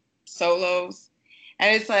deserved solos,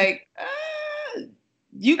 and it's like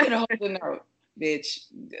you can hold a note, bitch.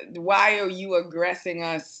 Why are you aggressing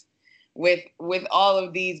us with all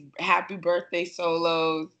of these happy birthday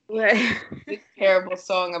solos? This terrible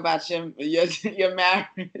song about your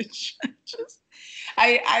marriage.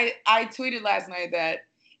 I tweeted last night that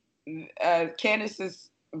Candace's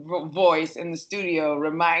voice in the studio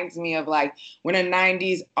reminds me of like when a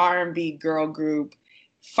 90s R&B girl group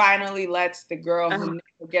finally lets the girl who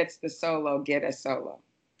never gets the solo get a solo.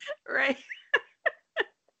 Right.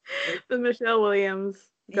 The Michelle Williams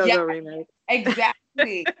go-go remake.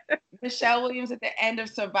 Exactly. Michelle Williams at the end of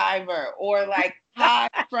Survivor, or like Todd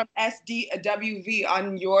from SDWV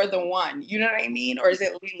on You're the One. You know what I mean? Or is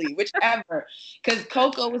it Lily? Whichever. Because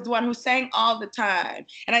Coco was the one who sang all the time.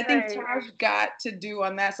 And I think Taj got to do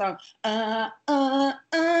on that song, and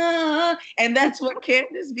that's what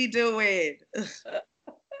Candace be doing.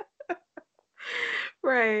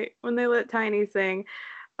 Right. When they let Tiny sing.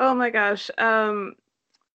 Oh my gosh.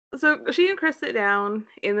 So she and Chris sit down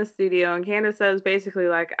in the studio, and Candace says basically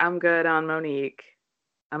like, I'm good on Monique.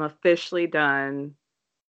 I'm officially done.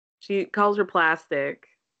 She calls her plastic,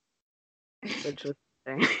 which was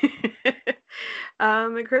and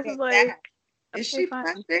Chris is like, is she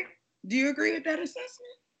plastic? Do you agree with that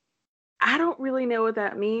assessment? I don't really know what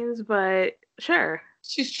that means, but sure.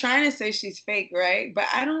 She's trying to say she's fake, right? But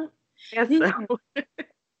I don't. Yes, so.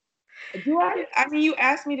 I mean, you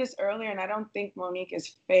asked me this earlier, and I don't think Monique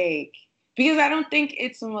is fake because I don't think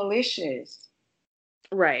it's malicious.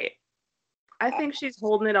 Right. I think she's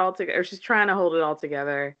holding it all together, or she's trying to hold it all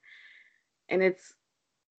together, and it's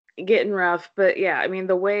getting rough. But yeah, I mean,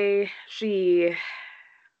 the way she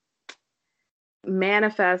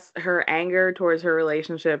manifests her anger towards her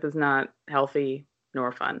relationship is not healthy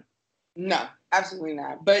nor fun. No, absolutely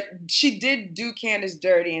not. But she did do Candace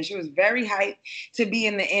dirty, and she was very hyped to be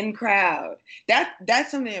in the in crowd.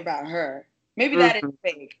 That's something about her. Maybe that is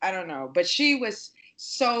fake. I don't know. But she was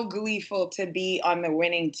so gleeful to be on the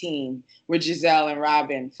winning team with Giselle and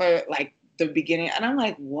Robin for like the beginning. And I'm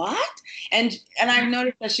like, what? And I've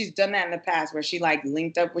noticed that she's done that in the past where she like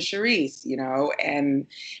linked up with Charisse, you know, and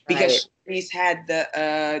because Charisse had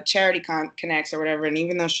the charity connects or whatever. And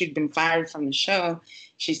even though she'd been fired from the show,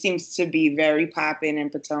 she seems to be very poppin' in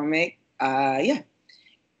Potomac. Yeah.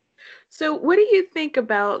 So what do you think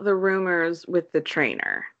about the rumors with the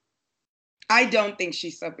trainer? I don't think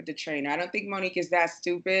she slept with the trainer. I don't think Monique is that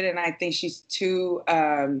stupid, and I think she's too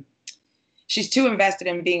invested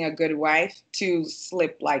in being a good wife to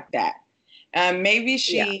slip like that. Maybe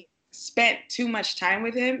she spent too much time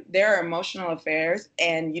with him. There are emotional affairs,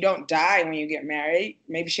 and you don't die when you get married.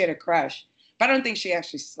 Maybe she had a crush, but I don't think she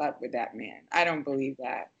actually slept with that man. I don't believe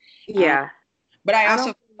that. Yeah. But I also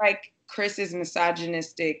feel like Chris is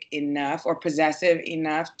misogynistic enough or possessive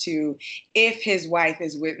enough to, if his wife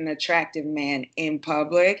is with an attractive man in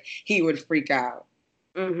public, he would freak out.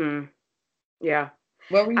 Mm-hmm. Yeah.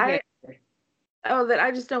 What were you saying? That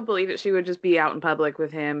I just don't believe that she would just be out in public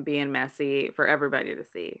with him being messy for everybody to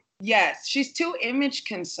see. Yes, she's too image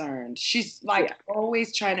concerned. She's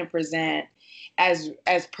always trying to present as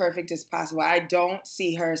perfect as possible. I don't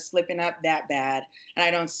see her slipping up that bad, and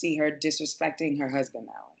I don't see her disrespecting her husband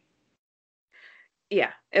that way.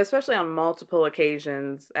 Yeah, especially on multiple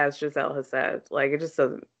occasions, as Giselle has said. Like, it just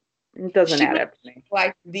doesn't add up to me.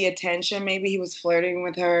 Like the attention, maybe he was flirting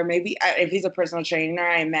with her. Maybe if he's a personal trainer,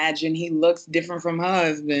 I imagine he looks different from her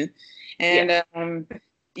husband. And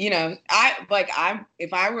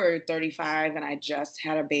if I were 35 and I just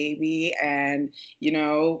had a baby, and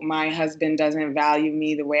my husband doesn't value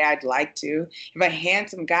me the way I'd like to, if a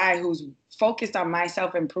handsome guy who's focused on my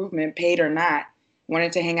self-improvement, paid or not,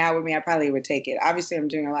 wanted to hang out with me, I probably would take it. Obviously, I'm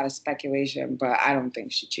doing a lot of speculation, but I don't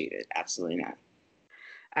think she cheated. Absolutely not.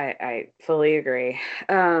 I fully agree.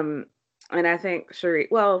 And I think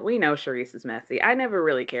Charisse, we know Charisse is messy. I never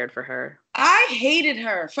really cared for her. I hated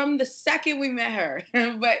her from the second we met her,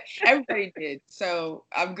 but everybody did. So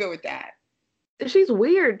I'm good with that. She's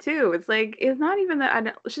weird too. It's like, it's not even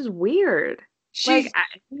that she's weird. She's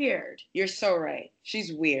weird. You're so right.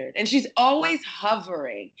 She's weird. And she's always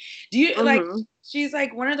hovering. Do you she's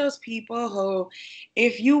like one of those people who,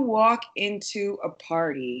 if you walk into a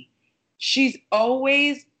party, she's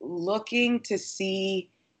always looking to see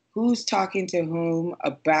who's talking to whom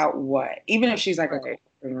about what, even if she's like a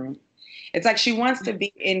room. It's like she wants to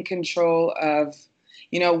be in control of,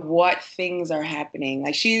 what things are happening.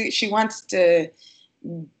 Like she wants to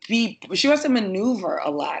maneuver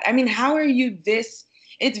a lot. I mean, how are you this?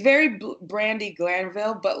 It's very Brandi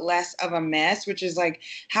Glanville, but less of a mess, which is like,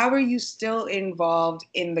 how are you still involved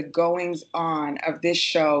in the goings on of this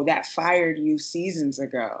show that fired you seasons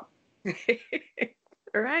ago?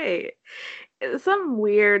 Right. Some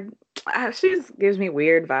weird, she just gives me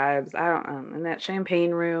weird vibes. I don't know. In that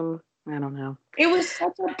champagne room, I don't know. It was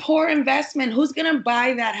such a poor investment. Who's going to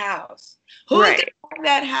buy that house? Who's going to buy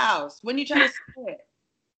that house when you try to sell it?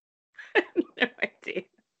 No idea.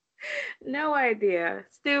 No idea.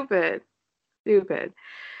 Stupid.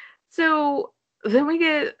 So then we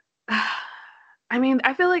get,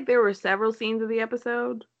 I feel like there were several scenes of the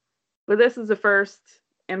episode, but this is the first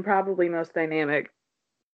and probably most dynamic.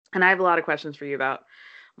 And I have a lot of questions for you about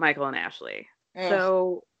Michael and Ashley.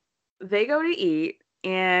 So they go to eat,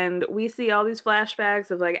 and we see all these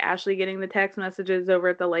flashbacks of like Ashley getting the text messages over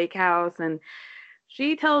at the lake house. And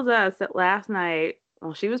she tells us that last night,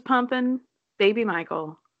 while she was pumping baby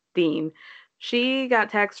Michael, Dean, she got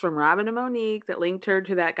texts from Robin and Monique that linked her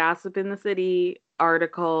to that Gossip in the City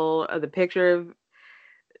article of the picture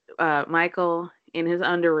of Michael in his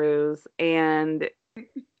underoos. And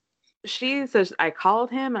she says, I called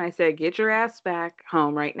him and I said, get your ass back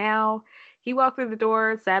home right now. He walked through the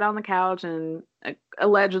door, sat on the couch, and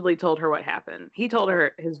allegedly told her what happened. He told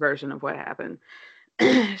her his version of what happened.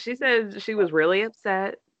 She said she was really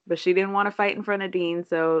upset, but she didn't want to fight in front of Dean,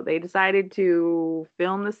 so they decided to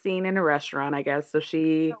film the scene in a restaurant, I guess. So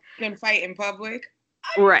she can fight in public.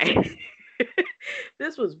 Right.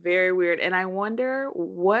 This was very weird. And I wonder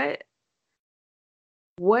what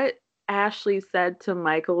Ashley said to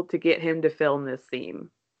Michael to get him to film this scene.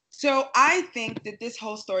 So I think that this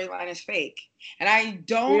whole storyline is fake. And I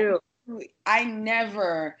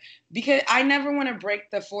never want to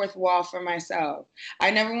break the fourth wall for myself.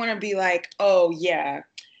 I never want to be like, oh yeah.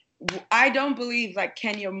 I don't believe like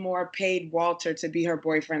Kenya Moore paid Walter to be her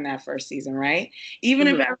boyfriend that first season, right? Even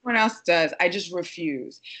if everyone else does, I just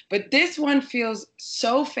refuse. But this one feels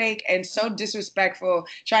so fake and so disrespectful,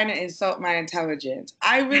 trying to insult my intelligence.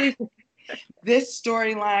 I really think this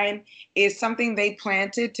storyline is something they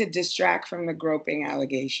planted to distract from the groping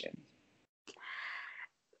allegation.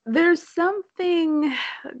 There's something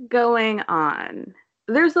going on.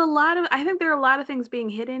 I think there are a lot of things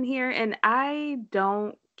being hidden here, and I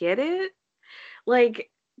don't get it. Like,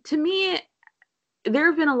 to me, there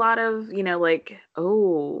have been a lot of,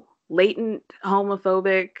 latent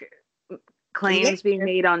homophobic claims being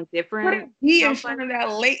made on different. He in front of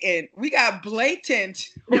that latent. We got blatant.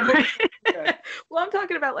 Well, I'm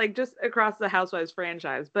talking about like just across the Housewives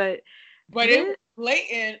franchise, but it was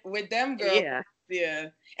blatant with them girls. Yeah.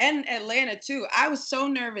 And Atlanta too. I was so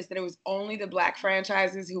nervous that it was only the Black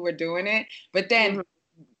franchises who were doing it, but then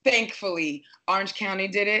thankfully Orange County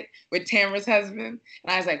did it with Tamra's husband,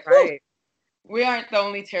 and I was like, right, we aren't the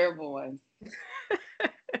only terrible ones.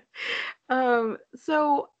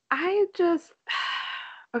 So I just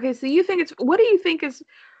okay. So you think what do you think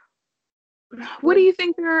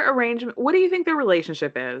their arrangement? What do you think their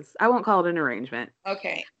relationship is? I won't call it an arrangement.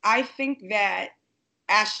 Okay, I think that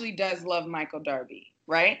Ashley does love Michael Darby.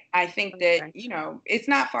 Right? I think that, it's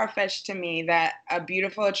not far-fetched to me that a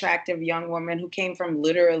beautiful, attractive young woman who came from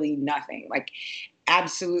literally nothing, like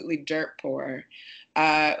absolutely dirt poor,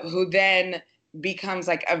 who then becomes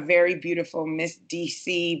like a very beautiful Miss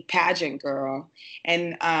DC pageant girl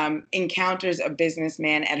and encounters a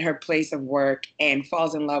businessman at her place of work and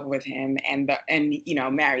falls in love with him and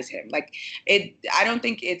marries him. Like I don't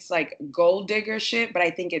think it's like gold digger shit, but I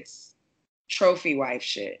think it's trophy wife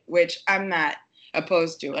shit, which I'm not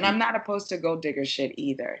opposed to. And I'm not opposed to gold digger shit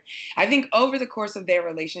either. I think over the course of their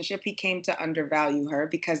relationship, he came to undervalue her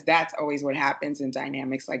because that's always what happens in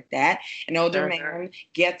dynamics like that. An older man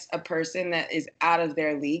gets a person that is out of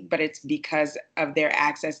their league, but it's because of their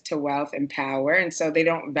access to wealth and power. And so they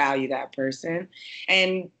don't value that person.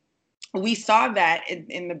 And we saw that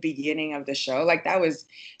in the beginning of the show. Like that was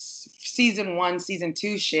season 1, season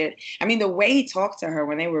 2 shit. I mean, the way he talked to her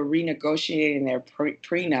when they were renegotiating their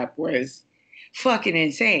prenup was fucking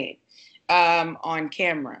insane on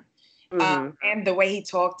camera. And the way he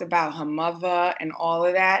talked about her mother and all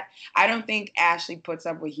of that, I don't think Ashley puts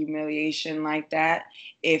up with humiliation like that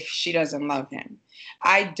if she doesn't love him.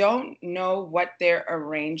 I don't know what their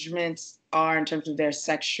arrangements are in terms of their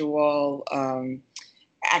sexual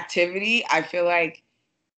activity. I feel like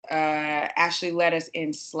Ashley let us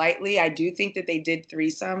in slightly. I do think that they did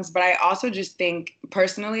threesomes, but I also just think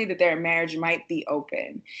personally that their marriage might be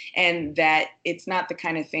open and that it's not the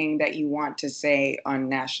kind of thing that you want to say on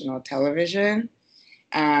national television,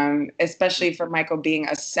 especially for Michael being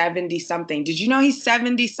a 70-something. Did you know he's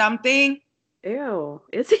 70-something? Ew,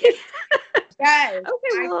 is he? Yes.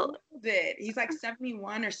 Okay, well. He's like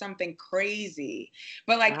 71 or something crazy.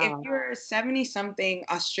 But like if you're a 70-something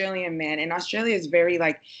Australian man, and Australia is very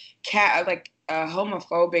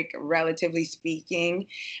homophobic, relatively speaking,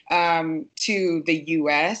 to the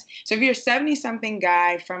US. So if you're a 70-something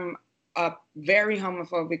guy from a very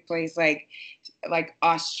homophobic place like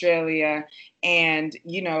Australia, and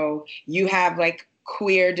you have like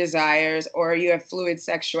queer desires or you have fluid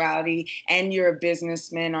sexuality and you're a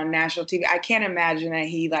businessman on national TV, I can't imagine that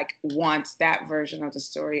he like wants that version of the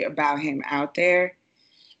story about him out there.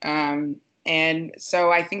 And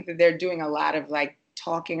so I think that they're doing a lot of like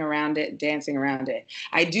talking around it, dancing around it.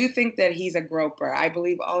 I do think that he's a groper. I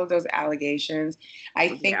believe all of those allegations. I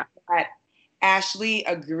think that Ashley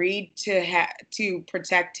agreed to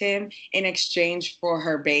protect him in exchange for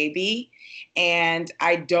her baby. And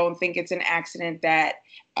I don't think it's an accident that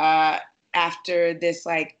after this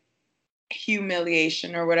like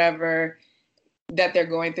humiliation or whatever that they're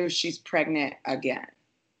going through, she's pregnant again.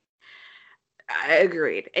 I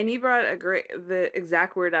agreed. And you brought the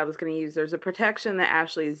exact word I was going to use. There's a protection that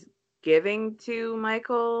Ashley's giving to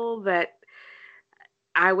Michael that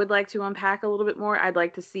I would like to unpack a little bit more. I'd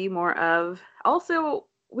like to see more of. Also,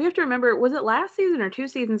 we have to remember, was it last season or 2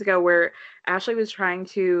 seasons ago where Ashley was trying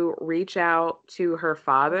to reach out to her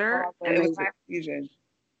father? It was last season.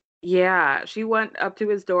 Yeah, she went up to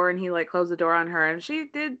his door and he like closed the door on her, and she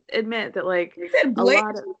did admit that like a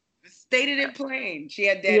lot of stated it plain. She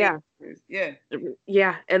had daddy issues.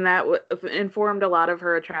 Yeah, and that informed a lot of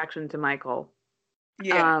her attraction to Michael.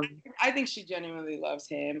 Yeah, I think she genuinely loves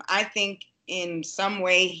him. I think in some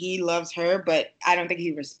way he loves her, but I don't think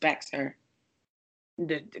he respects her.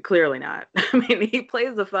 Clearly not. I mean, he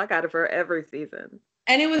plays the fuck out of her every season.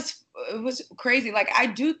 And it was crazy. Like, I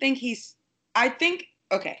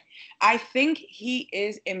think he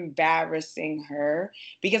is embarrassing her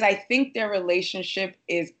because I think their relationship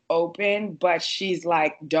is open, but she's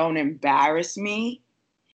like, don't embarrass me.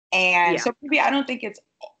 And so maybe I don't think it's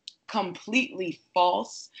completely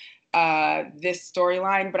false, this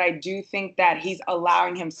storyline, but I do think that he's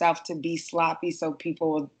allowing himself to be sloppy so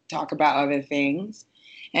people will talk about other things.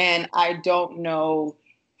 And I don't know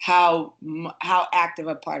how active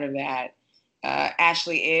a part of that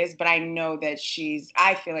Ashley is, but I know that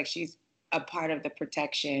I feel like she's a part of the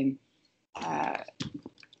protection. I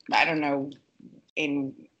don't know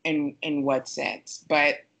in what sense,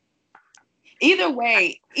 but Either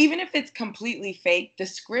way, even if it's completely fake, the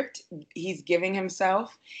script he's giving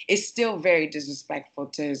himself is still very disrespectful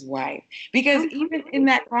to his wife. Because even in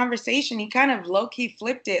that conversation, he kind of low-key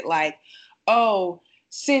flipped it like, oh,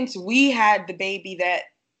 since we had the baby that,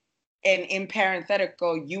 and in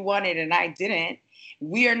parenthetical, you wanted and I didn't,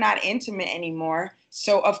 we are not intimate anymore.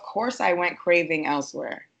 So of course I went craving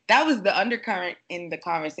elsewhere. That was the undercurrent in the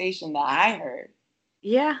conversation that I heard.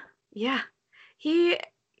 Yeah.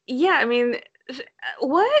 I mean,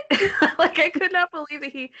 what? Like, I could not believe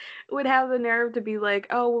that he would have the nerve to be like,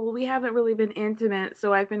 oh, well, we haven't really been intimate,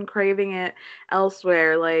 so I've been craving it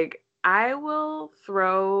elsewhere. Like, I will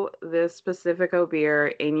throw this Pacifico beer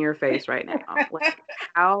in your face right now. Like,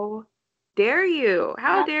 how dare you?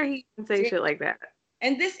 How dare he say shit like that?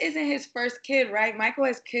 And this isn't his first kid, right? Michael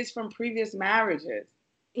has kids from previous marriages.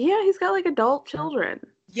 Yeah, he's got like adult children.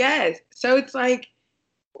 Yes. So it's like,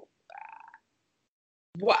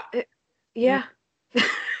 what? Yeah.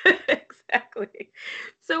 Exactly.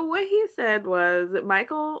 So what he said was that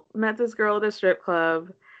Michael met this girl at a strip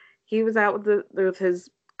club. He was out with his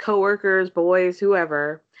coworkers, boys,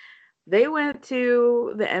 whoever. They went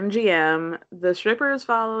to the MGM. The strippers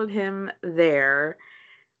followed him there.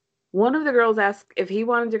 One of the girls asked if he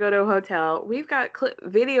wanted to go to a hotel. We've got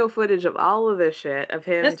video footage of all of this shit, of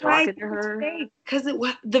him talking to her. Because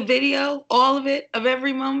the video, all of it, of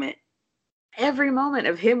every moment. Every moment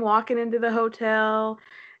of him walking into the hotel,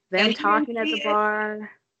 them talking at the bar.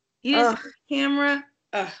 He didn't see the camera.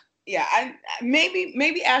 Yeah,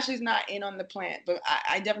 maybe Ashley's not in on the plan, but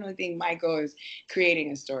I definitely think Michael is creating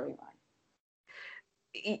a storyline.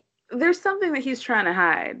 There's something that he's trying to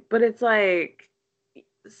hide, but it's like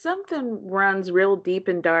something runs real deep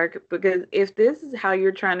and dark, because if this is how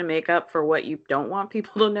you're trying to make up for what you don't want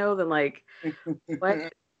people to know, then like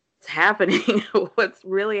what's happening? What's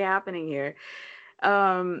really happening here?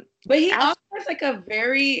 But he also has like a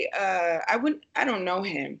very I don't know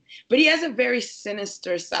him, but he has a very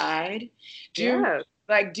sinister side. Do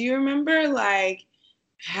you remember like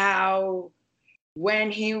how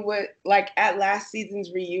when he was like at last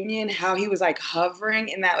season's reunion, how he was like hovering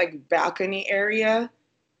in that like balcony area?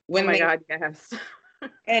 Oh my God, yes.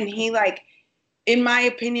 And he like, in my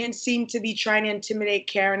opinion, seemed to be trying to intimidate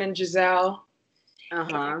Karen and Giselle.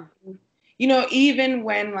 You know, even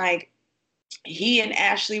when like he and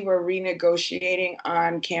Ashley were renegotiating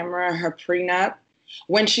on camera her prenup,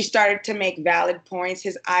 when she started to make valid points,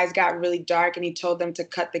 his eyes got really dark and he told them to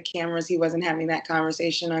cut the cameras. He wasn't having that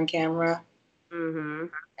conversation on camera.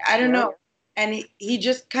 I don't know. And he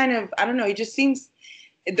just kind of, I don't know, he just seems,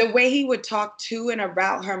 the way he would talk to and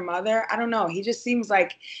about her mother, I don't know. He just seems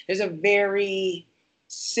like there's a very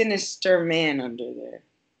sinister man under there.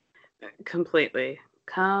 Completely.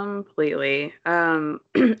 Ashley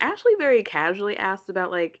very casually asked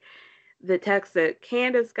about like the text that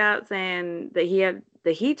Candace got saying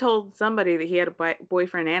that he told somebody that he had a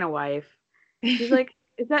boyfriend and a wife. She's like,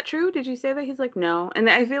 is that true? Did you say that? He's like, no. And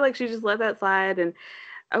I feel like she just let that slide and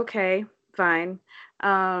okay, fine.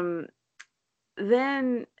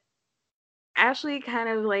 Then Ashley kind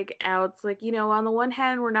of like outs like, you know, on the one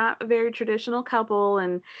hand, we're not a very traditional couple,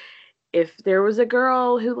 and if there was a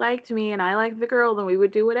girl who liked me and I liked the girl, then we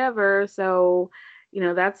would do whatever. So, you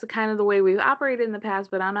know, that's the kind of the way we've operated in the past,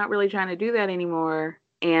 but I'm not really trying to do that anymore.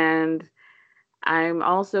 And I'm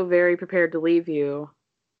also very prepared to leave you.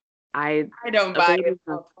 I don't buy it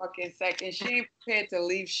for a fucking second. She ain't prepared to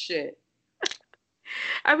leave shit.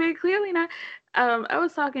 I mean, clearly not. I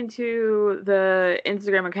was talking to the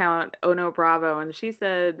Instagram account Oh No Bravo, and she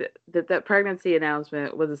said that pregnancy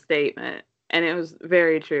announcement was a statement, and it was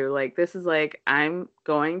very true. Like, this is like, I'm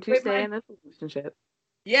going to stay in this relationship.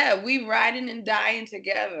 Yeah, we riding and dying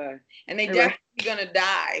together, and they definitely gonna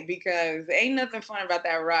die, because ain't nothing fun about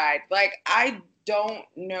that ride. Like, I don't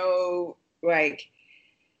know, like,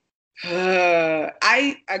 I'm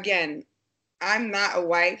not a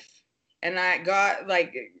wife, and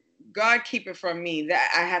God keep it from me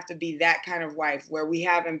that I have to be that kind of wife where we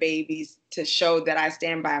having babies to show that I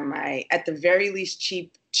stand by my, at the very least,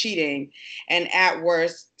 cheating, and at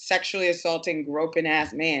worst, sexually assaulting, groping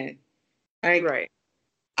ass man. Like, right.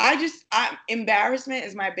 Embarrassment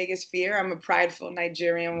is my biggest fear. I'm a prideful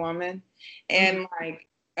Nigerian woman. And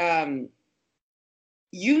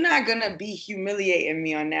you're not gonna be humiliating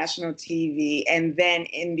me on national TV and then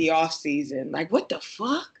in the off season. Like, what the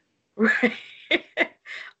fuck? Right.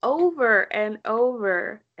 Over and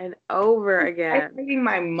over and over again. I'm thinking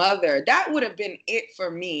my mother. That would have been it for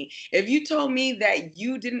me. If you told me that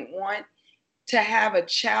you didn't want to have a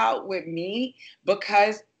child with me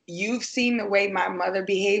because you've seen the way my mother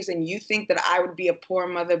behaves and you think that I would be a poor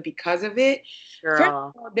mother because of it,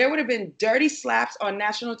 girl, there would have been dirty slaps on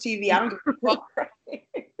national TV. I don't give a fuck.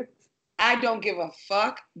 I don't give a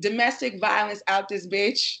fuck. Domestic violence out this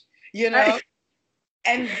bitch, you know?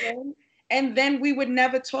 And then we would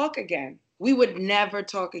never talk again. We would never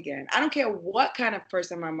talk again. I don't care what kind of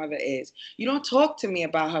person my mother is. You don't talk to me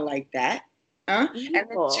about her like that. And then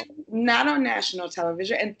 2, not on national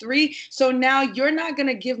television. And 3, so now you're not going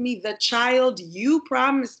to give me the child you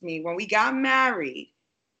promised me when we got married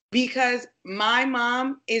because my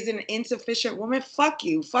mom is an insufficient woman. Fuck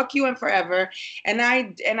you and forever. And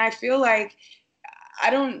I feel like I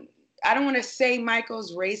don't want to say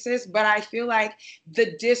Michael's racist, but I feel like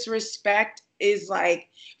the disrespect is like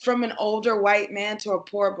from an older white man to a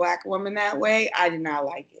poor black woman that way. I did not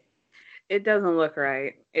like it. It doesn't look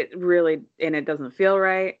right. It really, and it doesn't feel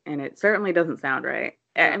right. And it certainly doesn't sound right.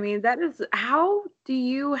 I mean, that is, how do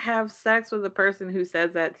you have sex with a person who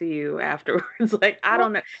says that to you afterwards? Like, I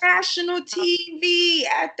don't know. National TV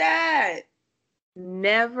at that.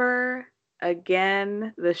 Never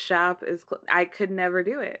again. The shop is I could never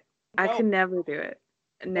do it. No. I could never do it.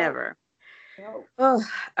 Never. No.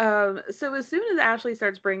 So as soon as Ashley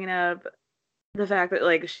starts bringing up the fact that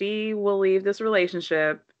like she will leave this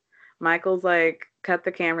relationship, Michael's like, cut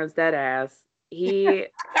the cameras, dead ass. He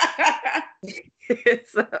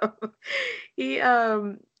he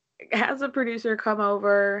has a producer come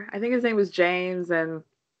over. I think his name was James, and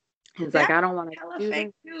he's like, I don't want to do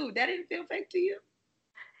fake too. That didn't feel fake to you?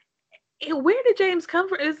 Where did James come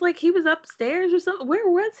from? It's like he was upstairs or something. Where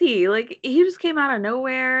was he? Like, he just came out of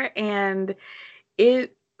nowhere, and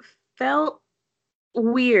it felt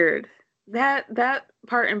weird. That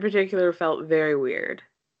part in particular felt very weird.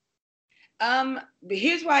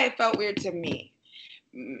 Here's why it felt weird to me.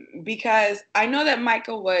 Because I know that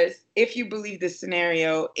Michael was, if you believe the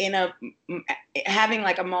scenario, having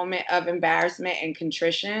like a moment of embarrassment and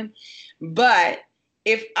contrition. But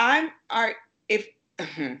if I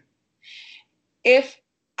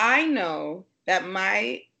know that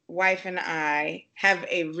my wife and I have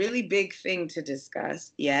a really big thing to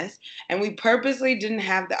discuss, yes, and we purposely didn't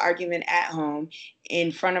have the argument at home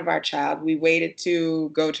in front of our child. We waited to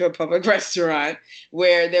go to a public restaurant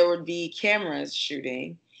where there would be cameras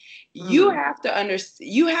shooting. You have to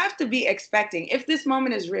understand, you have to be expecting, if this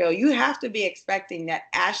moment is real, you have to be expecting that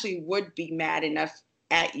Ashley would be mad enough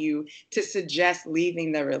at you to suggest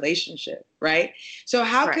leaving the relationship, right? So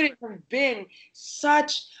how could it have been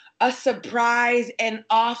such a surprise and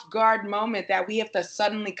off-guard moment that we have to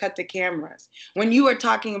suddenly cut the cameras when you were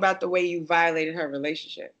talking about the way you violated her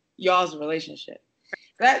relationship, y'all's relationship?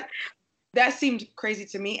 That seemed crazy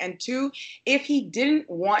to me. And 2, if he didn't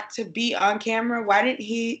want to be on camera, why didn't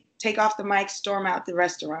he take off the mic, storm out the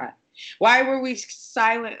restaurant? Why were we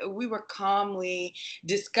silent? We were calmly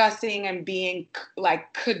discussing and being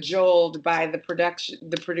like cajoled by the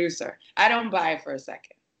producer. I don't buy it for a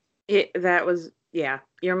second. Yeah,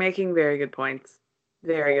 you're making very good points.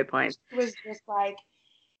 Very good points. It was just like,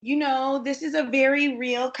 this is a very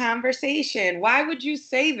real conversation. Why would you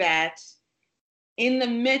say that in the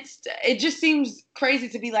midst? It just seems crazy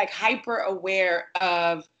to be like hyper aware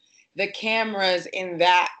of the cameras in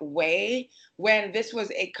that way when this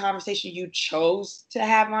was a conversation you chose to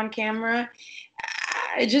have on camera.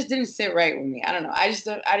 It just didn't sit right with me. I don't know.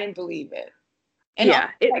 I didn't believe it. And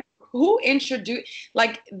who introduced,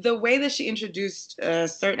 like the way that she introduced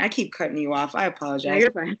I keep cutting you off. I apologize. No,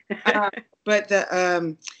 you're fine. But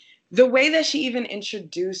the way that she even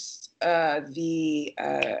introduced the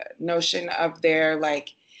notion of their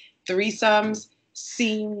like threesomes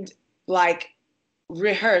seemed like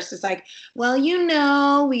rehearsed. It's like, well,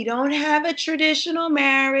 we don't have a traditional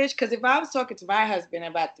marriage. Because if I was talking to my husband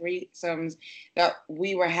about threesomes that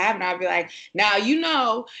we were having, I'd be like,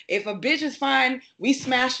 now, if a bitch is fine, we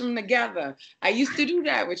smash them together. I used to do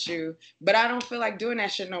that with you, but I don't feel like doing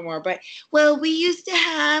that shit no more. But, well, we used to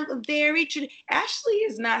have a very Ashley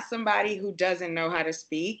is not somebody who doesn't know how to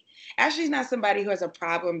speak. Ashley's not somebody who has a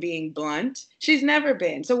problem being blunt. She's never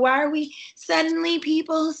been. So why are we suddenly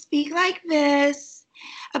people who speak like this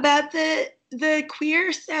about the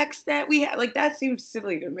queer sex that we have? Like, that seems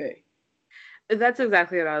silly to me. That's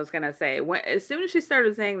exactly what I was going to say. As soon as she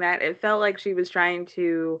started saying that, it felt like she was trying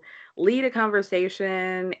to lead a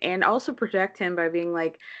conversation and also protect him by being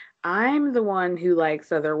like, I'm the one who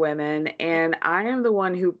likes other women and I am the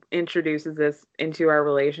one who introduces this into our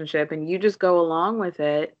relationship and you just go along with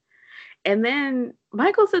it. And then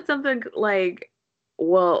Michael said something like,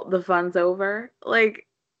 well, the fun's over. Like,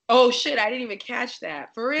 oh shit, I didn't even catch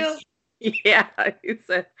that. For real? Yeah, he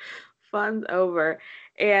said fun's over.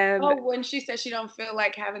 And when she said she don't feel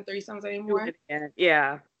like having threesomes anymore.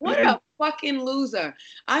 Yeah. What a fucking loser.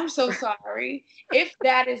 I'm so sorry. If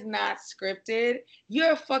that is not scripted,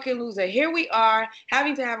 you're a fucking loser. Here we are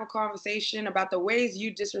having to have a conversation about the ways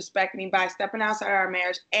you disrespect me by stepping outside our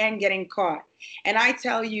marriage and getting caught. And I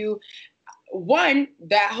tell you, one,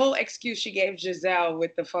 that whole excuse she gave Giselle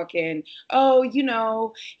with the fucking,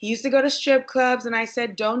 he used to go to strip clubs and I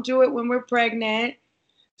said, don't do it when we're pregnant.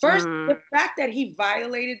 First, the fact that he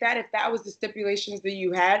violated that, if that was the stipulations that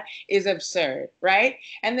you had, is absurd, right?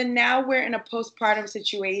 And then now we're in a postpartum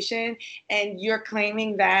situation and you're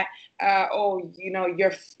claiming that,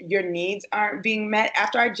 your needs aren't being met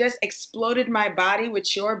after I just exploded my body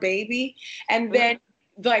with your baby. And then,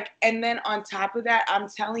 on top of that, I'm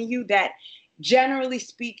telling you that generally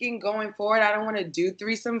speaking, going forward, I don't want to do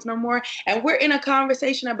threesomes no more. And we're in a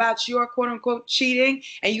conversation about your quote unquote cheating,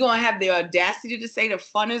 and you're going to have the audacity to say the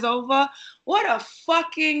fun is over? What a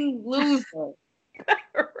fucking loser.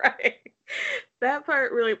 Right. That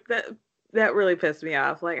part really, that really pissed me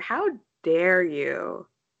off. Like, how dare you?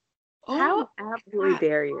 How absolutely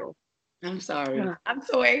dare you? I'm sorry. I'm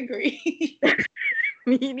so angry. I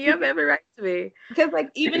mean, you have every right to be. Because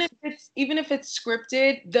even if it's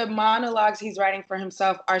scripted, the monologues he's writing for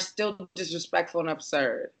himself are still disrespectful and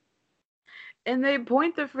absurd. And they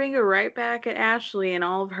point the finger right back at Ashley and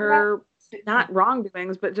all of her not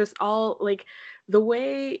wrongdoings, but just all the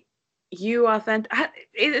way you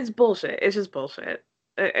it's bullshit. It's just bullshit.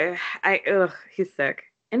 He's sick.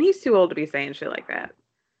 And he's too old to be saying shit like that.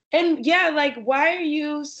 And yeah, why are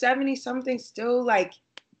you 70-something still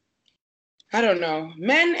I don't know.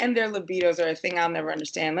 Men and their libidos are a thing I'll never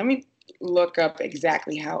understand. Let me look up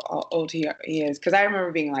exactly how old he is. Because I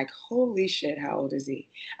remember being like, holy shit, how old is he?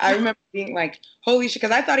 I remember being like, holy shit.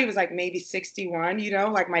 Because I thought he was maybe 61,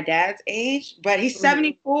 like my dad's age. But he's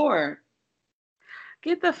 74.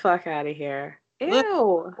 Get the fuck out of here.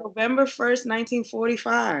 Ew. Look, November 1st,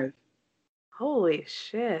 1945. Holy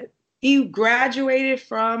shit. He graduated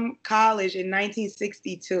from college in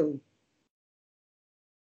 1962.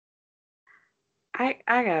 I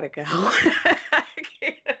gotta go. I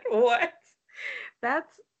can't. What?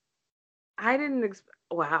 I didn't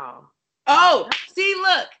wow. Oh, see,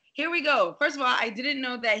 look, here we go. First of all, I didn't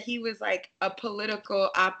know that he was a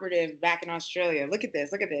political operative back in Australia. Look at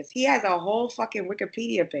this. He has a whole fucking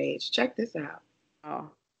Wikipedia page. Check this out.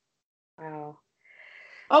 Oh, wow.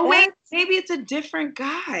 Oh, wait, maybe it's a different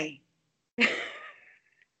guy. Is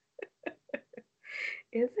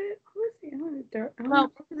it?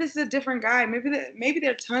 No, this is a different guy. Maybe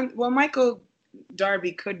they're tons. Well, Michael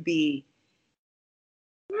Darby could be.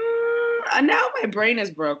 Now my brain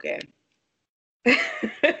is broken. Let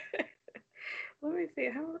me see.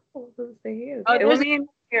 How old does he is? Oh, there's an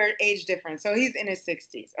age difference. So he's in his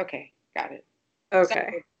 60s. Okay, got it.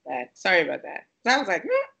 Okay. Sorry about that. So I was like,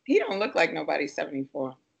 he don't look like nobody's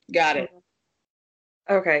 74. Got it.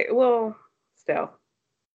 Okay. Well, still.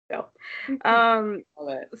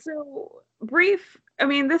 So brief. I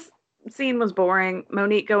mean, this scene was boring.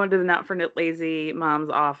 Monique going to the Not for Lazy mom's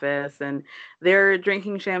office, and they're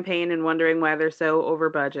drinking champagne and wondering why they're so over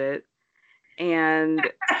budget. And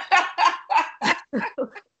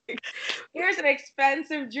here's an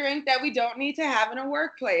expensive drink that we don't need to have in a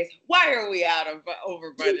workplace. Why are we out of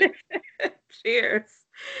over budget?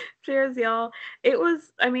 Cheers, y'all. It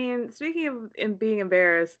was. I mean, speaking of being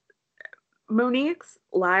embarrassed. Monique's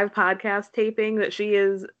live podcast taping that she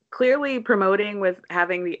is clearly promoting with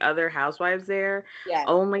having the other housewives there. Yeah.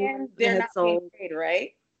 Only and they're not being paid,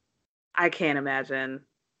 right? I can't imagine.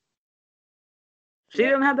 She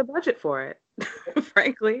didn't have the budget for it,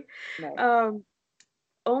 frankly. No.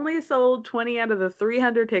 Only sold 20 out of the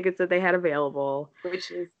 300 tickets that they had available.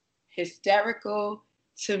 Which is hysterical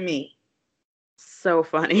to me. So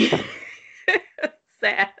funny.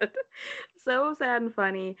 Sad. So sad and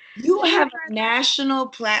funny. You have a national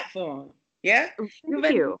platform. Yeah? You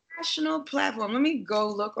have a national platform. Let me go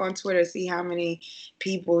look on Twitter, see how many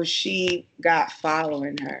people she got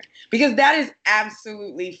following her. Because that is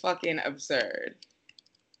absolutely fucking absurd.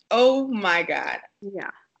 Oh my God. Yeah.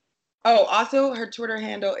 Oh, also her Twitter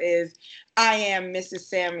handle is I am Mrs.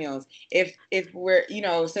 Samuels. If we're,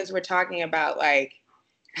 since we're talking about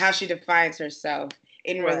how she defines herself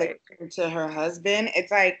in relation to her husband,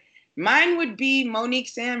 it's mine would be Monique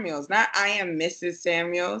Samuels, not I am Mrs.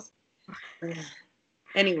 Samuels.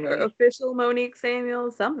 Anyway. Official Monique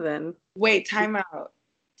Samuels, something. Wait, time out.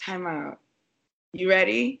 You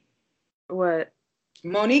ready? What?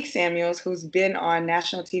 Monique Samuels, who's been on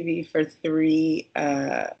national TV for three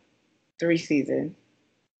seasons.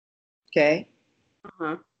 Okay?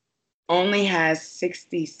 Uh-huh. only has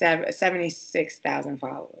 76,000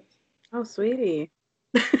 followers. Oh, sweetie.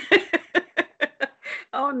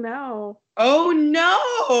 Oh, no. Oh,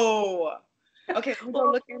 no. Okay,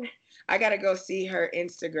 well, I got to go see her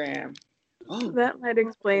Instagram. Oh, that might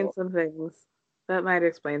explain some things.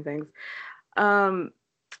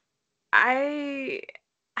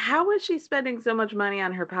 How is she spending so much money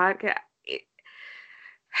on her podcast?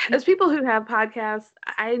 As people who have podcasts,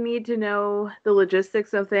 I need to know the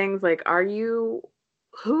logistics of things. Like, who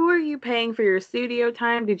are you paying for your studio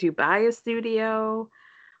time? Did you buy a studio?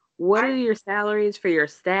 What are your salaries for your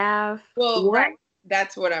staff? Well, right.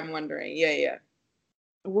 That's what I'm wondering. Yeah.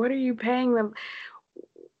 What are you paying them?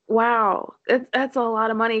 Wow. That's a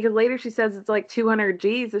lot of money, because later she says it's like 200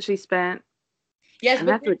 G's that she spent. Yes,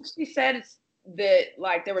 but she said that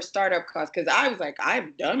like there were startup costs, because I was like,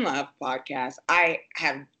 I've done live podcasts. I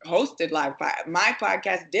have hosted live my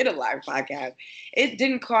podcast did a live podcast. It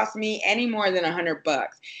didn't cost me any more than $100.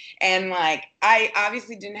 And like, I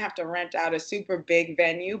obviously didn't have to rent out a super big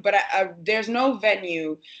venue, but there's no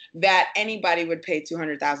venue that anybody would pay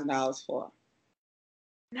 $200,000 for.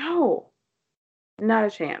 No, not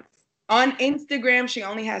a chance. On Instagram, she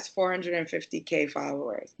only has 450K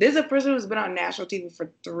followers. This is a person who's been on national TV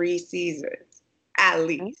for 3 seasons, at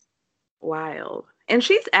least. Wild. And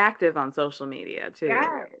she's active on social media, too.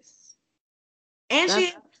 Yes. And she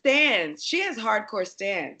has stands. She has hardcore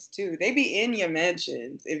stands, too. They be in your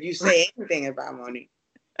mentions if you say anything about Monique.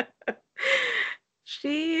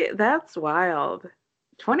 That's wild.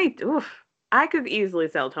 I could easily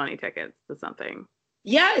sell 20 tickets to something.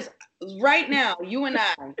 Yes, right now, you and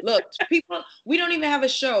I, look, people, we don't even have a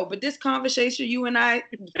show, but this conversation, you and I,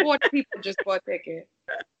 40 people just bought tickets.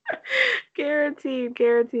 Guaranteed.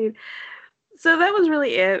 So that was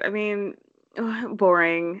really it. I mean,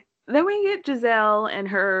 boring. Then we get Giselle and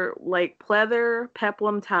her like pleather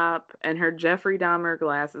peplum top and her Jeffrey Dahmer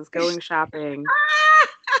glasses going shopping.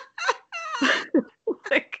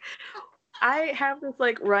 Like, I have this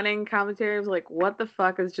like running commentary of like, what the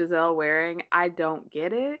fuck is Giselle wearing? I don't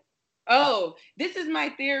get it. Oh, this is my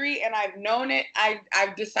theory, and I've known it. I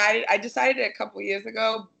decided it a couple years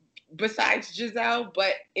ago, besides Giselle,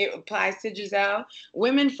 but it applies to Giselle.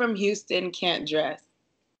 Women from Houston can't dress.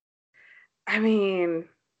 I mean,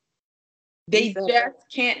 they just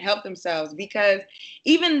can't help themselves, because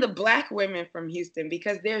even the Black women from Houston,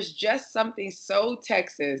 because there's just something so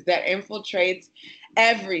Texas that infiltrates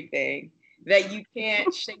everything that you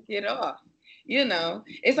can't shake it off. You know,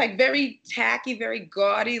 it's like very tacky, very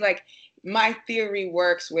gaudy. Like, my theory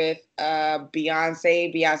works with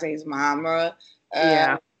Beyonce's mama,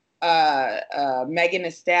 Megan Thee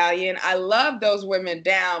Stallion. I love those women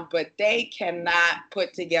down, but they cannot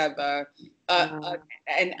put together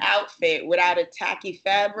an outfit without a tacky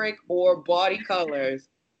fabric or body colors.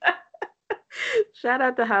 Shout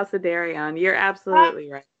out to House of Darion. You're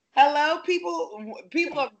absolutely right. Hello, people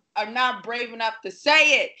are not brave enough to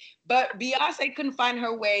say it, but Beyonce couldn't find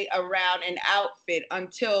her way around an outfit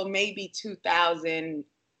until maybe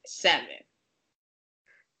 2007.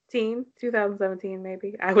 2017,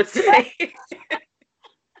 maybe, I would say.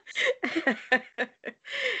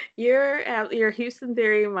 Your Houston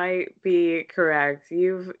theory might be correct.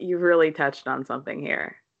 You've really touched on something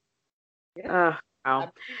here. Yeah. Oh,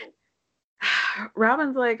 wow.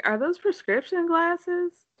 Robin's like, are those prescription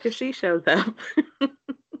glasses? Because she showed them.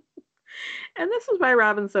 And this is why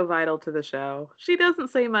Robin's so vital to the show. She doesn't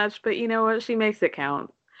say much, but you know what? She makes it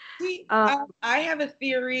count. See, I have a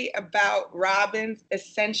theory about Robin's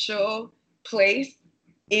essential place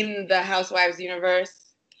in the Housewives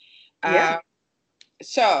universe. Yeah.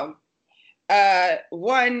 So are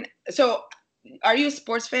you a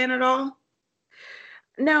sports fan at all?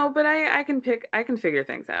 No, but I can figure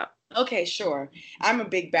things out. Okay, sure. I'm a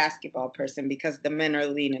big basketball person because the men are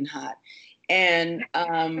lean and hot. And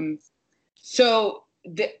so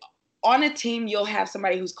on a team, you'll have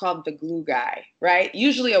somebody who's called the glue guy, right?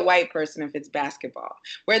 Usually a white person if it's basketball,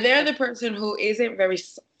 where they're the person who isn't very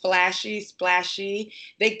flashy, splashy.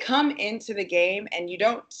 They come into the game and you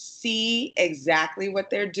don't see exactly what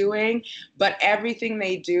they're doing, but everything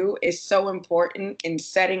they do is so important in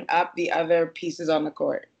setting up the other pieces on the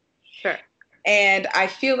court. Sure. And I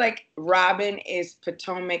feel like Robin is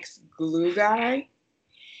Potomac's glue guy.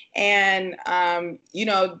 And,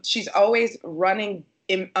 she's always running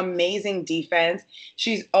amazing defense.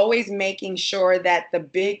 She's always making sure that the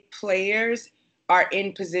big players are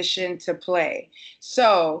in position to play.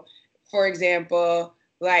 So, for example,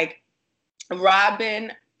 like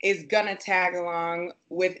Robin is going to tag along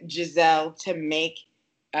with Giselle to make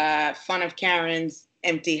fun of Karen's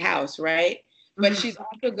empty house, right? but she's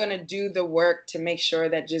also going to do the work to make sure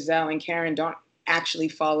that Gizelle and Karen don't actually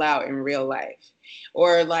fall out in real life.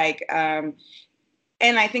 Or like, and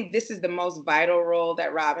I think this is the most vital role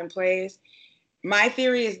that Robin plays. My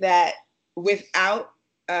theory is that without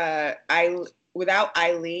Eileen,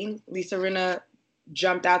 Lisa Rinna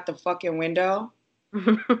jumped out the fucking window.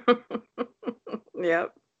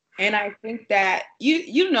 Yep. And I think that,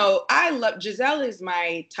 you know, I love, Gizelle is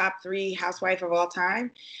my top 3 housewife of all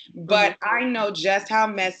time, but I know just how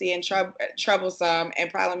messy and troublesome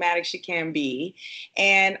and problematic she can be.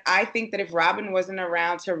 And I think that if Robin wasn't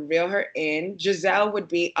around to reel her in, Gizelle would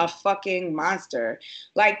be a fucking monster.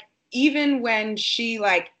 Like, even when she,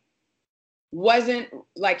 like, wasn't,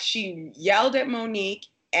 like, she yelled at Monique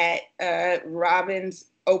at Robin's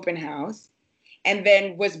open house, and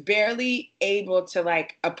then was barely able to,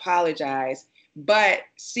 like, apologize. But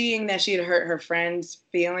seeing that she had hurt her friend's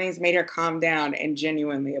feelings made her calm down and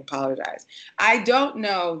genuinely apologize. I don't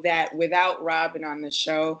know that without Robin on the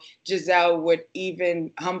show, Gizelle would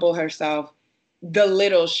even humble herself the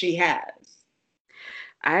little she has.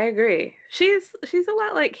 I agree. She's a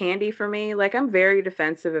lot like Kandi for me. Like, I'm very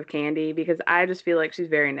defensive of Kandi because I just feel like she's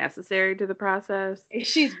very necessary to the process.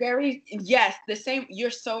 She's very, yes, the same.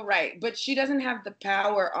 You're so right. But she doesn't have the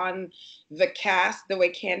power on the cast the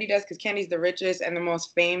way Kandi does, because Kandi's the richest and the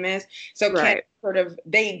most famous. So right.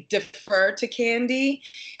 They defer to Kandi.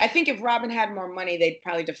 I think if Robin had more money, they'd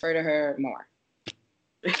probably defer to her more.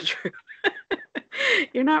 It's true.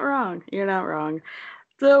 You're not wrong. You're not wrong.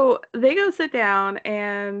 So they go sit down,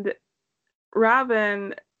 and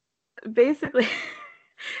Robin basically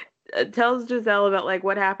tells Gizelle about, like,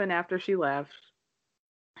 what happened after she left,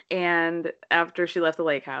 and after she left the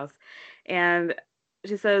lake house. And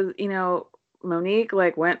she says, you know, Monique,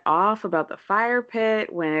 like, went off about the fire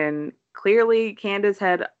pit when clearly Candace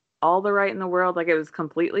had all the right in the world. Like, it was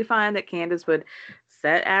completely fine that Candace would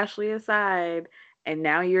set Ashley aside, and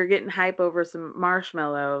now you're getting hype over some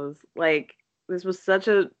marshmallows. Like, this was such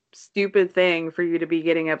a stupid thing for you to be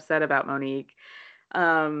getting upset about, Monique.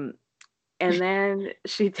 And then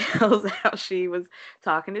she tells how she was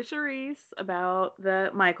talking to Charisse about the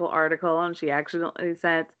Michael article, and she accidentally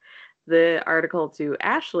sent the article to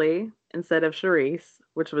Ashley instead of Charisse,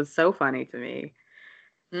 which was so funny to me.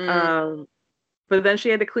 But then she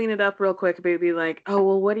had to clean it up real quick and be like, oh,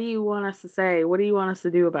 well, what do you want us to say? What do you want us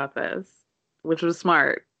to do about this? Which was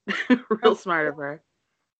smart. Real smart of her.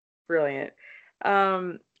 Brilliant.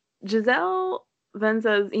 Gizelle then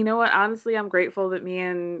says, you know what, honestly, I'm grateful that me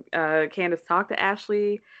and Candace talked to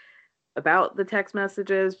Ashley about the text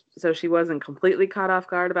messages, so she wasn't completely caught off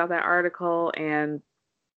guard about that article. And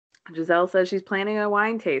Gizelle says she's planning a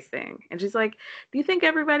wine tasting. And she's like, do you think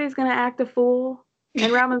everybody's going to act a fool?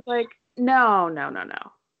 And Robin's like, no. And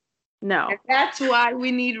that's why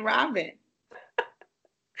we need Robin.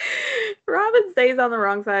 Robin stays on the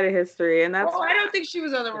wrong side of history, and that's. Oh, I don't think she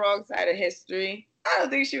was on the wrong side of history. I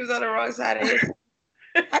think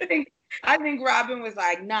Robin was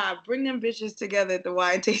like, nah, bring them bitches together at the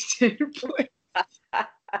wine tasting point.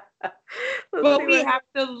 But we have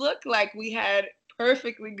to look like we had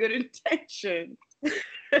perfectly good intention.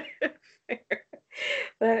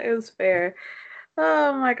 That is fair.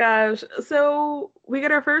 Oh my gosh. So we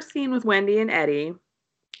get our first scene with Wendy and Eddie.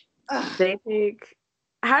 They take.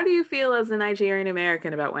 How do you feel as a Nigerian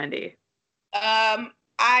American about Wendy?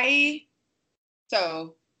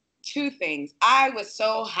 So 2 things. I was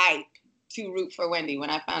so hyped to root for Wendy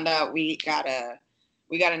when I found out we got a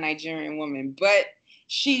Nigerian woman, but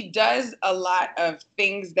she does a lot of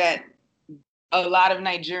things that a lot of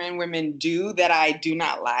Nigerian women do that I do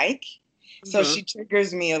not like. So she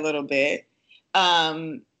triggers me a little bit.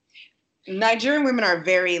 Nigerian women are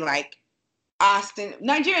very like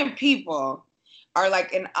Nigerian people are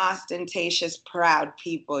like an ostentatious, proud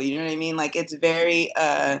people. You know what I mean? Like, it's very,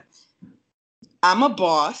 I'm a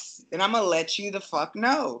boss and I'm going to let you the fuck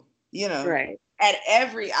know, you know, right, at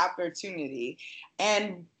every opportunity.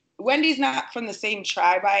 And Wendy's not from the same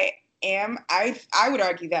tribe I am. I would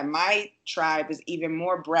argue that my tribe is even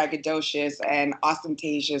more braggadocious and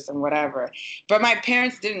ostentatious and whatever. But my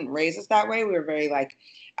parents didn't raise us that way. We were very like,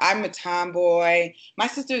 I'm a tomboy. My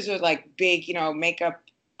sisters are like big, you know, makeup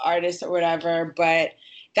artists or whatever, but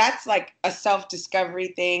that's like a self-discovery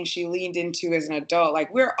thing she leaned into as an adult.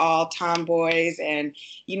 Like, we're all tomboys and,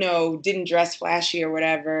 you know, didn't dress flashy or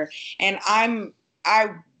whatever. And I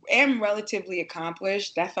am relatively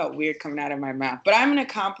accomplished. That felt weird coming out of my mouth, but I'm an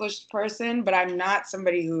accomplished person, but I'm not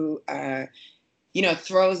somebody who, you know,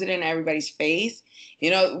 throws it in everybody's face. You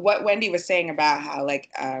know, what Wendy was saying about how like,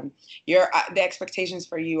 the expectations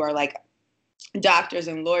for you are like doctors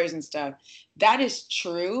and lawyers and stuff. That is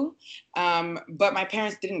true. But my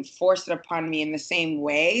parents didn't force it upon me in the same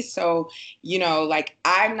way. So, you know, like,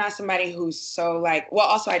 I'm not somebody who's so like, well,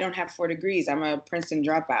 also I don't have 4 degrees. I'm a Princeton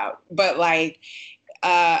dropout. But like,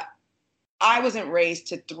 I wasn't raised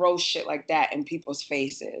to throw shit like that in people's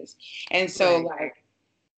faces. And so like,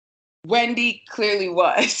 Wendy clearly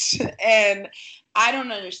was. And I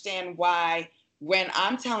don't understand why, when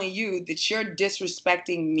I'm telling you that you're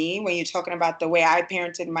disrespecting me when you're talking about the way I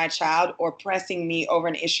parented my child, or pressing me over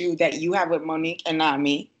an issue that you have with Monique and not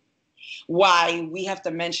me, why we have to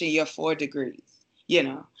mention your 4 degrees, you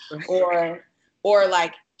know, or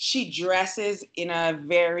like, she dresses in a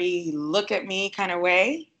very look at me kind of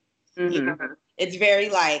way. Mm-hmm. You know, it's very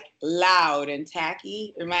like loud and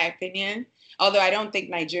tacky, in my opinion. Although I don't think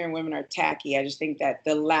Nigerian women are tacky. I just think that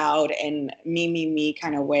the loud and me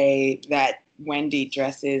kind of way that Wendy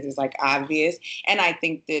dresses is like obvious. And I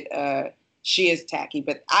think that she is tacky.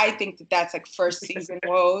 But I think that that's like first season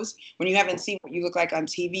woes. When you haven't seen what you look like on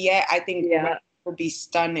TV yet, I think Wendy will be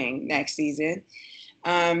stunning next season.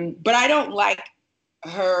 But I don't like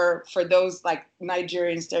her for those like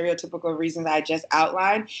Nigerian stereotypical reasons I just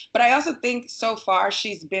outlined. But I also think so far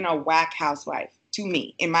she's been a whack housewife. To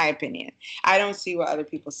me, in my opinion. I don't see what other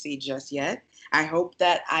people see just yet. I hope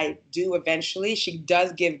that I do eventually. She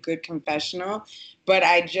does give good confessional, but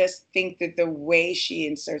I just think that the way she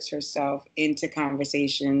inserts herself into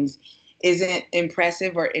conversations isn't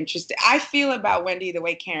impressive or interesting. I feel about Wendy the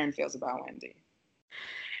way Karen feels about Wendy.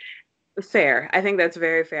 Fair. I think that's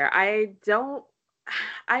very fair. I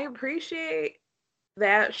appreciate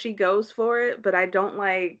that she goes for it, but I don't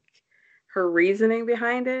like her reasoning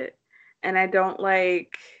behind it. And I don't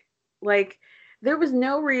like, there was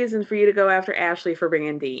no reason for you to go after Ashley for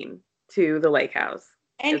bringing Dean to the lake house.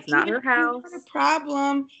 And it's not her house.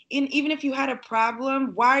 Even if you had a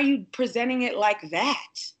problem, why are you presenting it like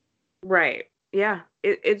that? Right. Yeah.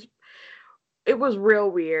 It was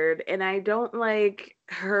real weird. And I don't like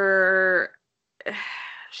her.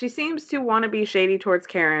 She seems to want to be shady towards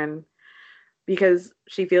Karen because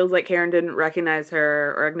she feels like Karen didn't recognize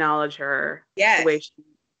her or acknowledge her the way she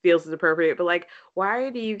feels is appropriate. But like, why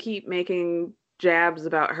do you keep making jabs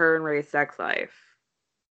about her and Ray's sex life?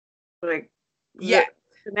 Like, the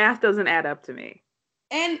math doesn't add up to me.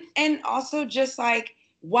 And also just like,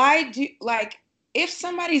 why do, like, if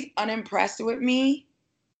somebody's unimpressed with me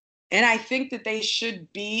and I think that they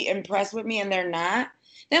should be impressed with me and they're not,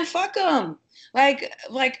 then fuck them. Like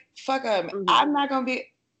fuck them. Mm-hmm. I'm not gonna be.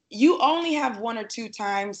 You only have 1 or 2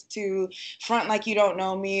 times to front like you don't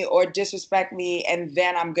know me or disrespect me, and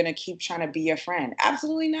then I'm going to keep trying to be your friend.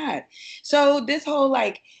 Absolutely not. So this whole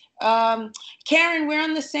like, Karen, we're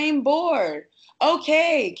on the same board.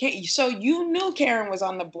 Okay. So you knew Karen was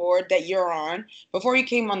on the board that you're on before you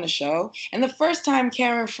came on the show. And the first time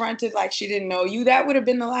Karen fronted like she didn't know you, that would have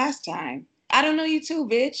been the last time. I don't know you too,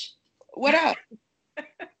 bitch. What up?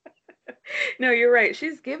 No, you're right.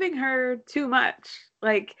 She's giving her too much.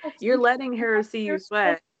 Like, you're letting her see you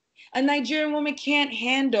sweat. A Nigerian woman can't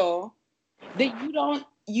handle that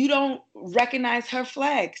you don't recognize her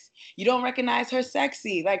flex. You don't recognize her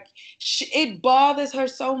sexy. Like, it bothers her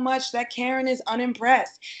so much that Karen is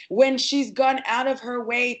unimpressed when she's gone out of her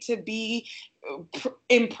way to be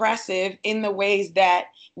impressive in the ways that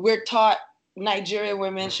we're taught Nigerian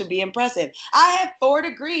women should be impressive. I have 4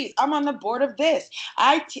 degrees. I'm on the board of this.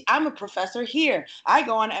 I'm a professor here. I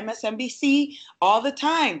go on MSNBC all the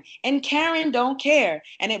time. And Karen don't care.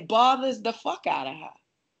 And it bothers the fuck out of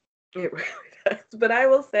her. It really does. But I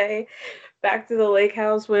will say, back to the lake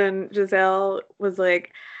house when Giselle was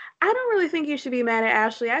like, I don't really think you should be mad at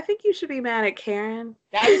Ashley. I think you should be mad at Karen.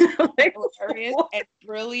 That is like, hilarious and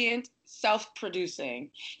brilliant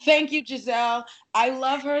self-producing. Thank you, Giselle. I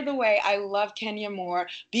love her the way I love Kenya Moore,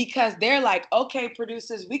 because they're like, okay,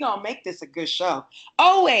 producers, we're going to make this a good show.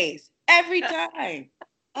 Always. Every time.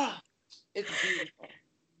 Oh, it's beautiful.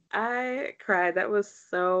 I cried. That was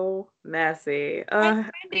so messy.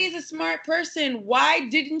 Wendy's a smart person. Why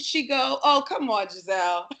didn't she go, oh, come on,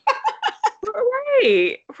 Giselle?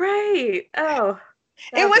 Right. Oh,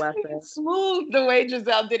 it wasn't smooth the way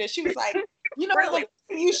Giselle did it. She was like, you know, really?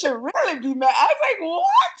 You should really be mad. I was like,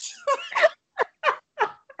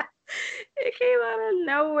 what? It came out of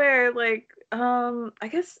nowhere. Like, I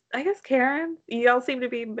guess Karen, y'all seem to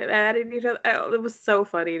be mad at each other. Oh, it was so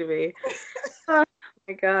funny to me. Oh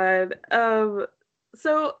my God.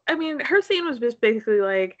 So I mean, her scene was just basically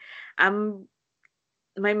like,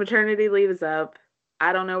 my maternity leave is up.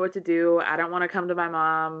 I don't know what to do. I don't want to come to my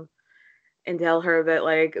mom and tell her that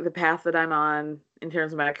like the path that I'm on in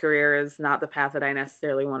terms of my career is not the path that I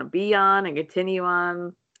necessarily want to be on and continue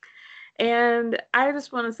on. And I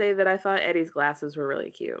just want to say that I thought Eddie's glasses were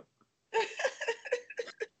really cute.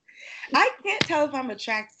 I can't tell if I'm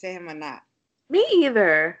attracted to him or not. Me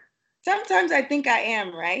either. Sometimes I think I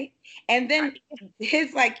am, right? And then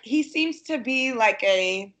he seems to be like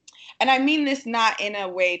and I mean this not in a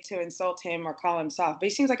way to insult him or call him soft, but he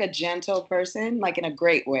seems like a gentle person, like in a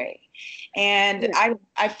great way. And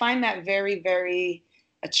I find that very, very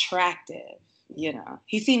attractive. You know,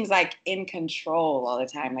 he seems like in control all the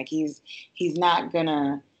time. Like he's not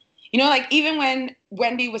gonna, like even when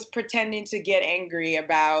Wendy was pretending to get angry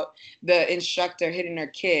about the instructor hitting her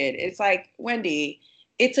kid, it's like, Wendy,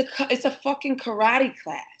 it's a fucking karate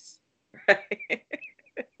class. Right.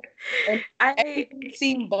 I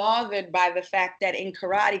seem bothered by the fact that in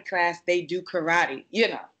karate class they do karate,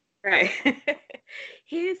 Right.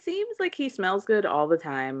 He seems like he smells good all the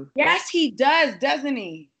time. Yes, he does, doesn't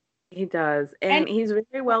he? He does. And he's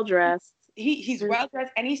very well dressed. He's well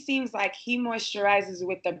dressed, and he seems like he moisturizes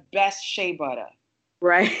with the best shea butter.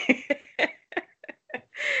 Right.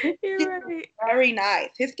 You're right. Very nice.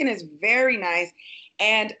 His skin is very nice.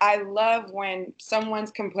 And I love when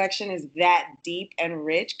someone's complexion is that deep and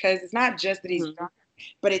rich, because it's not just that he's dark,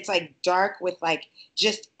 but it's like dark with like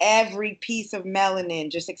just every piece of melanin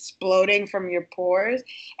just exploding from your pores.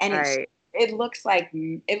 And it looks like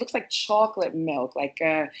chocolate milk, like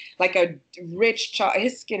a rich chocolate.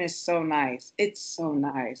 His skin is so nice. It's so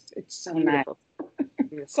nice. It's so beautiful.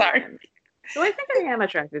 Nice. Sorry. So I think I am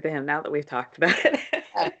attracted to him now that we've talked about it.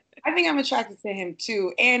 I think I'm attracted to him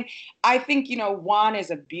too. And I think, Juan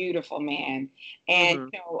is a beautiful man.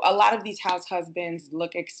 And, a lot of these house husbands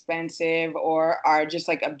look expensive or are just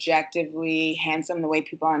like objectively handsome the way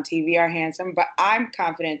people on TV are handsome. But I'm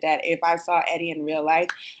confident that if I saw Eddie in real life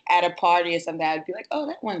at a party or something, I'd be like, oh,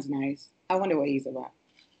 that one's nice. I wonder what he's about.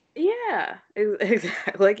 Yeah,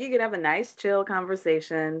 exactly. Like you could have a nice, chill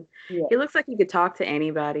conversation. Yeah. He looks like he could talk to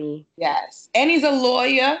anybody. Yes. And he's a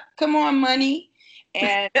lawyer. Come on, money.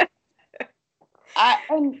 And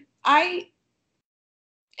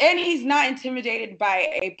and he's not intimidated by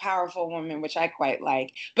a powerful woman, which I quite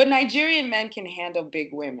like. But Nigerian men can handle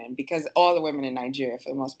big women because all the women in Nigeria, for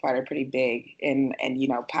the most part, are pretty big and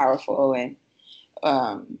powerful. And,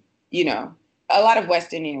 a lot of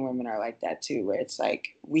West Indian women are like that, too, where it's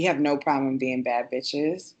like, we have no problem being bad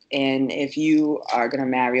bitches. And if you are going to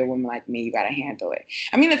marry a woman like me, you got to handle it.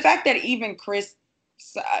 I mean, the fact that even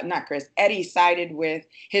Eddie sided with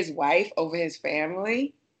his wife over his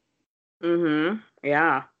family. Mm-hmm.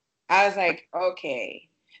 Yeah. I was like, okay.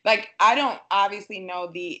 Like, I don't obviously know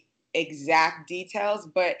the exact details,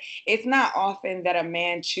 but it's not often that a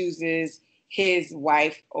man chooses his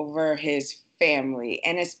wife over his family,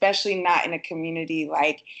 and especially not in a community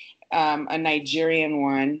like a Nigerian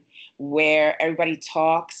one where everybody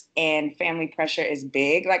talks and family pressure is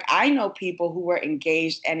big. Like, I know people who were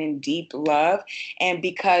engaged and in deep love, and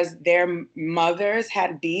because their mothers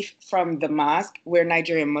had beef from the mosque, we're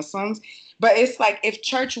Nigerian Muslims, but it's like if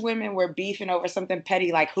church women were beefing over something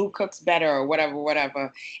petty like who cooks better or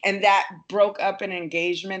whatever, and that broke up an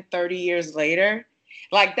engagement 30 years later.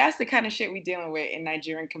 Like, that's the kind of shit we're dealing with in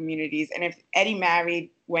Nigerian communities. And if Eddie married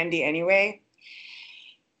Wendy anyway,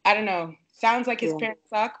 I don't know. Sounds like his parents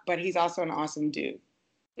suck, but he's also an awesome dude.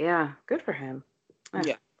 Yeah, good for him.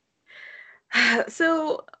 Yeah.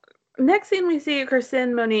 So next scene, we see Kristen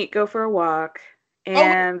and Monique go for a walk.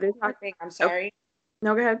 And they're talking. I'm sorry.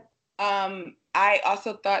 No, go ahead. I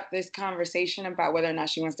also thought this conversation about whether or not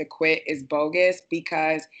she wants to quit is bogus,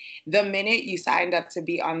 because the minute you signed up to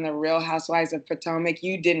be on the Real Housewives of Potomac,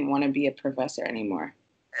 you didn't want to be a professor anymore.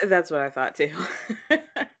 That's what I thought too.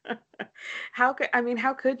 How could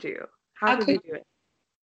you? How could you do it?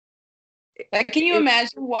 Like, can you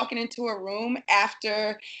imagine walking into a room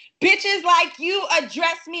after bitches like you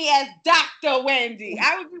address me as Dr. Wendy?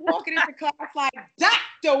 I would be walking into class like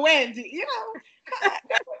Dr. Wendy,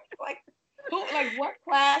 like what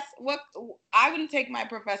class? I wouldn't take my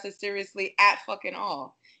professor seriously at fucking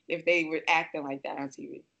all if they were acting like that on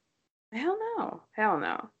TV. Hell no.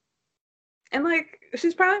 And like,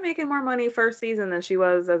 she's probably making more money first season than she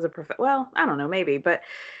was as a professor. Well, I don't know, maybe, but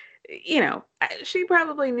she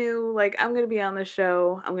probably knew, like, I'm going to be on the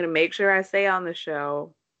show. I'm going to make sure I stay on the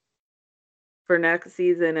show for next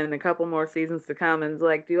season and a couple more seasons to come. And it's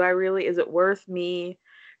like, is it worth me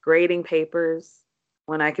grading papers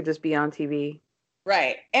when I could just be on TV?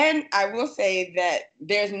 Right. And I will say that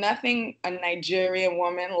there's nothing a Nigerian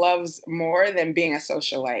woman loves more than being a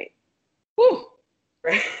socialite. Woo!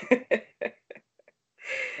 Right.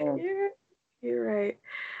 You're right.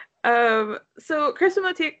 So Chris and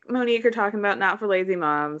Monique are talking about Not for Lazy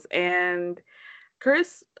Moms, and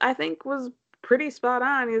Chris, I think, was pretty spot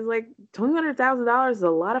on. He's like, $200,000 is a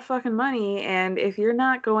lot of fucking money. And if you're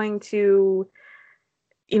not going to,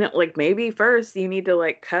 like maybe first you need to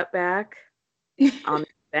like cut back on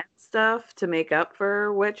that stuff to make up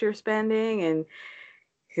for what you're spending. And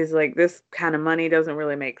he's like, this kind of money doesn't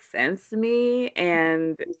really make sense to me.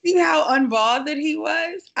 And see how unbothered he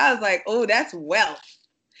was? I was like, oh, that's wealth.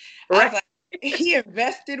 Right. I was like, he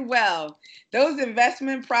invested well. Those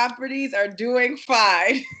investment properties are doing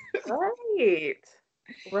fine. Right.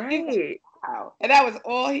 Right. Wow. And that was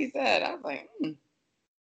all he said. I was like,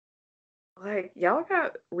 Like, y'all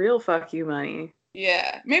got real fuck you money.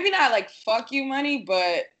 Yeah. Maybe not like fuck you money,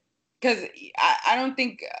 but because I don't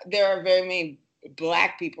think there are very many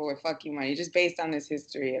Black people with fuck you money, just based on this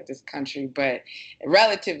history of this country. But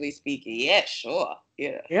relatively speaking, yeah, sure.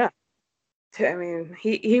 Yeah. Yeah. I mean,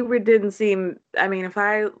 he didn't seem. I mean, if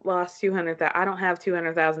I lost $200,000, I don't have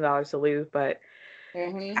 $200,000 to lose, but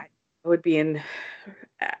I would be in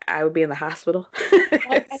the hospital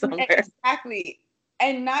somewhere. Exactly,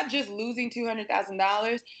 and not just losing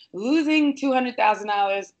 $200,000, losing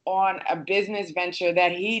 $200,000 on a business venture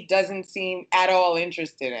that he doesn't seem at all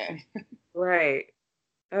interested in. Right.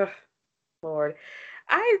 Ugh, Lord,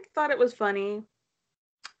 I thought it was funny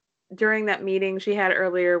during that meeting she had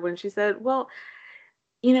earlier when she said, well,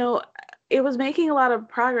 it was making a lot of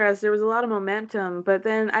progress. There was a lot of momentum, but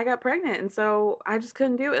then I got pregnant. And so I just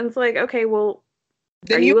couldn't do it. And it's like, okay, well,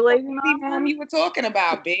 then are you a lazy mom? You were talking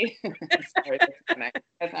about, B. Sorry,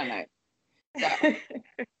 that's not nice. So.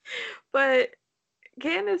 But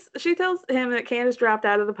Candace, she tells him that Candace dropped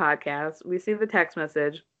out of the podcast. We see the text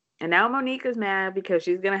message. And now Monique is mad because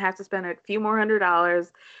she's going to have to spend a few more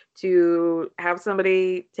 $100 to have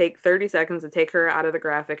somebody take 30 seconds to take her out of the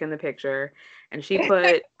graphic in the picture. And she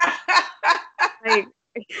put, she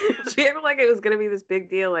acted like it was going to be this big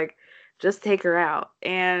deal, like, just take her out.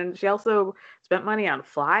 And she also spent money on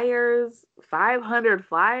flyers, 500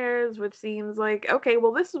 flyers, which seems like, okay,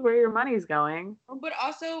 well, this is where your money's going. But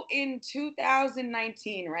also in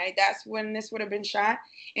 2019, right? That's when this would have been shot.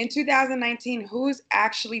 In 2019, who's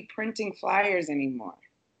actually printing flyers anymore?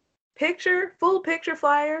 Full picture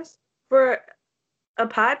flyers for a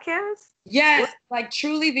podcast? Yes, like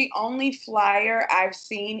truly the only flyer I've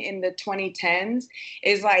seen in the 2010s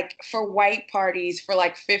is like for white parties for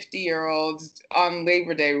like 50-year-olds on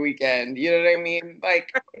Labor Day weekend. You know what I mean?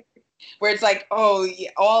 Like where it's like, oh, yeah,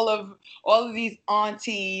 all of these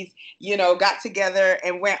aunties, got together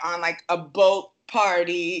and went on like a boat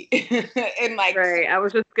party and like right. I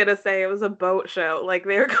was just gonna say it was a boat show. Like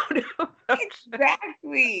they were going to a boat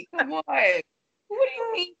exactly. Show. Come on. What do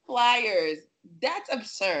you mean flyers? That's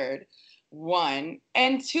absurd. One.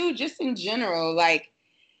 And two, just in general, like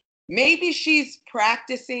maybe she's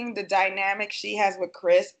practicing the dynamic she has with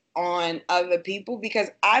Chris on other people, because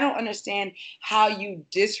I don't understand how you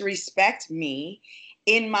disrespect me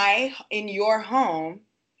in your home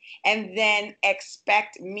and then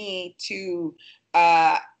expect me to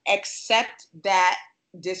accept that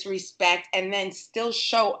disrespect and then still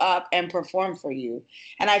show up and perform for you.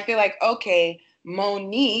 And I feel like, okay,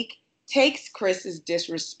 Monique takes Chris's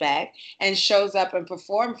disrespect and shows up and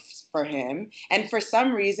performs for him. And for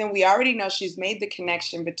some reason, we already know she's made the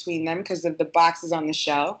connection between them because of the boxes on the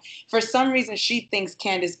shelf. For some reason, she thinks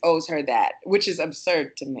Candace owes her that, which is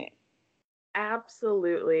absurd to me.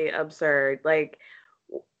 Absolutely absurd. Like,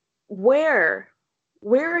 where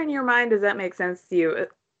in your mind does that make sense to you?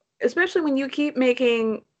 Especially when you keep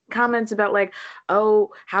making comments about like,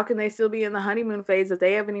 oh, how can they still be in the honeymoon phase if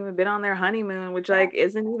they haven't even been on their honeymoon, which like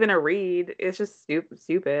isn't even a read. It's just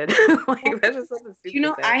stupid. Like that's just something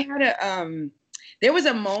stupid. I had there was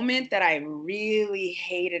a moment that I really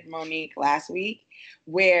hated Monique last week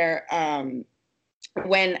where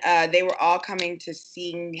when they were all coming to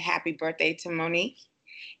sing happy birthday to Monique.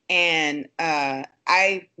 And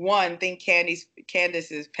I think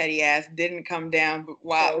Candace's petty ass didn't come down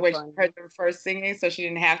when she heard them first singing, so she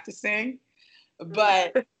didn't have to sing.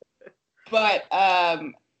 But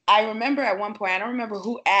I remember at one point, I don't remember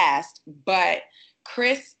who asked, but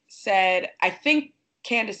Chris said, I think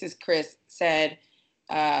Candace's Chris said,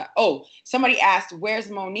 somebody asked, where's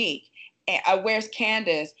Monique? Where's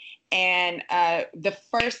Candace? And the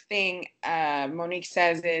first thing Monique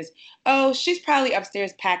says is, oh, she's probably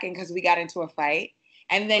upstairs packing because we got into a fight.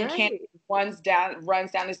 And then Candace runs down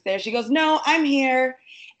the stairs. She goes, no, I'm here.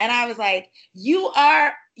 And I was like, you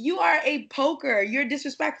are a poker. You're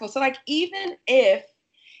disrespectful. So like, even if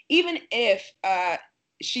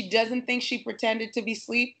she doesn't think she pretended to be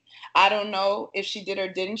asleep, I don't know if she did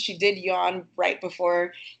or didn't. She did yawn right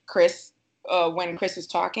before Chris when Chris was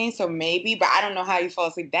talking, so maybe, but I don't know how you fall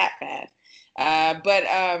asleep that fast. But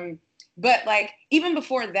But like, even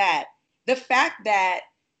before that, the fact that,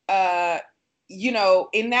 you know,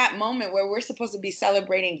 in that moment where we're supposed to be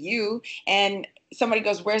celebrating you and somebody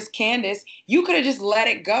goes, where's Candace? You could have just let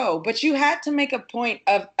it go, but you had to make a point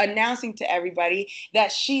of announcing to everybody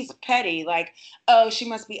that she's petty. Like, oh, she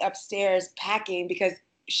must be upstairs packing because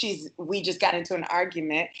we just got into an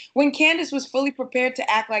argument. When Candace was fully prepared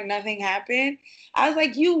to act like nothing happened, I was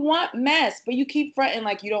like, you want mess, but you keep fronting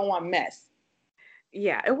like you don't want mess.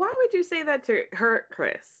 Yeah, and why would you say that to her,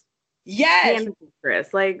 Chris? Yes,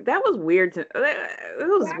 Chris. Like, that was weird. It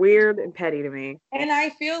was weird and petty to me. And I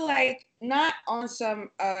feel like not on some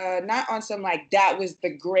like that was the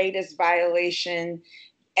greatest violation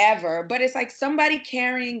ever, but it's like somebody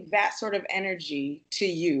carrying that sort of energy to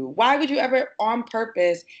you. Why would you ever on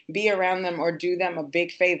purpose be around them or do them a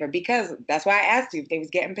big favor? Because that's why I asked you if they was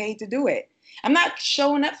getting paid to do it. I'm not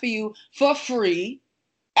showing up for you for free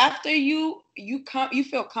after you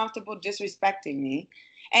feel comfortable disrespecting me.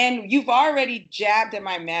 And you've already jabbed at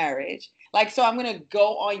my marriage. Like, so I'm going to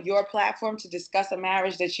go on your platform to discuss a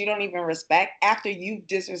marriage that you don't even respect after you've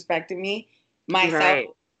disrespected me, myself, right.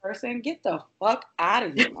 Person. Get the fuck out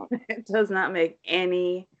of here. It does not make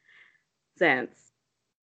any sense.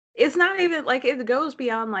 It's not even like it goes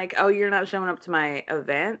beyond like, oh, you're not showing up to my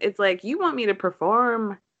event. It's like, you want me to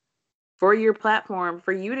perform for your platform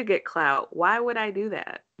for you to get clout. Why would I do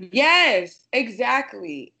that? Yes,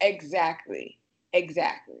 exactly. It's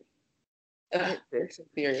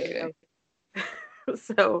infuriating.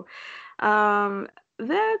 So,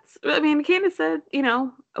 that's, I mean, Candace said, you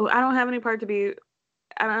know, I don't have any reason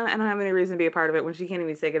to be a part of it when she can't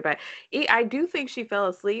even say goodbye. I do think she fell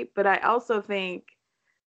asleep, but I also think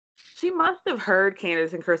she must have heard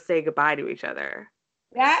Candace and Chris say goodbye to each other.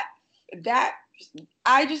 That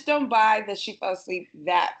I just don't buy that she fell asleep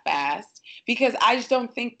that fast, because I just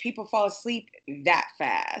don't think people fall asleep that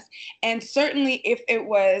fast. And certainly if it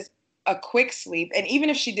was a quick sleep, and even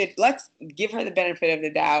if she did, let's give her the benefit of the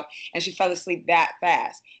doubt, and she fell asleep that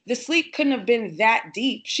fast, the sleep couldn't have been that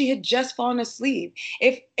deep. She had just fallen asleep.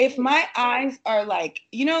 If my eyes are like,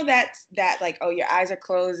 you know, that like, oh, your eyes are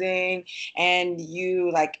closing and you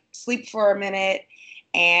like sleep for a minute,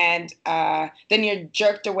 and then you're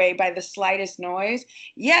jerked away by the slightest noise.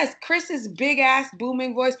 Yes, Chris's big ass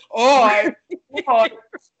booming voice. Oh,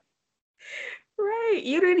 right.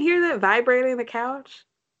 You didn't hear that vibrating the couch?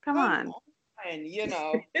 Come on. You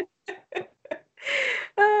know.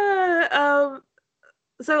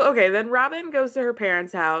 So, okay, then Robin goes to her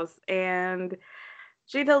parents' house and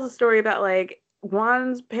she tells a story about like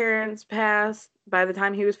Juan's parents passed. By the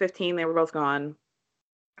time he was 15, they were both gone.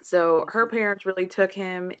 So her parents really took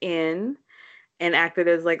him in and acted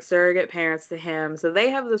as like surrogate parents to him. So they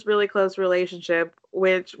have this really close relationship,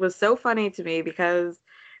 which was so funny to me because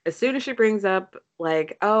as soon as she brings up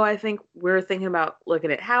like, oh, I think we're thinking about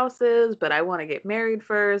looking at houses, but I want to get married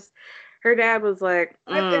first, her dad was like,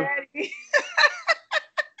 Daddy.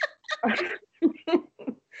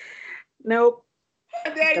 Nope.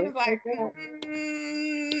 My daddy was like,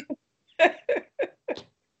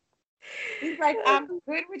 He's like, I'm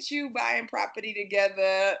good with you buying property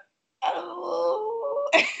together. Oh.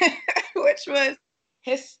 Which was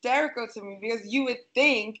hysterical to me, because you would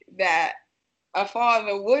think that a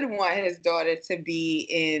father would want his daughter to be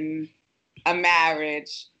in a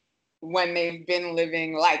marriage when they've been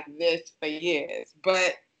living like this for years.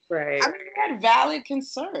 But right. I mean, they had valid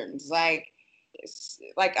concerns. Like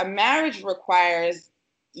a marriage requires,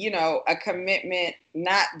 you know, a commitment,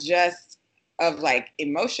 not just of like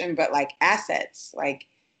emotion, but like assets. Like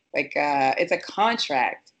it's a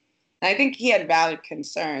contract. I think he had valid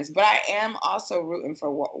concerns, but I am also rooting for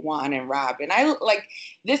Juan and Robin. I like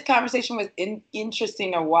this conversation was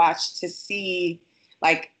interesting to watch, to see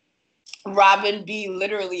like Robin be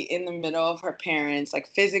literally in the middle of her parents, like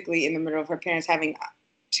physically in the middle of her parents, having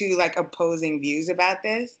two like opposing views about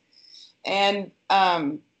this. And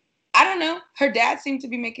I don't know, her dad seemed to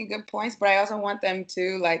be making good points, but I also want them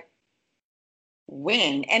to like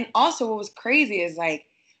win. And also what was crazy is like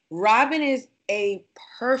Robin is a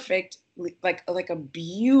perfect, like a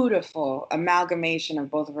beautiful amalgamation of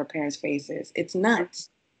both of her parents' faces. It's nuts.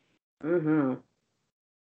 Mm-hmm.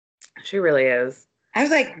 She really is. I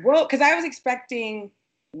was like, whoa, because I was expecting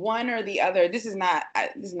one or the other. This is not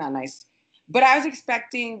nice. But I was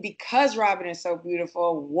expecting, because Robin is so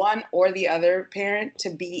beautiful, one or the other parent to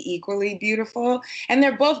be equally beautiful. And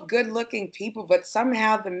they're both good-looking people, but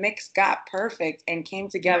somehow the mix got perfect and came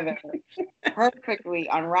together perfectly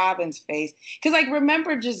on Robin's face. Because, like,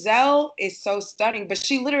 remember, Giselle is so stunning, but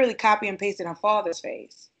she literally copy and pasted her father's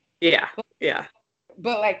face. Yeah, yeah.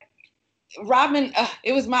 But, like, Robin,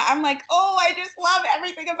 I'm like, oh, I just love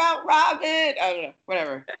everything about Robin. I don't know,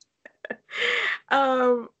 whatever.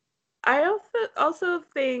 I also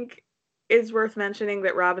think it's worth mentioning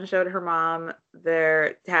that Robin showed her mom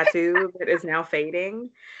their tattoo that is now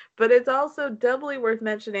fading. But it's also doubly worth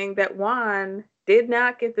mentioning that Juan did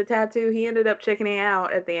not get the tattoo. He ended up chickening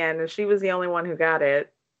out at the end, and she was the only one who got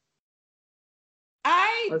it.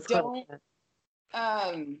 I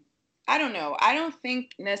don't know. I don't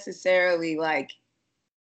think necessarily like,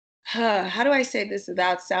 how do I say this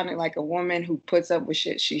without sounding like a woman who puts up with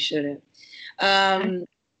shit she shouldn't?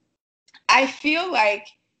 I feel like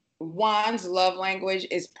Juan's love language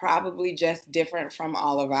is probably just different from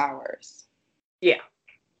all of ours. Yeah.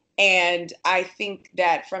 And I think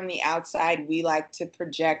that from the outside, we like to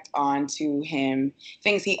project onto him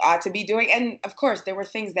things he ought to be doing. And of course, there were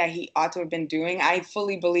things that he ought to have been doing. I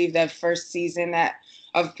fully believe that first season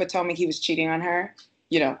of Potomac, he was cheating on her,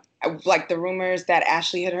 you know, like the rumors that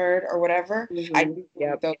Ashley had heard or whatever. Mm-hmm. I do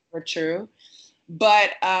think those were true.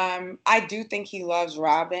 But I do think he loves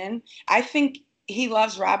Robin. I think he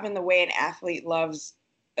loves Robin the way an athlete loves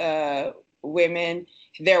women,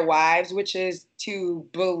 their wives, which is to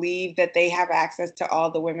believe that they have access to all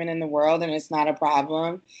the women in the world and it's not a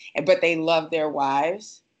problem, but they love their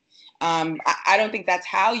wives. I don't think that's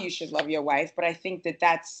how you should love your wife, but I think that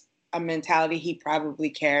that's a mentality he probably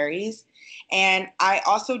carries. And I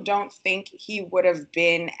also don't think he would have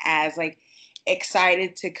been as like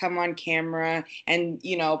excited to come on camera and,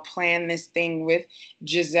 you know, plan this thing with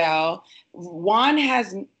Giselle. Juan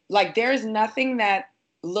has, like, there's nothing that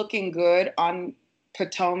looking good on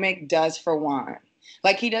Potomac does for Juan.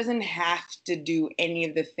 Like, he doesn't have to do any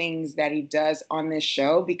of the things that he does on this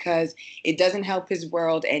show because it doesn't help his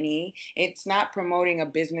world any. It's not promoting a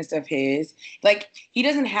business of his. Like, he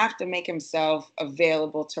doesn't have to make himself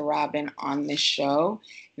available to Robin on this show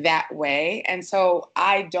that way. And so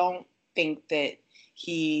I don't think that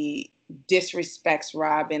he disrespects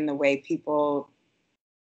Robin the way people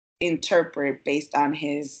interpret based on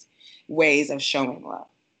his ways of showing love.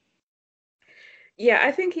 Yeah,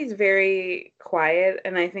 I think he's very quiet,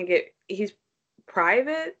 and I think he's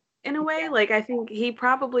private in a way. Like, I think he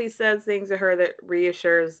probably says things to her that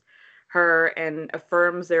reassures her and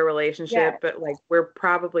affirms their relationship, but like, we're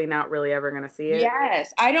probably not really ever going to see it.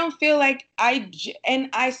 Yes, I don't feel like and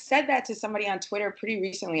I said that to somebody on Twitter pretty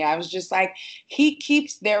recently. I was just like, he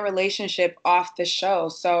keeps their relationship off the show.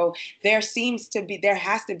 So there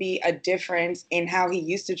has to be a difference in how he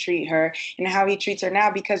used to treat her and how he treats her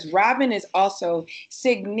now, because Robin is also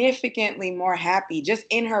significantly more happy just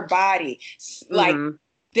in her body. Like,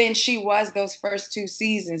 than she was those first 2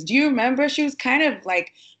 seasons. Do you remember? She was kind of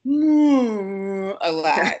like, a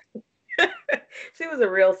lot. She was a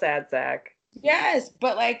real sad sack. Yes,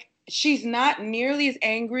 but like, she's not nearly as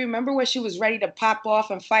angry. Remember when she was ready to pop off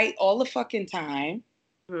and fight all the fucking time?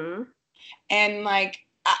 Mm-hmm. And like,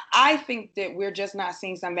 I think that we're just not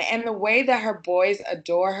seeing something. And the way that her boys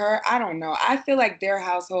adore her, I don't know. I feel like their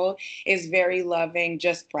household is very loving,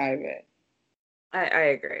 just private. I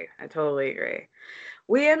agree. I totally agree.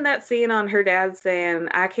 We end that scene on her dad saying,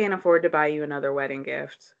 "I can't afford to buy you another wedding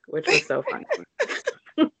gift," which was so funny.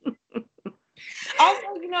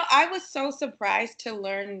 Also, you know, I was so surprised to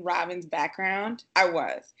learn Robin's background. I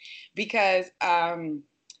was. Because,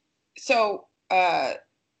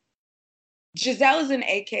 Giselle is an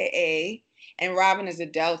AKA and Robin is a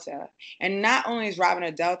Delta. And not only is Robin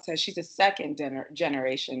a Delta, she's a second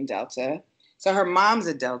generation Delta. So her mom's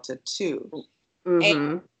a Delta too.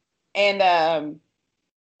 Mm-hmm.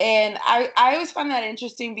 And I always find that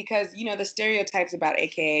interesting because, you know, the stereotypes about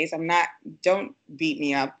AKAs, don't beat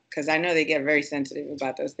me up because I know they get very sensitive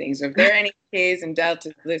about those things. So if there are any AKAs and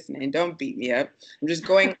Deltas listening, don't beat me up. I'm just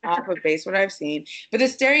going off of base what I've seen. But the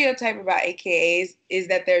stereotype about AKAs is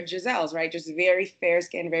that they're Giselles, right? Just very fair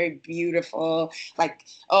skinned, very beautiful. Like,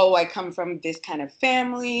 oh, I come from this kind of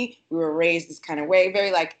family. We were raised this kind of way. Very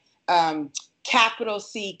like capital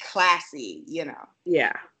C classy, you know.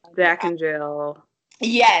 Yeah. Jack and Jill.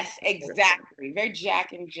 Yes, exactly. Very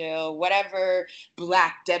Jack and Jill, whatever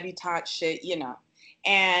Black debutante shit, you know.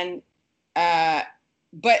 And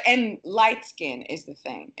light skin is the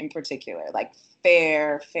thing in particular, like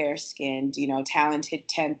fair skinned, you know, talented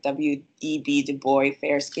 10th W.E.B. Du Bois,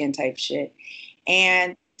 fair skin type shit.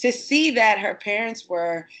 And to see that her parents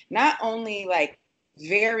were not only like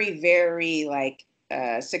very, very like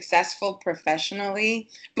successful professionally,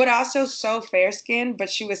 but also so fair-skinned, but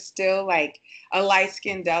she was still like a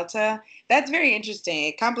light-skinned Delta. That's very interesting.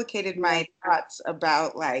 It complicated my thoughts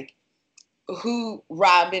about like who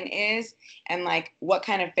Robin is and like what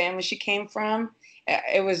kind of family she came from.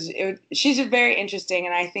 She's very interesting,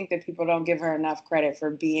 and I think that people don't give her enough credit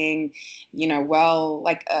for being, I wouldn't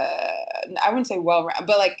say but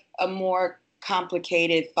like a more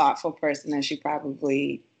complicated, thoughtful person than she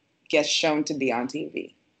probably gets shown to be on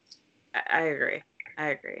TV. I agree.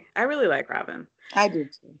 I really like Robin. I do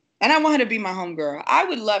too. And I want her to be my homegirl. I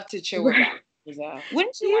would love to chill with Giselle.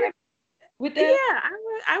 Wouldn't you want to with them? Yeah,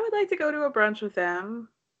 I would like to go to a brunch with them.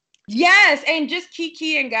 Yes, and just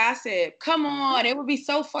kiki and gossip. Come on, it would be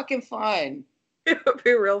so fucking fun. It would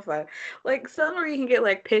be real fun. Like somewhere you can get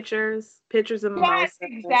like pictures of mimosas. Yes,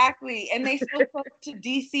 exactly. And they still come to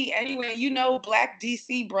DC anyway. Black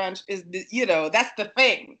DC brunch is that's the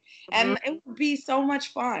thing. And it would be so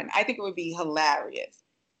much fun. I think it would be hilarious.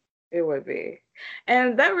 It would be.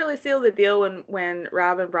 And that really sealed the deal when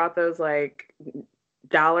Robin brought those like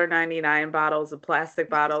 $1.99 bottles of plastic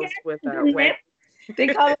bottles with wet. They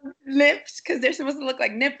call them lips because they're supposed to look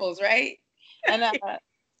like nipples, right? And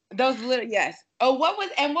those little, yes. Oh, what was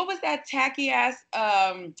that tacky ass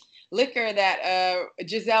liquor that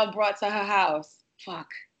Giselle brought to her house? Fuck.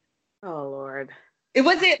 Oh Lord. It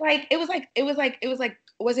was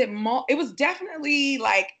definitely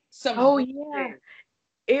like some. Oh yeah.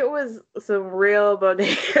 It was some real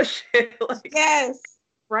bodega shit. Like, yes.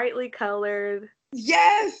 Brightly colored.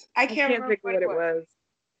 Yes. I can't remember what it was.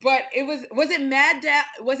 But was it Mad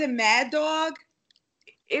Dog?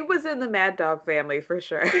 It was in the Mad Dog family for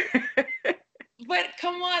sure. But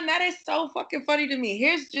come on, that is so fucking funny to me.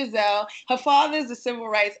 Here's Giselle. Her father's a civil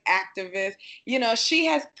rights activist. She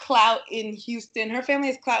has clout in Houston. Her family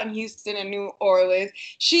has clout in Houston and New Orleans.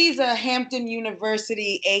 She's a Hampton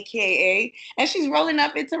University, AKA, and she's rolling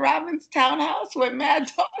up into Robin's townhouse with Mad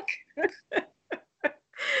Dog.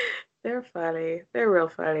 They're funny. They're real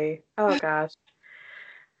funny. Oh gosh.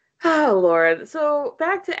 Oh Lord. So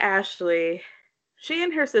back to Ashley. She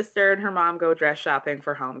and her sister and her mom go dress shopping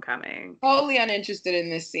for homecoming. Totally uninterested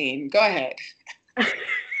in this scene. Go ahead.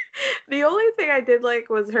 The only thing I did like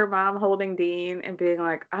was her mom holding Dean and being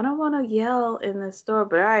like, I don't want to yell in this store,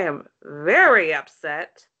 but I am very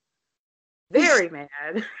upset. Very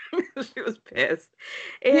mad. She was pissed.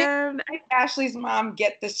 And did Ashley's mom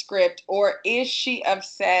get the script, or is she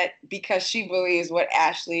upset because she believes what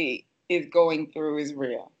Ashley is going through is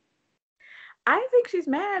real? I think she's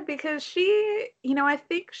mad because she, I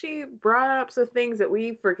think she brought up some things that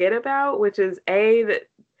we forget about, which is that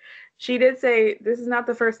she did say, this is not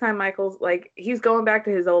the first time Michael's he's going back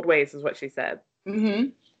to his old ways is what she said. Mm-hmm.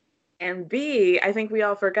 And B, I think we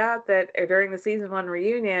all forgot that during the season 1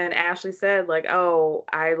 reunion, Ashley said oh,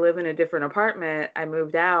 I live in a different apartment. I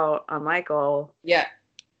moved out on Michael. Yeah.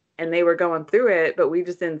 And they were going through it, but we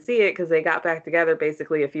just didn't see it because they got back together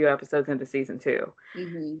basically a few episodes into season 2.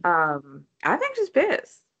 Mm-hmm. I think she's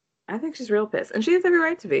pissed. I think she's real pissed, and she has every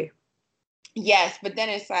right to be. Yes, but then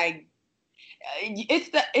it's like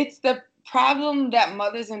it's the problem that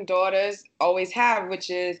mothers and daughters always have,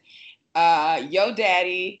 which is your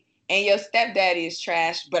daddy and your stepdaddy is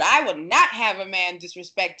trash, but I will not have a man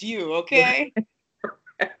disrespect you. Okay.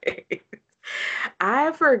 Right.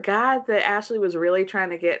 I forgot that Ashley was really trying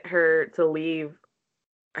to get her to leave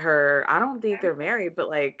her. I don't think they're married, but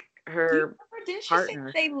her didn't partner.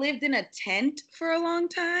 She say they lived in a tent for a long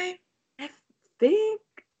time? I think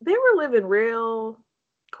they were living real ?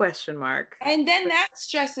 And then that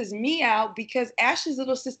stresses me out because Ashley's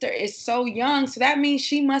little sister is so young, so that means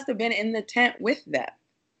she must have been in the tent with them.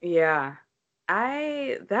 Yeah,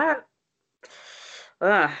 that's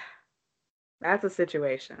a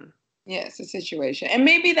situation. Yeah, it's a situation. And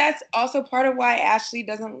maybe that's also part of why Ashley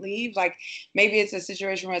doesn't leave. Maybe it's a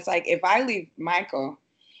situation where it's if I leave Michael,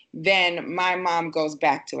 then my mom goes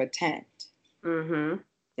back to a tent. Mm-hmm.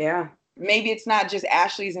 Yeah. Maybe it's not just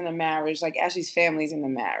Ashley's in a marriage, Ashley's family's in the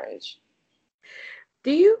marriage.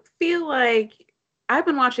 Do you feel I've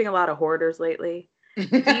been watching a lot of Hoarders lately. Do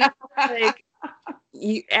you feel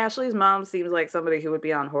Ashley's mom seems like somebody who would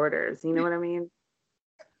be on Hoarders. You know what I mean?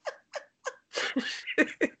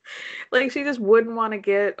 She just wouldn't want to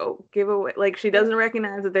give away. She doesn't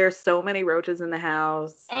recognize that there's so many roaches in the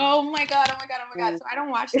house. Oh my god. So I don't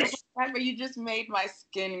watch this, but you just made my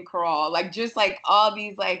skin crawl. Just all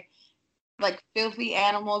these filthy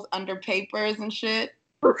animals under papers and shit.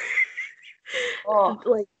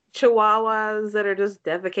 Oh. Chihuahuas that are just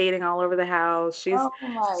defecating all over the house. Oh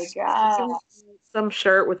my god. Some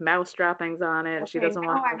shirt with mouse droppings on it. Okay, she doesn't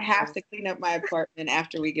want. I have to clean up my apartment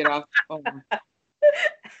after we get off the phone.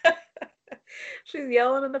 She's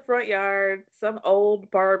yelling in the front yard. Some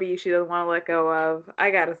old Barbie she doesn't want to let go of.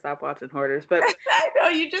 I gotta stop watching Hoarders. But I know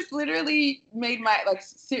you just literally made my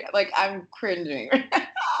like I'm cringing.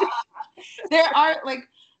 There are like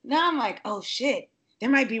now I'm like, oh shit, there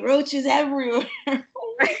might be roaches everywhere.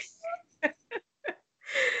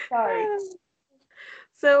 Sorry.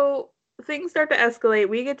 So things start to escalate.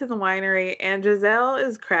 We get to the winery, and Giselle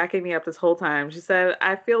is cracking me up this whole time. She said,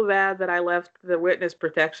 I feel bad that I left the witness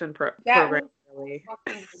protection program early.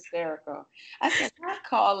 Fucking hysterical. I said, I'm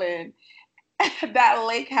calling that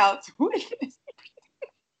lake house witness.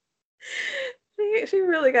 She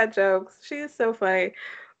really got jokes. She is so funny.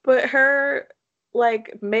 But her,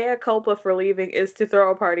 like, mea culpa for leaving is to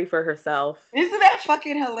throw a party for herself. Isn't that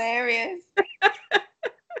fucking hilarious?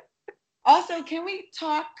 Also, can we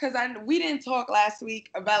talk, because we didn't talk last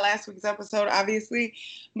week about last week's episode, obviously,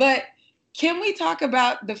 but can we talk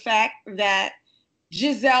about the fact that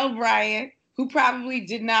Giselle Bryant, who probably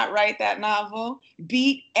did not write that novel,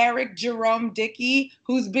 beat Eric Jerome Dickey,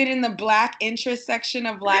 who's been in the Black interest section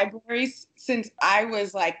of libraries since I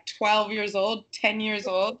was like 12 years old, 10 years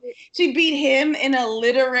old. She beat him in a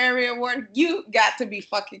literary award. You got to be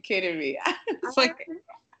fucking kidding me. It's like...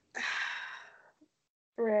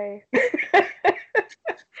 Ray.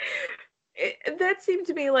 That seemed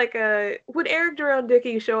to me like would Eric Jerome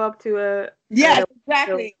Dickey show up to a... Yes,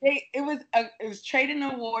 exactly. It was trading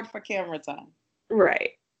an award for camera time.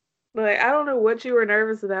 Right. Like, I don't know what you were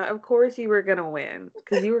nervous about. Of course you were going to win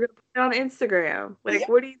because you were going to put it on Instagram. Like,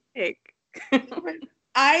 What do you think?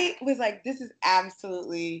 I was like, this is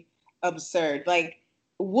absolutely absurd. Like,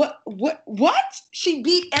 what? She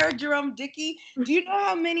beat Eric Jerome Dickey? Do you know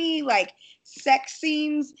how many, like, sex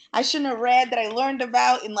scenes I shouldn't have read that I learned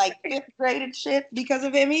about in, like, 5th grade and shit because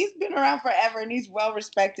of him? He's been around forever, and he's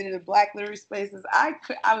well-respected in the Black literary spaces. I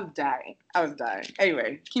was dying.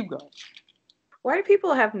 Anyway, keep going. Why do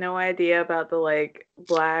people have no idea about the, like,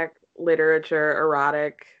 Black literature,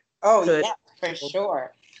 erotic? Oh, yeah, for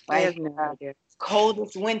sure. I have no idea.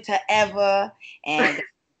 Coldest Winter Ever, and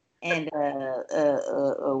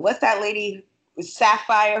what's that lady,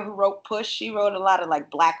 Sapphire, who wrote Push? She wrote a lot of, like,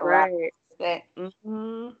 Black erotic. Right.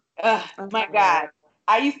 My God.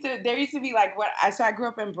 There used to be, like, so I grew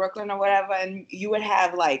up in Brooklyn or whatever, and you would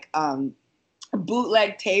have, like,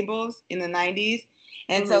 bootleg tables in the 90s.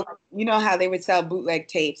 And so, you know how they would sell bootleg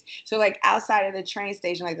tapes. So, like, outside of the train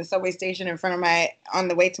station, like the subway station in front of on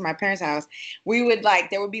the way to my parents' house, there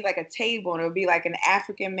would be like a table, and it would be like an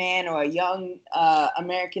African man or a young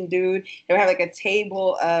American dude. They would have like a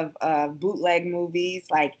table of bootleg movies,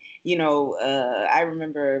 like, you know, I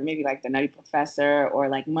remember maybe like The Nutty Professor or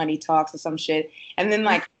like Money Talks or some shit. And then,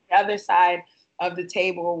 like, the other side of the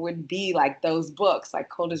table would be like those books, like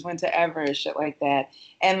Coldest Winter Ever and shit like that.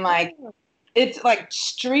 And, like, it's like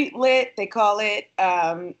street lit, they call it,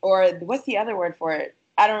 or what's the other word for it?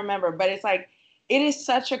 I don't remember, but it's like, it is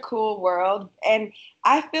such a cool world. And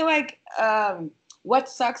I feel like what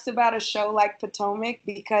sucks about a show like Potomac,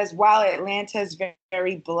 because while Atlanta is very,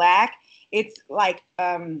 very Black, it's like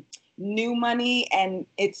new money, and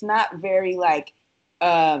it's not very like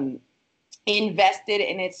invested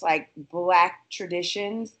in its like Black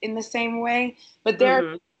traditions in the same way. But there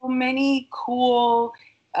are so many cool,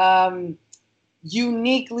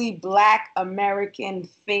 uniquely Black American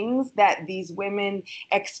things that these women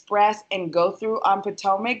express and go through on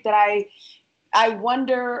Potomac that I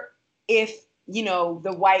wonder if, you know,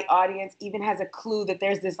 the white audience even has a clue that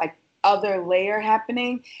there's this like other layer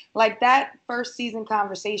happening. Like that first season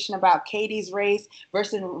conversation about Katie's race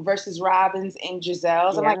versus Robin's and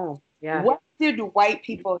Giselle's. I'm like, what did white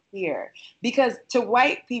people hear? Because to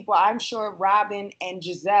white people, I'm sure Robin and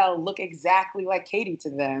Giselle look exactly like Katie to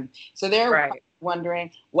them. So they're wondering,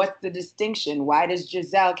 what's the distinction? Why does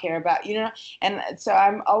Giselle care about, you know? And so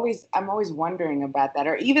I'm always wondering about that.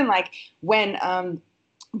 Or even like when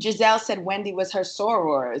Giselle said Wendy was her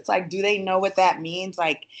soror, it's like, do they know what that means?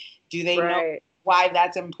 Like, do they know why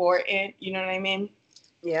that's important? You know what I mean?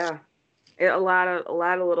 Yeah. A lot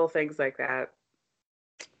of little things like that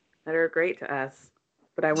are great to us.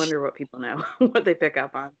 But I wonder what people know, what they pick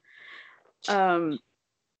up on.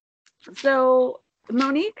 So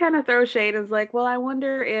Monique kind of throws shade and is like, well, I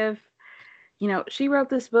wonder if, you know, she wrote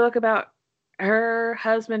this book about her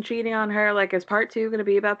husband cheating on her. Like, is part 2 going to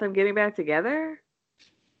be about them getting back together?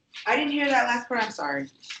 I didn't hear that last part. I'm sorry.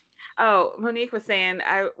 Oh, Monique was saying,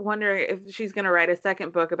 I wonder if she's going to write a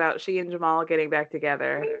second book about she and Jamal getting back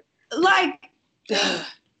together. Like, I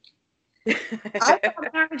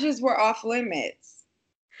thought marriages were off limits.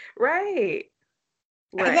 Right.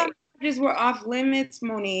 I thought marriages were off limits,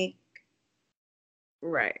 Monique.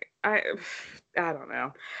 Right. I don't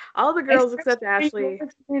know. All the girls except Ashley.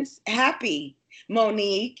 Happy.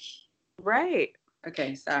 Monique. Right.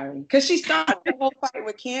 Okay, sorry. Because she started the whole fight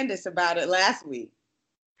with Candace about it last week.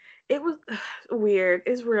 It was weird.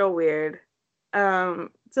 It's real weird. So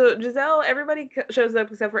Giselle, everybody shows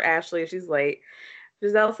up except for Ashley. She's late.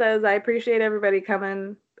 Giselle says, I appreciate everybody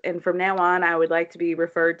coming. And from now on, I would like to be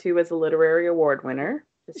referred to as a literary award winner,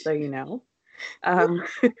 just so you know.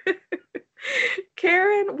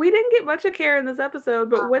 Karen, we didn't get much of Karen this episode,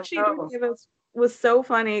 but what she did give us was so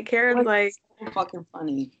funny. Karen's like, so fucking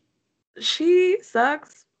funny. She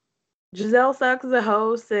sucks. Giselle sucks as a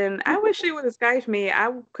host, and I wish she would have Skyped me.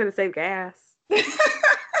 I could have saved gas.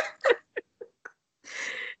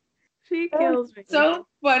 She kills me. So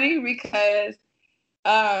funny because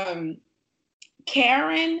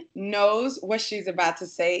Karen knows what she's about to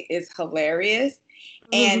say is hilarious,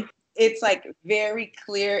 and it's like very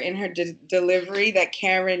clear in her delivery that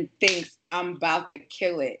Karen thinks I'm about to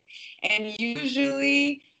kill it. And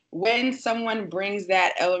usually when someone brings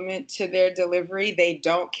that element to their delivery, they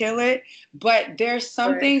don't kill it. But there's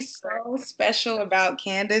something so special about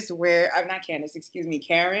Karen,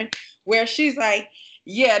 where she's like,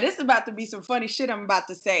 yeah, this is about to be some funny shit I'm about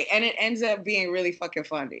to say. And it ends up being really fucking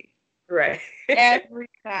funny. Right. Every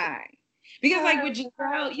time. Because like with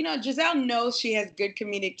Giselle, Giselle knows she has good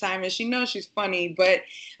comedic timing. She knows she's funny, but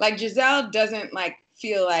like Giselle doesn't like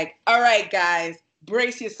feel like, all right, guys,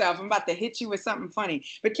 brace yourself. I'm about to hit you with something funny.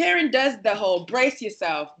 But Karen does the whole brace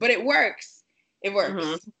yourself, but it works. It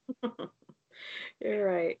works. Mm-hmm. You're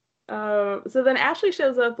right. So then Ashley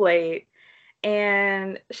shows up late.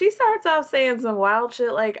 And she starts off saying some wild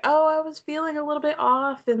shit like, oh, I was feeling a little bit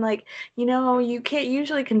off. And like, you can't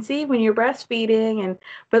usually conceive when you're breastfeeding.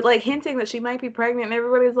 But like hinting that she might be pregnant. And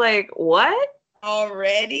everybody's like, what?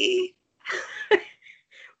 Already?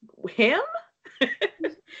 Him?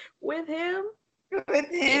 With him? With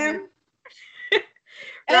him?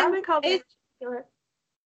 Robin called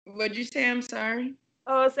What'd you say? I'm sorry.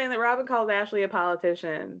 Oh, I was saying that Robin called Ashley a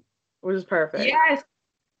politician, which is perfect. Yes.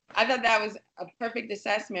 I thought that was a perfect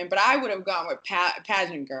assessment, but I would have gone with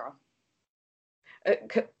pageant girl.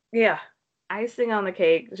 Yeah. Icing on the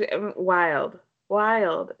cake. Wild.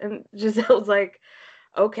 And Giselle's like,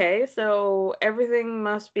 okay, so everything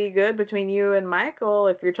must be good between you and Michael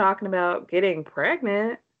if you're talking about getting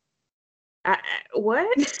pregnant.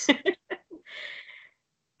 What?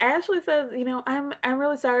 Ashley says, I'm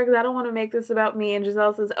really sorry because I don't want to make this about me. And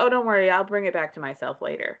Giselle says, oh, don't worry, I'll bring it back to myself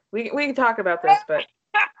later. We can talk about this, but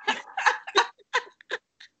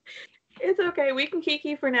it's okay. We can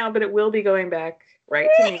kiki for now, but it will be going back right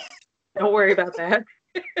to me. Don't worry about that.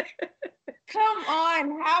 Come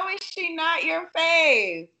on. How is she not your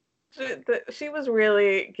fave? She was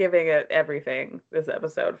really giving it everything this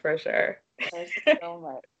episode for sure. So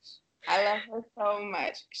much. I love her so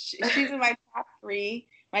much. She's in my top three.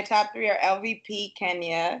 My top three are LVP,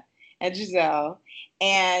 Kenya, and Giselle.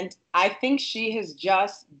 And I think she has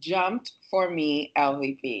just jumped for me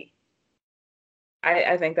LVP.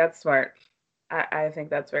 I think that's smart. I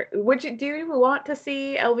think that's very. Do you want to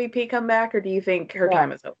see LVP come back, or do you think her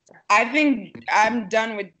time is over? I think I'm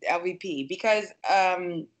done with LVP because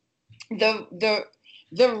the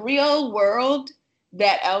real world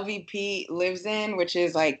that LVP lives in, which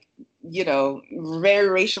is like, very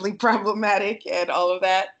racially problematic and all of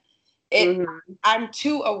that. I'm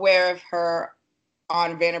too aware of her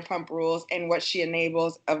on Vanderpump Rules and what she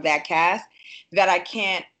enables of that cast that I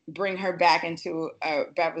can't bring her back into a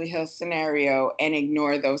Beverly Hills scenario and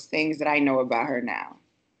ignore those things that I know about her now.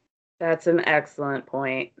 That's an excellent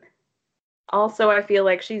point. Also, I feel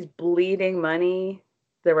like she's bleeding money.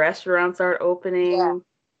 The restaurants aren't opening. Yeah,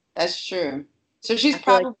 that's true. So she's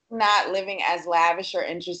probably not living as lavish or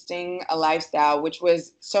interesting a lifestyle, which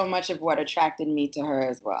was so much of what attracted me to her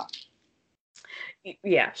as well.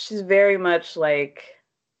 Yeah, she's very much like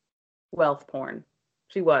wealth porn.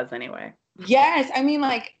 She was anyway. Yes. I mean,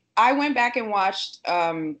 like, I went back and watched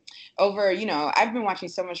I've been watching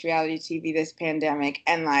so much reality TV this pandemic.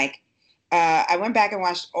 And like, I went back and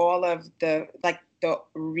watched all of the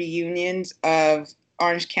reunions of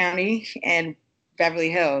Orange County and Beverly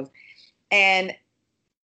Hills. And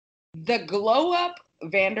the glow up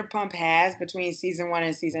Vanderpump has between season 1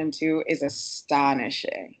 and season 2 is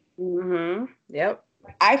astonishing. Mm-hmm. Yep.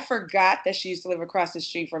 I forgot that she used to live across the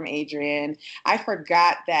street from Adrian. I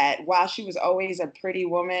forgot that while she was always a pretty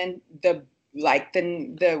woman, the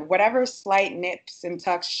whatever slight nips and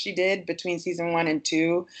tucks she did between season 1 and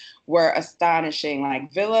 2 were astonishing.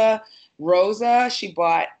 Like Villa Rosa, she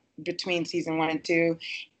bought between season 1 and 2.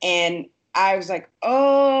 And I was like,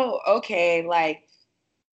 oh, okay. Like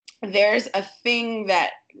there's a thing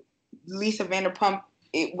that Lisa Vanderpump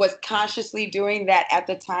was consciously doing that at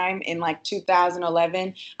the time in like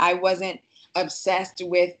 2011. I wasn't obsessed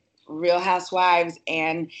with Real Housewives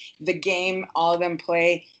and the game all of them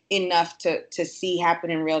play enough to see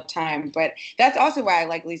happen in real time. But that's also why I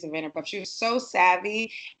like Lisa Vanderpump. She was so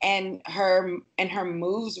savvy, and her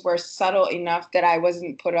moves were subtle enough that I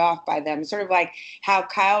wasn't put off by them. Sort of like how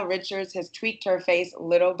Kyle Richards has tweaked her face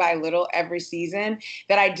little by little every season,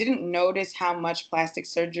 that I didn't notice how much plastic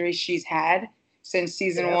surgery she's had since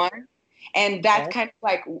season one. And that's kind of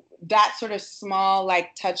like that sort of small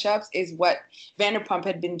like touch-ups is what Vanderpump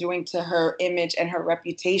had been doing to her image and her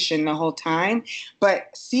reputation the whole time.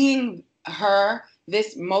 But seeing her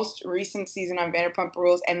this most recent season on Vanderpump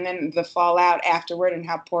Rules and then the fallout afterward and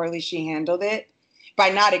how poorly she handled it by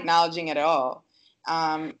not acknowledging it at all.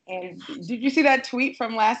 And did you see that tweet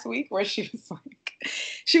from last week where she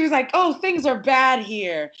was like, oh, things are bad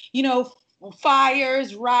here. You know,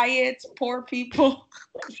 fires, riots, poor people.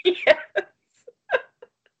 Yes.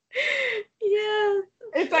 Yes.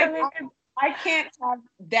 It's like I can't have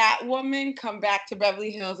that woman come back to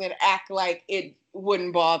Beverly Hills and act like it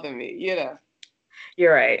wouldn't bother me, you know.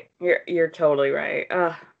 You're right. You're totally right.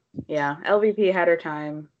 Yeah. LVP had her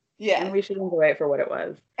time. Yeah. And we should enjoy it for what it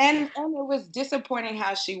was. And it was disappointing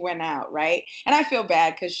how she went out, right? And I feel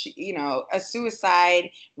bad because she, you know, a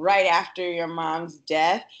suicide right after your mom's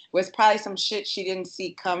death was probably some shit she didn't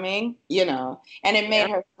see coming, you know, and it made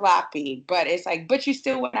her sloppy. But it's like, but you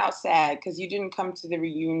still went out sad because you didn't come to the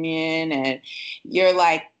reunion and you're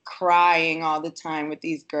like crying all the time with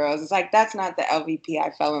these girls. It's like, that's not the LVP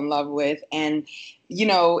I fell in love with. And, you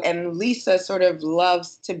know, and Lisa sort of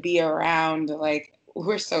loves to be around, like,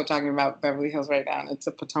 we're so talking about Beverly Hills right now. It's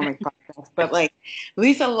a Potomac podcast. But, like,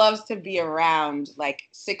 Lisa loves to be around, like,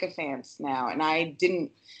 sycophants now. And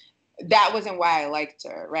that wasn't why I liked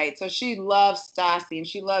her, right? So she loves Stassi, and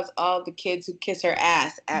she loves all the kids who kiss her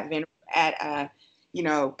ass at you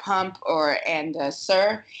know, Pump and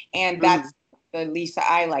Sir. And that's the Lisa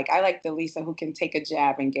I like. I like the Lisa who can take a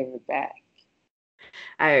jab and give it back.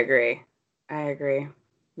 I agree.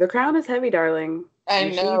 The crown is heavy, darling. I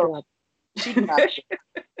know. She got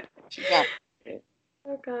it.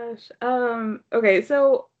 Oh gosh. Okay,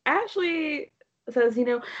 so Ashley says, you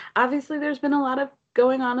know, obviously there's been a lot of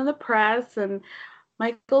going on in the press, and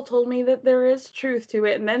Michael told me that there is truth to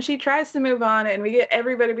it, and then she tries to move on, and we get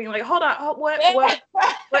everybody being like, hold on, what? Wait.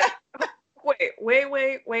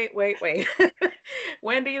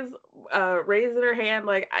 Wendy's raising her hand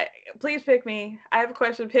like, please pick me. I have a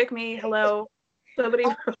question. Pick me. Hello. Somebody.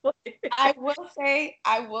 I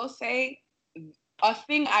will say a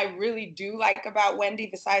thing I really do like about Wendy,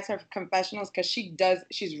 besides her confessionals, because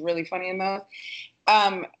she's really funny in those.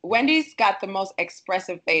 Wendy's got the most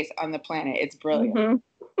expressive face on the planet. It's brilliant.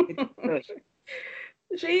 Mm-hmm.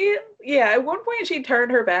 It's brilliant. At one point she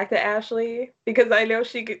turned her back to Ashley because I know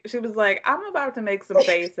she was like, I'm about to make some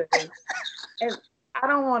faces and I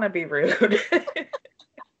don't want to be rude.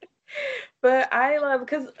 But I love,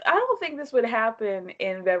 because I don't think this would happen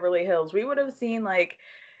in Beverly Hills. We would have seen like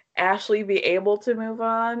Ashley be able to move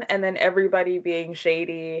on and then everybody being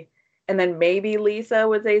shady. And then maybe Lisa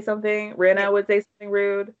would say something. Rinna would say something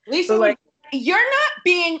rude. Lisa would, you're not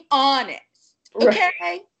being honest. Okay.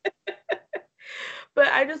 Right. But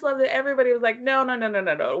I just love that everybody was like, no.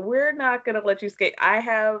 We're not going to let you skate. I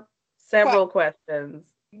have several questions.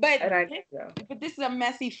 But this is a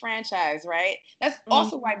messy franchise, right? That's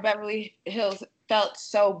also why Beverly Hills felt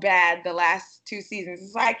so bad the last 2 seasons.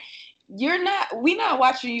 It's like, we're not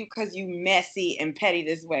watching you because you messy and petty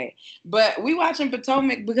this way. But we watching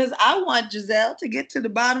Potomac because I want Giselle to get to the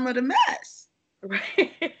bottom of the mess.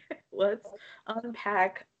 Right. Let's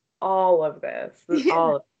unpack all of this.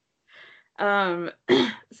 All of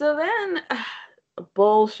it. So then,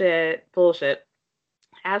 bullshit.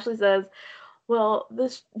 Ashley says, well,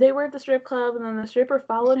 they were at the strip club, and then the stripper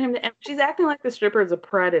followed him to. She's acting like the stripper is a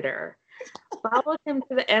predator. Followed him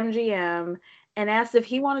to the MGM and asked if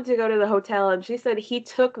he wanted to go to the hotel, and she said he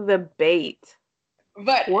took the bait.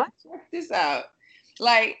 But what? Check this out.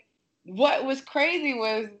 Like, what was crazy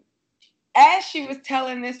was, as she was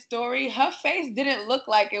telling this story, her face didn't look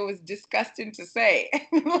like it was disgusting to say.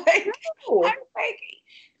 Like,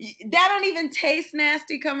 that don't even taste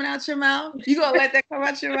nasty coming out your mouth. You gonna let that come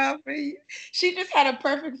out your mouth for you? She just had a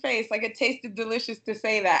perfect face, like it tasted delicious to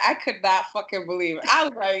say that. I could not fucking believe it. I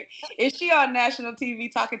was like, is she on national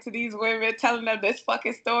TV talking to these women, telling them this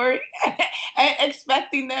fucking story, and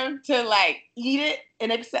expecting them to like eat it?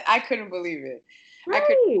 And I couldn't believe it.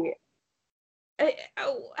 Right.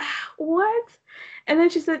 What? And then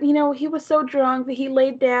she said, you know, he was so drunk that he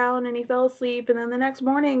laid down and he fell asleep. And then the next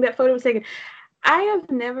morning, that photo was taken. I have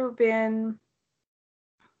never been,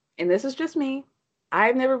 and this is just me,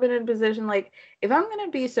 I've never been in a position like, if I'm going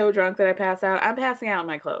to be so drunk that I pass out, I'm passing out in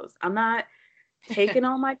my clothes. I'm not taking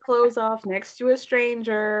all my clothes off next to a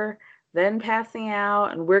stranger, then passing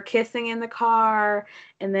out, and we're kissing in the car,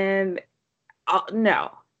 and then,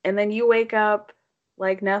 no. And then you wake up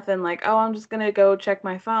like nothing, like, oh, I'm just going to go check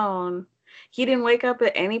my phone. He didn't wake up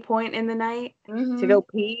at any point in the night to go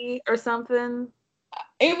pee or something.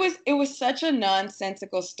 It was such a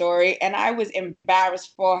nonsensical story, and I was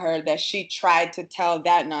embarrassed for her that she tried to tell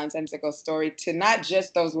that nonsensical story to not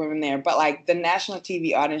just those women there, but like the national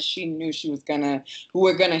TV audience. She knew who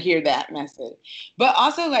were gonna hear that message. But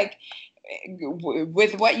also, like,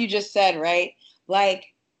 with what you just said, right?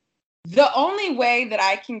 Like, the only way that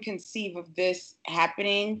I can conceive of this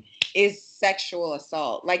happening is sexual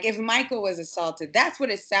assault. Like, if Michael was assaulted, that's what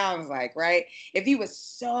it sounds like, right? If he was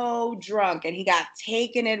so drunk and he got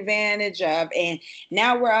taken advantage of, and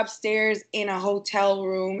now we're upstairs in a hotel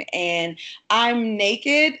room and I'm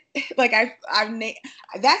naked, like I'm naked.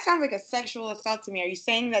 That sounds like a sexual assault to me. Are you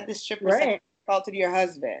saying that this stripper sexually assaulted your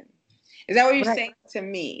husband? Is that what you're saying to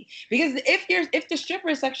me? Because if the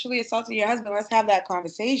stripper sexually assaulted your husband, let's have that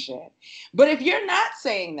conversation. But if you're not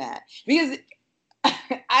saying that, because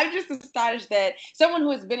I'm just astonished that someone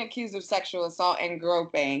who has been accused of sexual assault and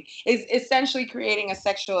groping is essentially creating a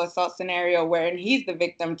sexual assault scenario wherein he's the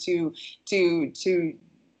victim to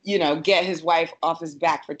get his wife off his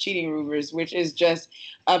back for cheating rumors, which is just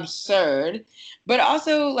absurd. But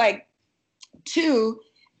also, like, two,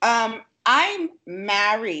 I'm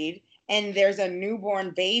married and there's a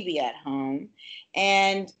newborn baby at home,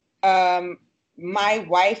 and my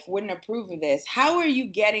wife wouldn't approve of this. How are you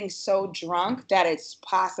getting so drunk that it's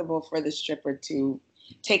possible for the stripper to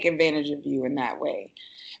take advantage of you in that way?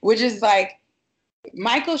 Which is like,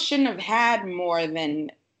 Michael shouldn't have had more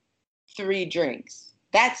than 3 drinks.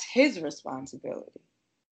 That's his responsibility.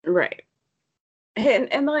 Right.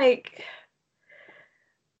 And like,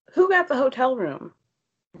 who got the hotel room?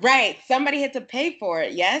 Right. Somebody had to pay for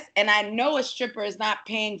it, yes? And I know a stripper is not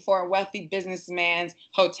paying for a wealthy businessman's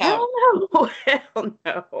hotel. Hell no. Hell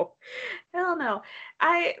no. Hell no.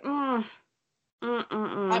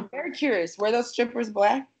 I'm very curious. Were those strippers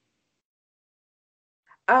black?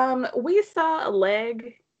 We saw a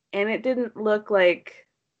leg, and it didn't look like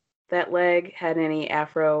that leg had any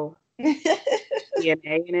Afro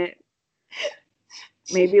DNA in it.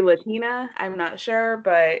 Maybe Latina, I'm not sure,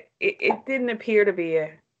 but it didn't appear to be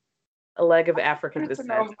a leg of African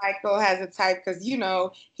descent. I don't know if Michael has a type, because,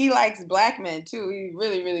 he likes black men, too. He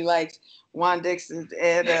really, really likes Juan Dixon.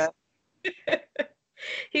 And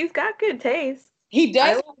he's got good taste. He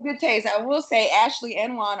does have good taste. I will say Ashley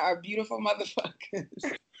and Juan are beautiful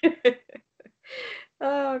motherfuckers.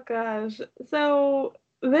 Oh, gosh. So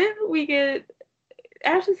then we get...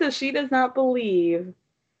 Ashley says she does not believe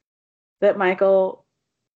that Michael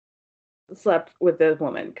slept with this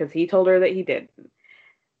woman because he told her that he didn't.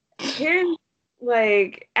 Here's,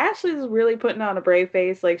 like, Ashley's really putting on a brave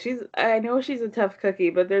face. Like, I know she's a tough cookie,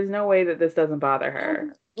 but there's no way that this doesn't bother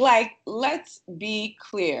her. Like, let's be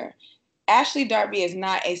clear. Ashley Darby is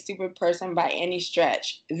not a stupid person by any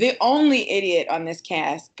stretch. The only idiot on this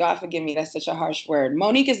cast, God forgive me, that's such a harsh word.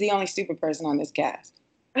 Monique is the only stupid person on this cast.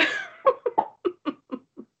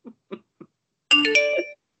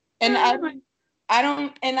 And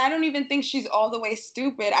I don't even think she's all the way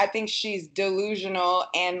stupid. I think she's delusional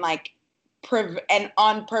and and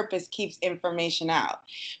on purpose keeps information out.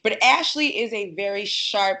 But Ashley is a very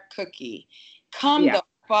sharp cookie. Come the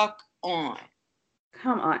fuck on.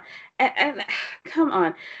 Come on. And come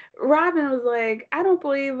on. Robin was like, I don't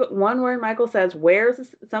believe one word Michael says.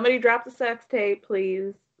 Somebody drop the sex tape,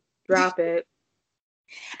 please. Drop it.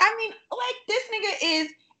 I mean, like, this nigga is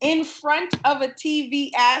in front of a TV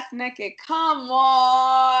ass naked. Come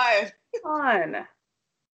on. Come on.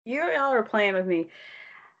 Y'all are playing with me.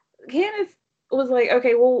 Candace was like,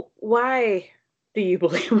 okay, well, why do you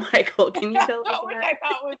believe Michael? Can you tell us that? I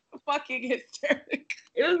thought was fucking hysterical.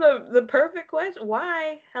 It was the perfect question.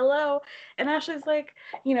 Why? Hello. And Ashley's like,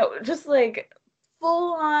 just like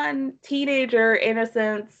full on teenager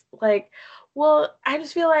innocence. Like, well, I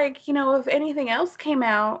just feel like, if anything else came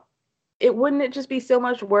out, wouldn't it just be so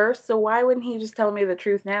much worse? So why wouldn't he just tell me the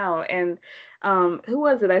truth now? And who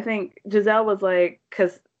was it? I think Giselle was like,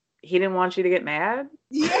 because he didn't want you to get mad.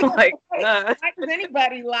 Yeah, like, why does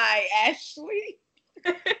anybody lie, Ashley?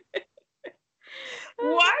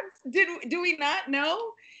 What? Do we not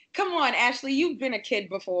know? Come on, Ashley, you've been a kid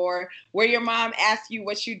before where your mom asks you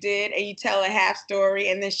what you did and you tell a half story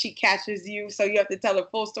and then she catches you, so you have to tell a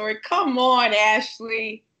full story. Come on,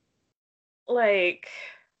 Ashley. Like,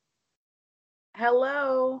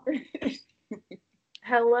 Hello.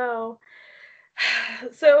 Hello.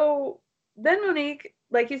 So then Monique,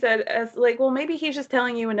 like you said, as like, well, maybe he's just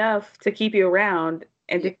telling you enough to keep you around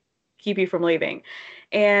and to keep you from leaving.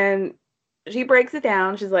 And she breaks it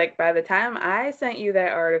down. She's like, by the time I sent you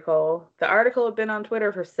that article, the article had been on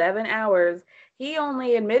Twitter for 7 hours. He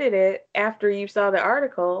only admitted it after you saw the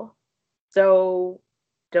article. So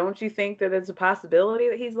don't you think that it's a possibility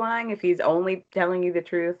that he's lying if he's only telling you the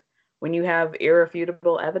truth when you have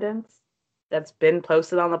irrefutable evidence that's been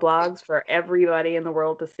posted on the blogs for everybody in the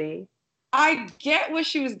world to see? I get what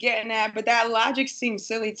she was getting at, but that logic seems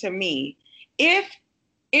silly to me. If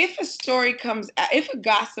a story comes out, if a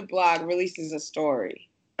gossip blog releases a story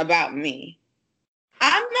about me,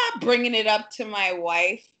 I'm not bringing it up to my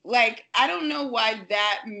wife. Like, I don't know why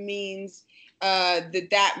that means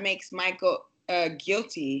that makes Michael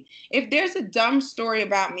guilty. If there's a dumb story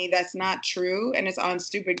about me that's not true and it's on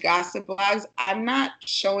stupid gossip blogs, I'm not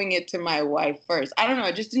showing it to my wife first. I don't know.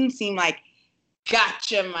 It just didn't seem like,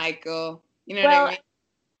 gotcha, Michael. You know what I mean?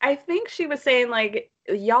 I think she was saying, like,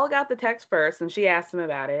 y'all got the text first and she asked him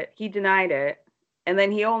about it. He denied it. And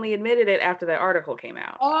then he only admitted it after the article came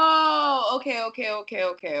out. Oh, okay.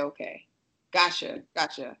 Gotcha.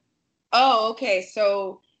 Oh, okay.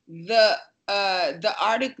 So the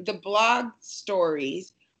blog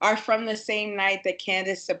stories are from the same night that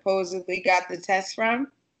Candace supposedly got the text from?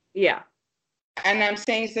 Yeah. And I'm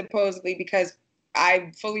saying supposedly because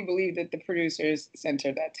I fully believe that the producers sent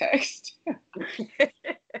her that text.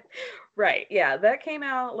 Right. Yeah. That came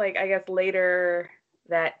out, like, I guess later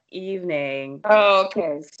that evening. Oh,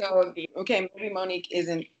 okay. So, maybe Monique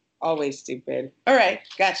isn't always stupid. All right.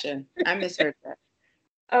 Gotcha. I misheard that.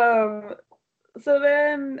 So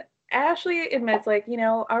then Ashley admits, like,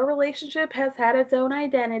 our relationship has had its own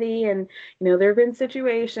identity, and, there have been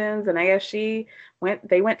situations, and I guess they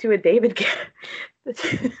went to a David Guetta. I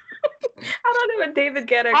don't know what David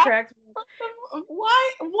Guetta cracks me.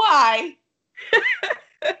 Why?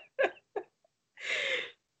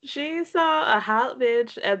 She saw a hot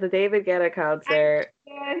bitch at the David Guetta concert. I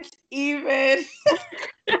can't even.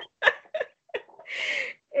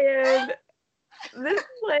 And this is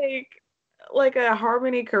like a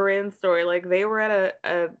Harmony Korine story. Like, they were at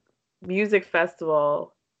a music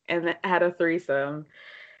festival and had a threesome.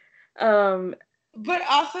 But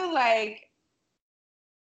also, like,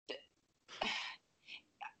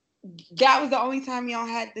 that was the only time y'all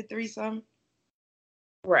had the threesome?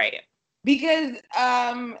 Right. Because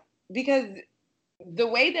the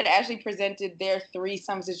way that Ashley presented their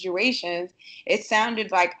threesome situations, it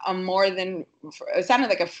sounded like a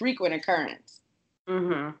frequent occurrence.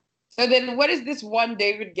 Mm-hmm. So then what is this one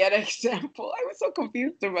David Guetta example? I was so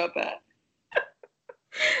confused about that.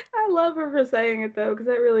 I love her for saying it, though, because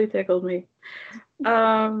that really tickled me.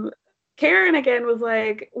 Karen, again, was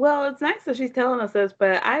like, well, it's nice that she's telling us this,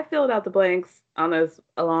 but I filled out the blanks on this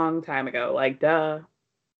a long time ago. Like, duh.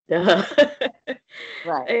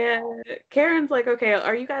 Right. And Karen's like, okay,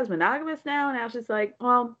 are you guys monogamous now? And Ashley's like,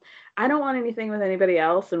 well, I don't want anything with anybody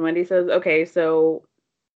else. And Wendy says, okay, so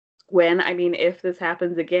if this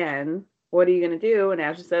happens again, what are you going to do? And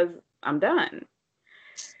Ashley says, I'm done.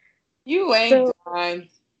 You ain't done.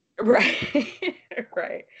 Right.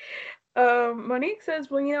 Right. Monique says,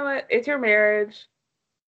 well, you know what? It's your marriage.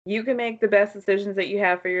 You can make the best decisions that you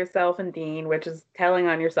have for yourself and Dean, which is telling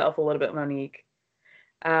on yourself a little bit, Monique.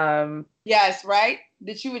 Yes, right?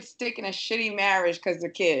 That you would stick in a shitty marriage because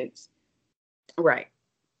of kids. Right.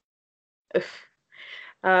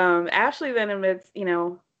 Ashley then admits,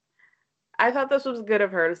 I thought this was good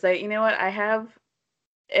of her to say, you know what, I have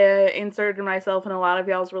inserted myself in a lot of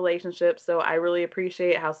y'all's relationships, so I really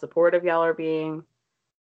appreciate how supportive y'all are being.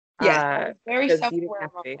 Yeah, very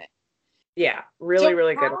self-aware moment. Yeah,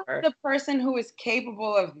 really good of her. The person who is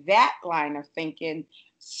capable of that line of thinking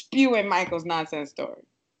spewing Michael's nonsense story.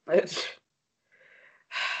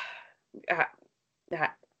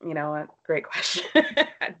 You know what? Great question.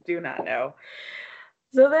 I do not know.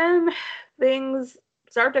 So then things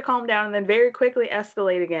start to calm down and then very quickly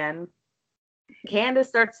escalate again. Candace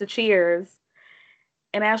starts to cheers.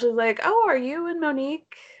 And Ashley's like, oh, are you and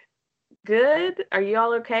Monique good? Are you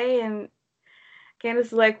all okay? And Candace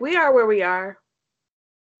is like, we are where we are.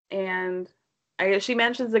 And I guess she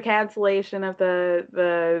mentions the cancellation of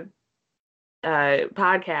the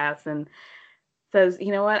podcast and says,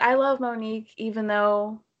 you know what? I love Monique, even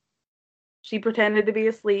though she pretended to be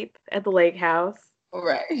asleep at the lake house.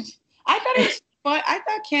 Right. I thought it was fun. I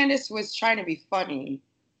thought Candace was trying to be funny.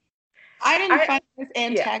 I didn't find this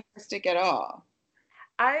antagonistic at all.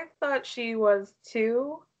 I thought she was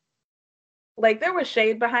too. Like, there was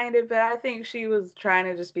shade behind it, but I think she was trying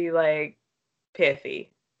to just be like,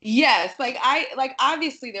 pithy. Yes,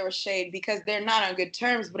 obviously there was shade because they're not on good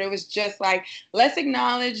terms, but it was just like, let's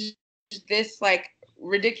acknowledge this like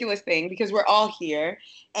ridiculous thing because we're all here,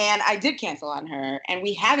 and I did cancel on her, and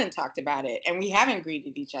we haven't talked about it, and we haven't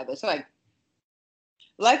greeted each other. So like,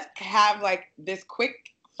 let's have like this quick,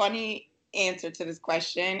 funny answer to this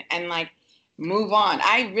question and like move on.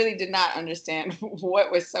 I really did not understand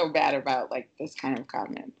what was so bad about like this kind of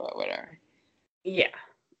comment, but whatever. Yeah.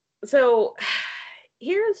 So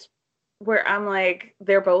here's where I'm like,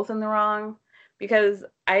 they're both in the wrong, because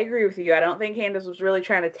I agree with you. I don't think Candace was really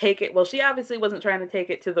trying to take it. Well, she obviously wasn't trying to take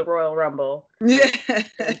it to the Royal Rumble. Yeah.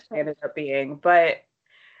 It ended up being, but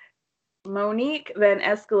Monique then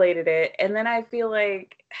escalated it. And then I feel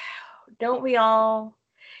like, don't we all,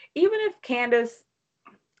 even if Candace,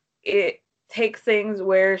 it takes things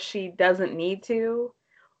where she doesn't need to,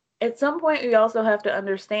 at some point we also have to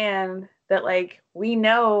understand that like, we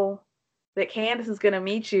know that Candace is going to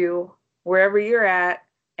meet you wherever you're at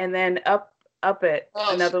and then up it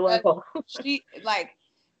another level. She like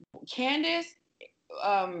Candace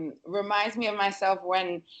reminds me of myself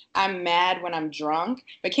when I'm mad when I'm drunk,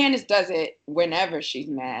 but Candace does it whenever she's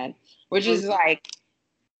mad, which is like,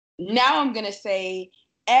 now I'm going to say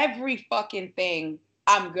every fucking thing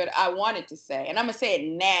I wanted to say, and I'm going to say it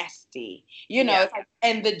nasty, you know, it's like,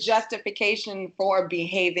 and the justification for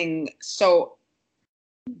behaving so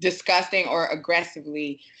disgusting or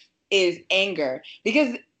aggressively is anger,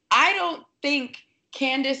 because I don't think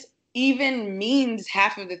Candace even means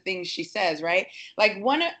half of the things she says, right? Like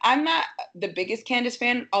I'm not the biggest Candace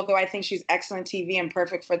fan, although I think she's excellent TV and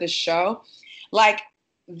perfect for this show. Like,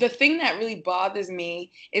 the thing that really bothers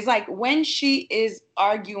me is like when she is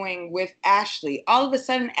arguing with Ashley, all of a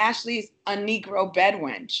sudden Ashley's a Negro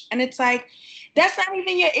bedwench. And it's like, that's not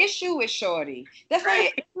even your issue with Shorty. That's not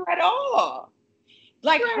your issue at all.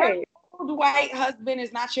 Like, her old white husband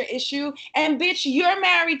is not your issue. And bitch, you're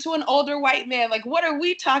married to an older white man. Like, what are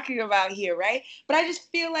we talking about here, right? But I just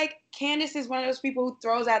feel like Candace is one of those people who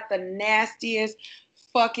throws out the nastiest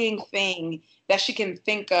fucking thing that she can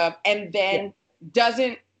think of and then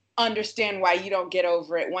doesn't understand why you don't get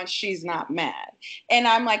over it once she's not mad. And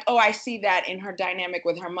I'm like, oh, I see that in her dynamic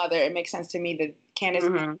with her mother. It makes sense to me that Candace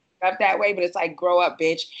up that way, but it's like, grow up,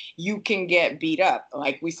 bitch. You can get beat up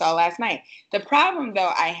like we saw last night. The problem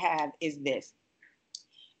though I have is this.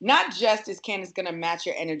 Not just is Candace gonna match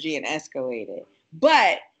your energy and escalate it,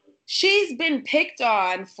 but she's been picked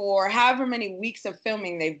on for however many weeks of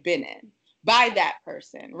filming they've been in by that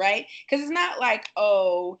person, right? Because it's not like,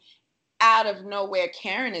 oh, out of nowhere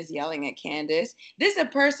Karen is yelling at Candace. This is a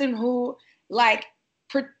person who like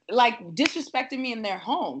disrespected me in their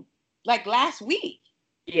home like last week.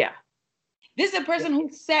 Yeah. This is a person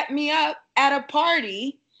who set me up at a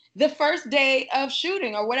party the first day of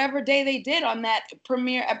shooting or whatever day they did on that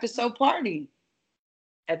premiere episode party.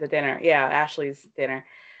 At the dinner. Yeah, Ashley's dinner.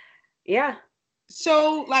 Yeah.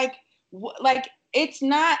 So like it's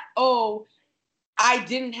not, oh, I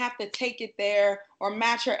didn't have to take it there or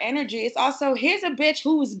match her energy. It's also, here's a bitch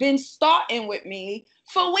who's been starting with me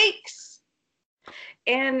for weeks.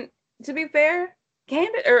 And to be fair,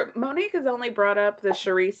 Monique has only brought up the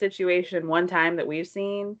Charisse situation one time that we've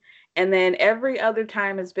seen. And then every other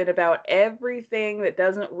time has been about everything that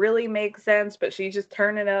doesn't really make sense, but she's just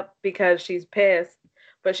turning up because she's pissed.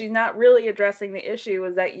 But she's not really addressing the issue,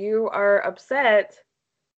 is that you are upset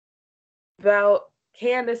about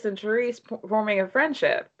Candace and Charisse forming a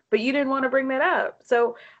friendship, but you didn't want to bring that up.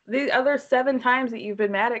 So the other 7 times that you've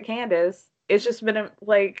been mad at Candace, it's just been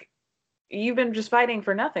like, you've been just fighting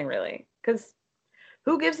for nothing really. Because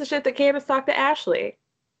who gives a shit that Candace talked to Ashley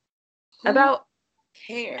about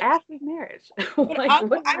Ashley's marriage?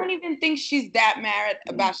 I don't even think she's that mad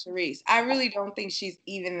about Charisse. I really don't think she's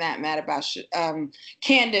even that mad about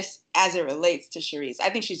Candace as it relates to Charisse. I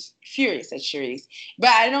think she's furious at Charisse.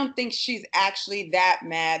 But I don't think she's actually that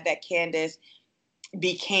mad that Candace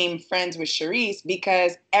became friends with Charisse,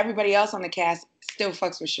 because everybody else on the cast still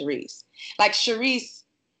fucks with Charisse. Like Charisse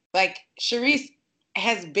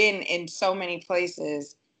has been in so many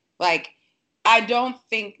places. Like, I don't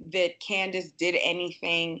think that Candace did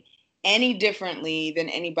anything any differently than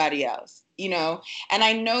anybody else, you know? And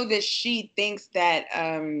I know that she thinks that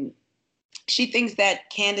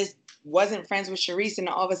Candace wasn't friends with Charisse and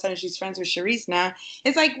all of a sudden she's friends with Charisse now.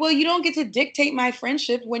 It's like, well, you don't get to dictate my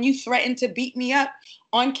friendship when you threatened to beat me up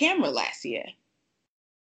on camera last year.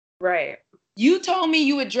 Right. You told me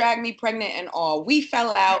you would drag me pregnant and all. We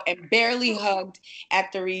fell out and barely hugged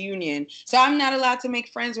at the reunion. So I'm not allowed to make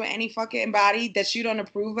friends with any fucking body that you don't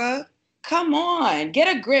approve of? Come on.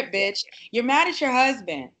 Get a grip, bitch. You're mad at your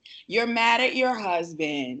husband. You're mad at your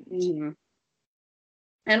husband. Mm-hmm.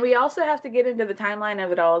 And we also have to get into the timeline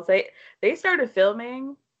of it all. They started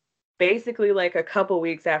filming basically like a couple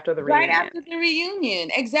weeks after the reunion. Right after the reunion.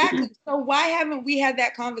 Exactly. So why haven't we had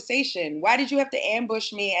that conversation? Why did you have to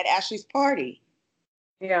ambush me at Ashley's party?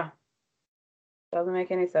 Yeah. Doesn't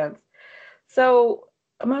make any sense. So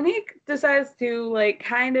Monique decides to like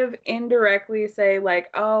kind of indirectly say like,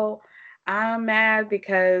 oh, I'm mad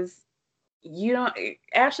because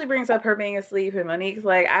Ashley brings up her being asleep, and Monique's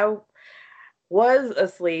like, I was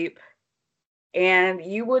asleep and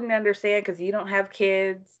you wouldn't understand because you don't have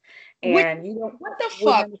kids and you don't. What the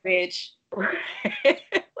fuck, bitch?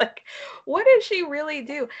 Like, what did she really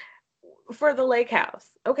do for the lake house?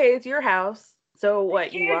 Okay, it's your house. So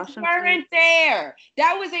what? You wash them? Weren't there.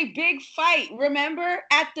 That was a big fight. Remember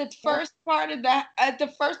at the first part of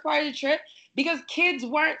the trip, because kids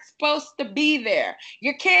weren't supposed to be there.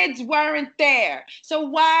 Your kids weren't there. So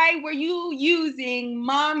why were you using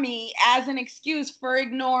mommy as an excuse for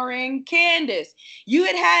ignoring Candace? You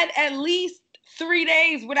had at least 3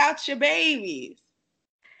 days without your babies.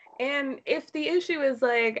 And if the issue is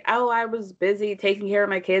like, oh, I was busy taking care of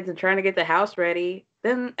my kids and trying to get the house ready,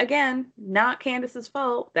 then again, not Candace's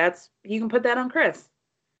fault. You can put that on Chris.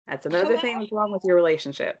 That's another thing that's wrong with your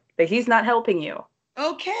relationship, that he's not helping you.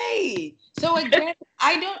 Okay. So again,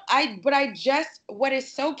 what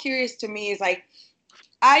is so curious to me is like,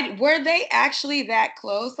 were they actually that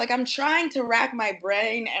close? Like, I'm trying to rack my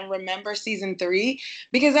brain and remember season 3,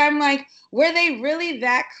 because I'm like, were they really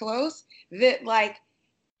that close that like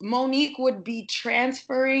Monique would be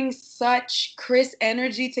transferring such Chris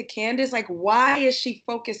energy to Candace? Like, why is she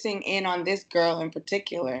focusing in on this girl in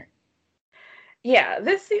particular? Yeah,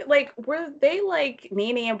 were they like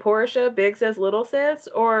Nene and Portia, big sis, little sis,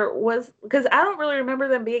 or because I don't really remember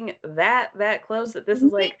them being that close that this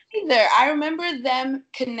is like. Either. I remember them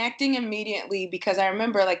connecting immediately because I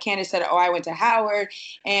remember like Candace said, oh, I went to Howard,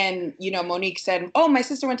 and Monique said, oh, my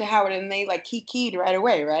sister went to Howard, and they like kikied right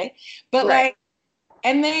away, right? But right.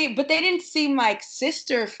 But they didn't seem like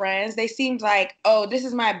sister friends. They seemed like, oh, this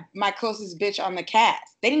is my closest bitch on the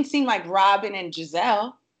cast. They didn't seem like Robin and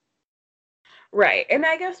Giselle. Right. And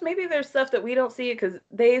I guess maybe there's stuff that we don't see because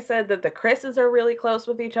they said that the Chris's are really close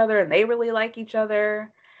with each other and they really like each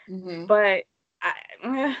other. Mm-hmm. But,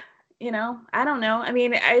 I don't know. I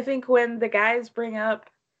mean, I think when the guys bring up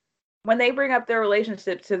their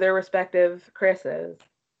relationship to their respective Chris's,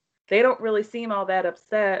 they don't really seem all that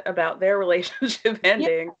upset about their relationship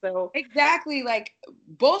ending. Yeah, so exactly, like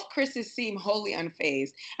both Chris's seem wholly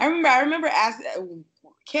unfazed. I remember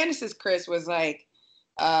Candace's Chris was like,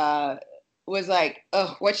 oh,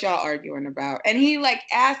 what y'all arguing about? And he like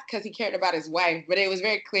asked because he cared about his wife, but it was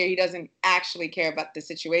very clear he doesn't actually care about the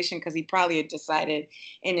situation because he probably had decided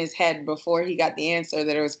in his head before he got the answer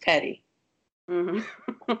that it was petty. Mm-hmm.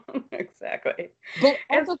 Exactly. But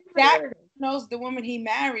also that knows the woman he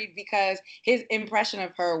married because his impression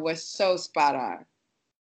of her was so spot on.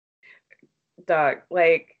 Dog,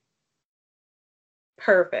 like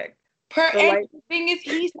perfect. And the thing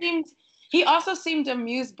is, he also seemed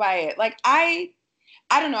amused by it. Like I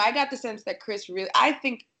don't know. I got the sense that I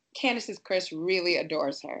think Candace's Chris really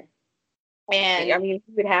adores her. And I mean,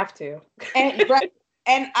 he would have to.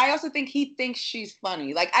 And I also think he thinks she's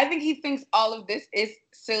funny. Like, I think he thinks all of this is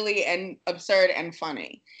silly and absurd and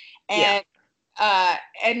funny. And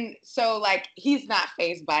and so, like, he's not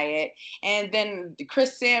fazed by it. And then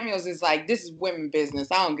Chris Samuels is like, this is women business.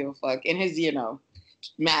 I don't give a fuck. In his,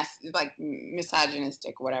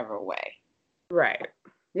 misogynistic, whatever way. Right.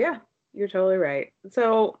 Yeah, you're totally right.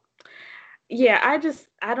 So, yeah,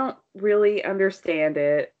 I don't really understand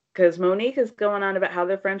it. Because Monique is going on about how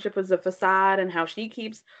their friendship was a facade and how she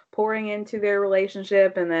keeps pouring into their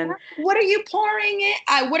relationship, and then what are you pouring in?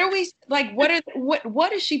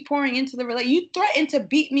 What is she pouring into the relationship? You threatened to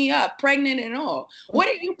beat me up, pregnant and all. What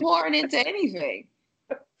are you pouring into anything?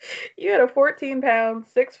 You had a 14-pound,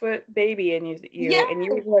 6-foot baby in you, yes. And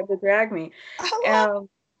you wanted to drag me.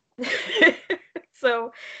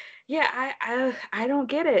 So, yeah, I don't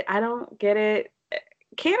get it. I don't get it.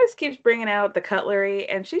 Candace keeps bringing out the cutlery,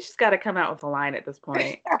 and she's just got to come out with a line at this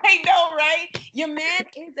point. I know, right? Your man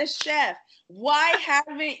is a chef. Why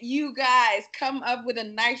haven't you guys come up with a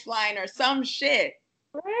knife line or some shit?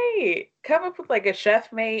 Right. Come up with like a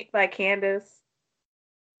chef mate by Candace.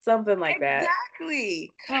 Something like that.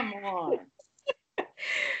 Exactly. Come on.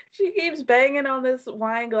 She keeps banging on this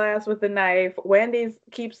wine glass with the knife. Wendy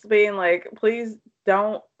keeps being like, please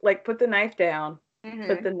don't, like, put the knife down. Mm-hmm.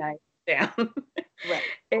 Put the knife down. Right.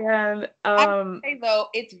 And I would say though,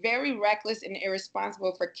 it's very reckless and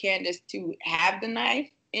irresponsible for Candace to have the knife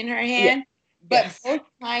in her hand But both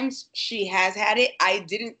times she has had it, I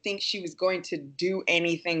didn't think she was going to do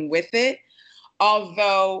anything with it.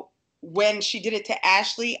 Although when she did it to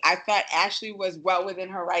Ashley, I thought Ashley was well within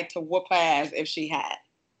her right to whoop her ass if she had.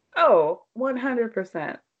 Oh,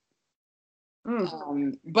 100%.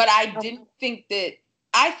 But I didn't think that,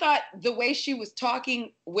 I thought the way she was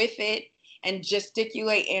talking with it and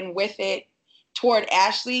gesticulating with it toward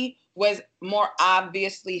Ashley was more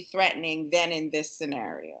obviously threatening than in this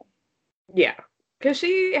scenario. Yeah. Because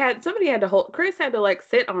somebody had to hold, Chris had to like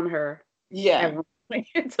sit on her. Yeah.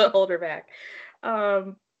 To hold her back.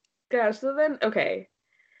 Gosh, so then, okay.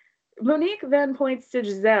 Monique then points to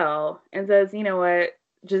Giselle and says, you know what,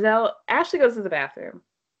 Giselle, Ashley goes to the bathroom.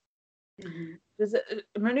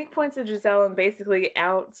 Monique points to Giselle and basically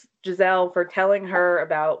outs Giselle for telling her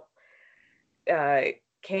about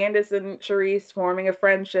Candace and Charisse forming a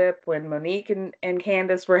friendship when Monique and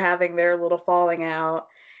Candace were having their little falling out.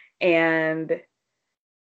 And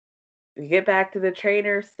we get back to the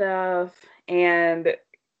trainer stuff. And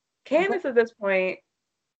Candace at this point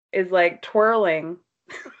is like twirling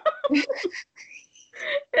and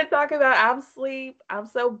talking about, I'm sleep, I'm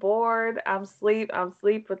so bored, I'm sleep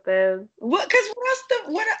with this. What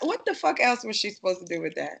the fuck else was she supposed to do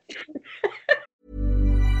with that?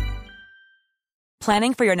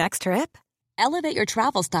 Planning for your next trip? Elevate your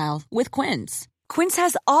travel style with Quince. Quince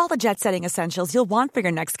has all the jet-setting essentials you'll want for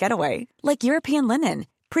your next getaway, like European linen,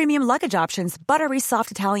 premium luggage options, buttery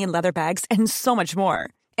soft Italian leather bags, and so much more.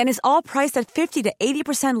 And is all priced at 50 to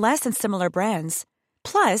 80% less than similar brands.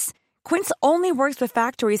 Plus, Quince only works with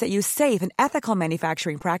factories that use safe and ethical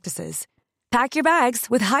manufacturing practices. Pack your bags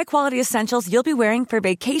with high-quality essentials you'll be wearing for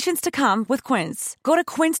vacations to come with Quince. Go to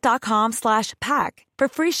quince.com/pack for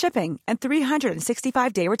free shipping and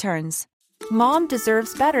 365-day returns. Mom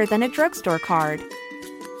deserves better than a drugstore card.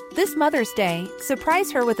 This Mother's Day,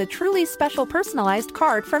 surprise her with a truly special personalized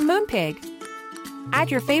card from Moonpig. Add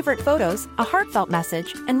your favorite photos, a heartfelt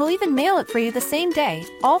message, and we'll even mail it for you the same day,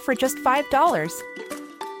 all for just $5.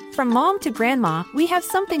 From mom to grandma, we have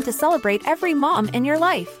something to celebrate every mom in your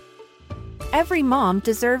life. Every mom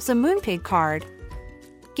deserves a Moonpig card.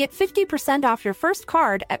 Get 50% off your first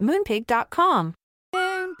card at Moonpig.com.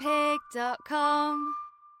 Moonpig.com.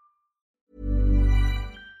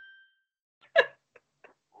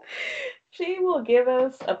 She will give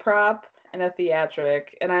us a prop and a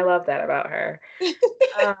theatric, and I love that about her.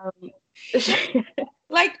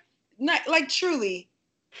 Like truly,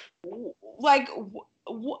 like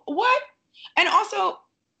what? And also,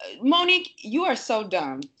 Monique, you are so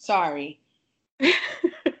dumb. Sorry.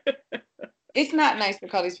 It's not nice to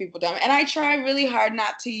call these people dumb, and I try really hard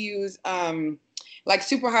not to use like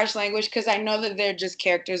super harsh language because I know that they're just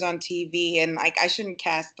characters on TV, and like I shouldn't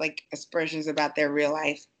cast like aspersions about their real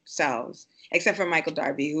life selves, except for Michael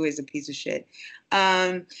Darby, who is a piece of shit.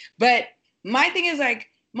 But my thing is like,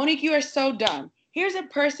 Monique, you are so dumb. Here's a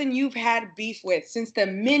person you've had beef with since the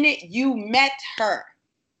minute you met her.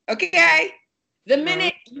 Okay? The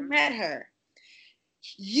minute you met her.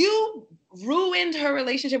 You ruined her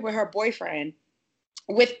relationship with her boyfriend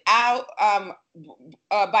without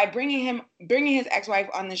by bringing his ex-wife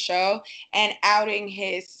on the show and outing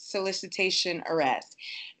his solicitation arrest.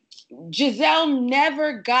 Giselle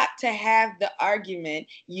never got to have the argument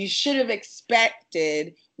you should have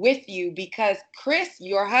expected with you because Chris,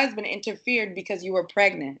 your husband, interfered because you were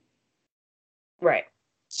pregnant. Right.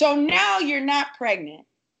 So now you're not pregnant.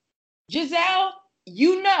 Giselle,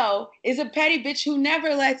 you know, is a petty bitch who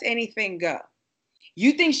never lets anything go.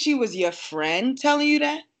 You think she was your friend telling you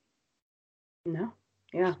that? No.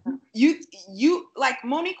 Yeah. You like,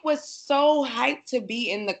 Monique was so hyped to be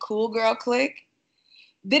in the cool girl clique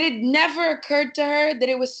that it never occurred to her that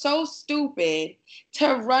it was so stupid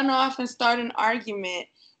to run off and start an argument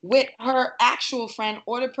with her actual friend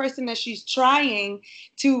or the person that she's trying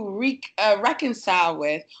to reconcile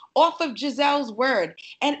with off of Giselle's word.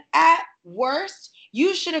 And at worst,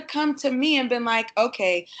 you should have come to me and been like,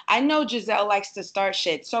 okay, I know Giselle likes to start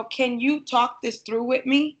shit, so can you talk this through with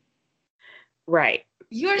me? Right.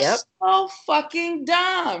 You're so fucking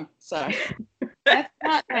dumb. Sorry. That's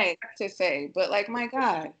not nice to say, but like, my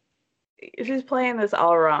God. She's playing this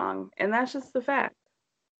all wrong, and that's just the fact.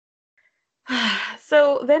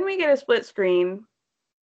 So then we get a split screen,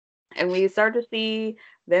 and we start to see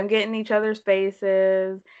them get in each other's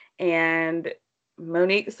faces, and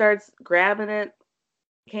Monique starts grabbing at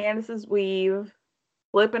Candace's weave,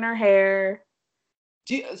 flipping her hair.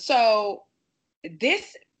 So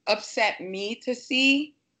this upset me to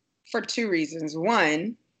see for two reasons.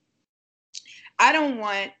 One, I don't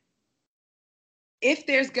want if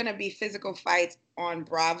there's going to be physical fights on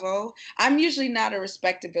Bravo, I'm usually not a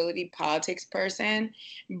respectability politics person,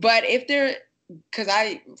 but if there, because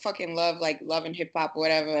I fucking love like Love and Hip Hop,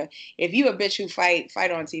 whatever. If you a bitch who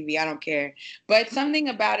fight on TV, I don't care. But something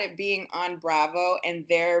about it being on Bravo and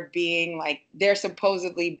they're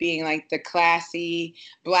supposedly being like the classy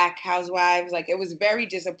Black housewives, like it was very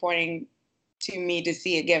disappointing to me to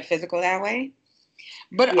see it get physical that way.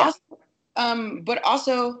 But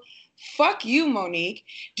also, fuck you, Monique.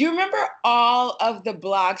 Do you remember all of the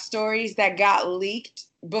blog stories that got leaked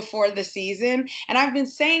before the season? And I've been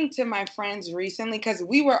saying to my friends recently, because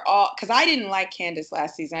I didn't like Candace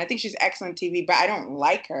last season. I think she's excellent TV, but I don't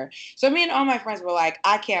like her. So me and all my friends were like,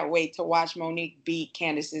 I can't wait to watch Monique beat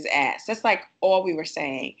Candace's ass. That's like all we were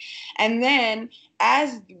saying. And then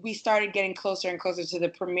as we started getting closer and closer to the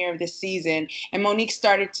premiere of this season, and Monique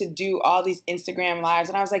started to do all these Instagram lives,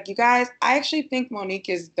 and I was like, you guys, I actually think Monique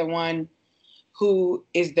is the one who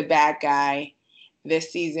is the bad guy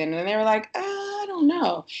this season. And they were like, I don't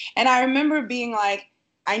know. And I remember being like,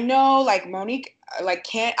 I know, like, Monique, like,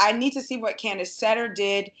 I need to see what Candace said or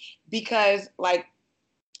did, because, like,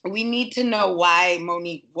 we need to know why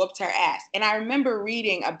Monique whooped her ass. And I remember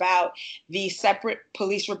reading about the separate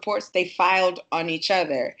police reports they filed on each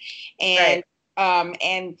other. And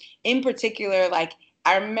and in particular, like,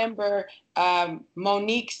 I remember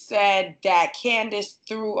Monique said that Candace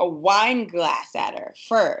threw a wine glass at her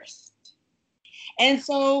first. And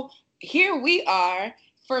so here we are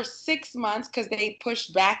for 6 months, because they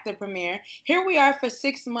pushed back the premiere. Here we are for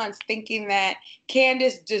 6 months thinking that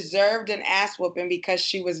Candace deserved an ass whooping because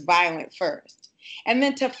she was violent first. And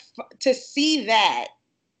then to see that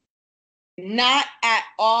not at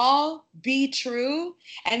all be true,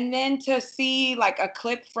 and then to see like a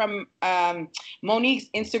clip from Monique's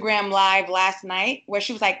Instagram live last night where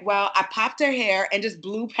she was like, well, I popped her hair, and just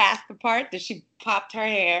blew past the part that she popped her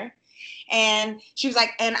hair. And she was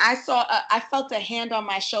like, and I felt a hand on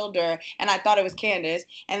my shoulder, and I thought it was Candace.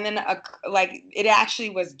 And then it actually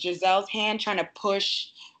was Giselle's hand trying to push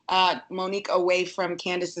Monique away from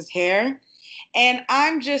Candace's hair. And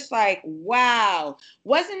I'm just like, wow.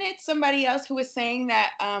 Wasn't it somebody else who was saying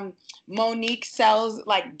that Monique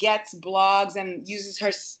gets blogs and uses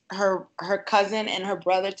her cousin and her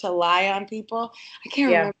brother to lie on people? I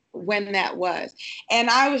can't remember when that was. And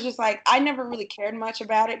I was just like, I never really cared much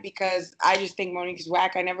about it, because I just think Monique's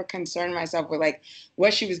whack. I never concerned myself with like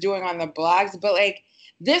what she was doing on the blogs. But like,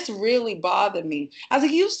 this really bothered me. I was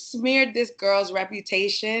like, you smeared this girl's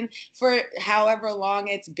reputation for however long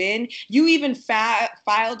it's been. You even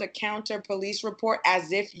filed a counter police report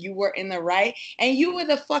as if you were in the right, and you were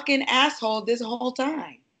the fucking asshole this whole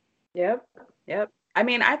time. Yep. I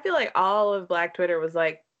mean, I feel like all of Black Twitter was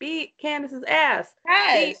like, beat Candace's ass.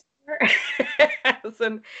 Yes.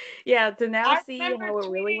 And to now see how it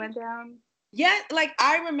really went down. Yeah, like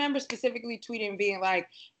I remember specifically tweeting being like,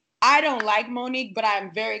 I don't like Monique, but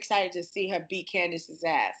I'm very excited to see her beat Candace's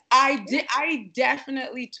ass. I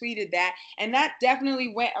definitely tweeted that, and that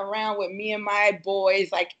definitely went around with me and my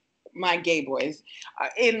boys, like my gay boys,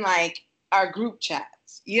 in like our group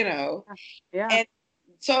chats, you know. Yeah. And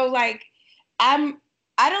so like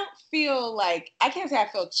I don't feel like, I can't say I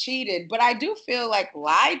feel cheated, but I do feel like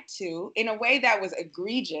lied to in a way that was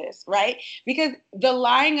egregious, right? Because the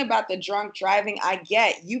lying about the drunk driving, I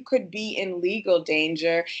get. You could be in legal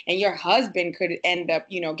danger, and your husband could end up,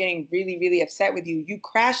 getting really, really upset with you. You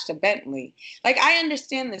crashed a Bentley. Like, I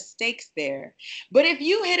understand the stakes there. But if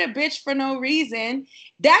you hit a bitch for no reason,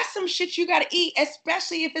 that's some shit you gotta eat,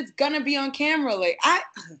 especially if it's gonna be on camera. Like,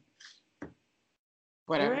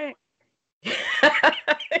 whatever. Right.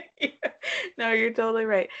 No, you're totally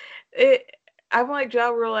right. I'm like Ja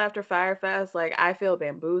Rule after Fyre Fest. Like, I feel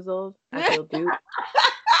bamboozled. I feel duped.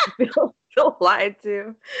 I feel lied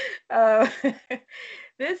to.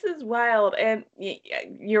 This is wild. And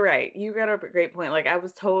you're right. You got a great point. Like, I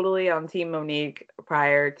was totally on Team Monique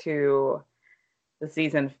prior to the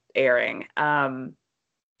season airing.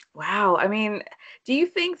 Wow. I mean, do you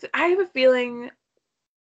think, I have a feeling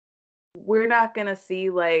we're not going to see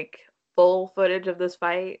like full footage of this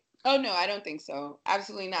fight? Oh, no, I don't think so.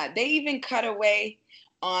 Absolutely not. They even cut away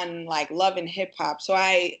on like Love and Hip Hop. So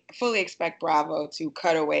I fully expect Bravo to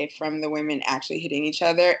cut away from the women actually hitting each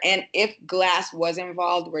other. And if glass was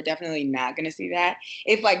involved, we're definitely not going to see that.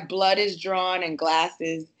 If like blood is drawn and glass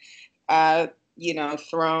is,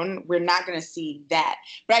 thrown, we're not going to see that.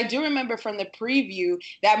 But I do remember from the preview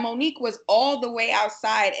that Monique was all the way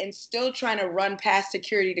outside and still trying to run past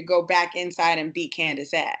security to go back inside and beat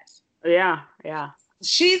Candace's ass. Yeah.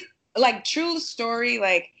 She's like, true story,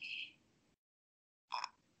 like,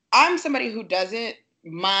 I'm somebody who doesn't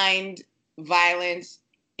mind violence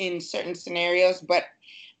in certain scenarios, but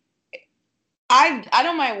I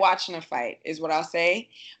don't mind watching a fight, is what I'll say.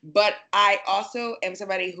 But I also am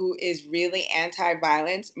somebody who is really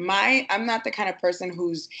anti-violence. I'm not the kind of person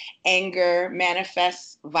whose anger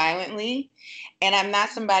manifests violently. And I'm not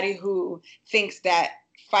somebody who thinks that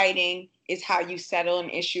fighting is how you settle an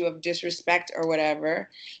issue of disrespect or whatever.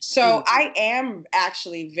 So I am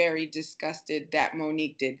actually very disgusted that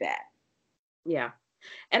Monique did that. Yeah.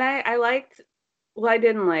 And I liked, well, I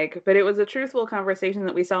didn't like, but it was a truthful conversation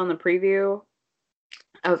that we saw in the preview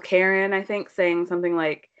of Karen, I think, saying something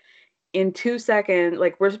like, in 2 seconds,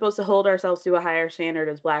 like, we're supposed to hold ourselves to a higher standard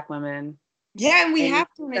as Black women. Yeah, and we have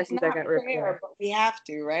to, and it's not fair, but we have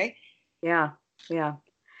to, right? Yeah, yeah.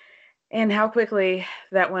 And how quickly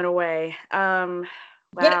that went away. Wow.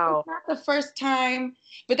 But it's not the first time,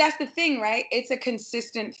 but that's the thing, right? It's a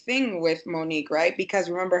consistent thing with Monique, right?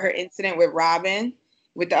 Because remember her incident with Robin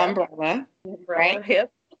with the umbrella, right?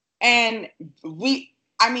 Yep. And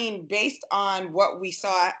based on what we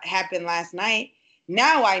saw happen last night,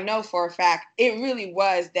 now I know for a fact it really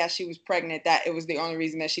was that she was pregnant, that it was the only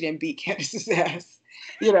reason that she didn't beat Candace's ass,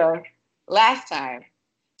 last time.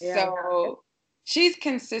 Yeah. So she's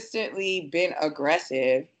consistently been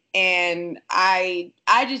aggressive, and I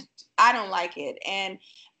don't like it. And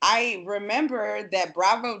I remember that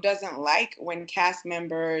Bravo doesn't like when cast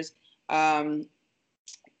members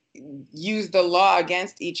use the law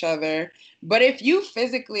against each other. But if you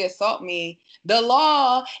physically assault me, the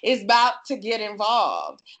law is about to get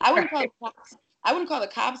involved. I wouldn't call the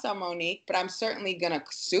cops on Monique, but I'm certainly going to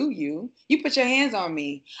sue you. You put your hands on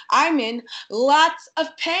me. I'm in lots of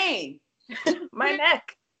pain. My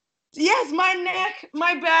neck. Yes, my neck,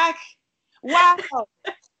 my back. Wow.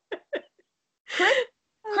 Chris's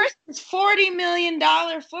 $40 million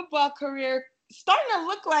football career starting to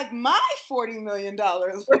look like my $40 million.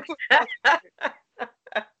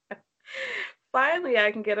 Finally, I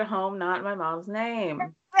can get a home not in my mom's name.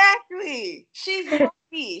 Exactly. She's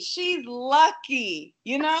lucky. She's lucky,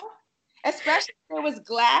 especially if there was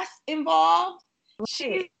glass involved. Right.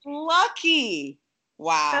 She's lucky.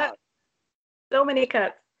 Wow. So many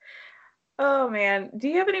cuts. Oh, man. Do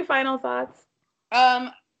you have any final thoughts?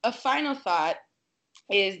 A final thought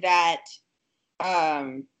is that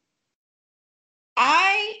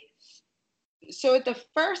so at the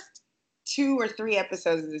first 2 or 3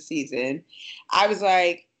 episodes of the season, I was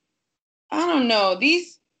like, I don't know,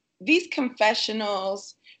 these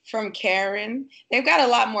confessionals from Karen, they've got a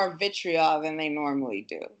lot more vitriol than they normally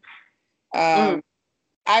do. I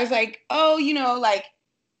was like, one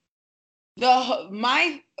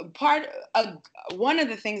of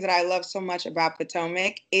the things that I love so much about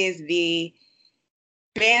Potomac is the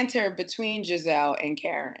banter between Giselle and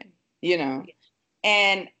Karen,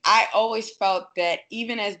 And I always felt that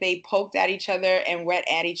even as they poked at each other and went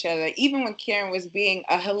at each other, even when Karen was being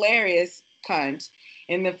a hilarious cunt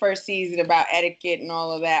in the first season about etiquette and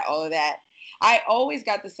all of that, I always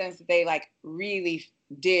got the sense that they really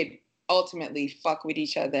did ultimately fuck with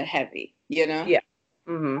each other heavy, Yeah.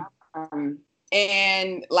 Mm-hmm.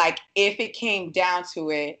 And if it came down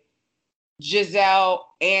to it, Giselle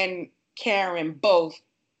and Karen both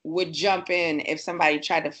would jump in if somebody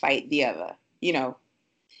tried to fight the other.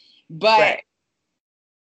 But right.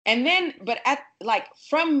 And then,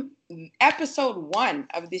 from episode 1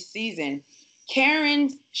 of this season,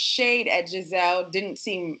 Karen's shade at Giselle didn't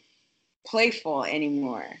seem playful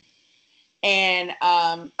anymore. And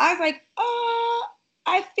I was like,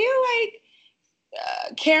 I feel like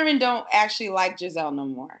Karen don't actually like Giselle no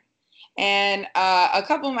more. And a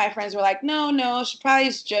couple of my friends were like, no, she probably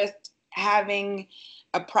is just having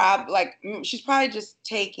a problem. She's probably just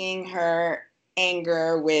taking her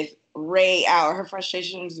anger with Ray out, her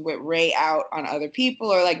frustrations with Ray out on other people,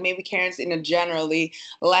 or maybe Karen's in a generally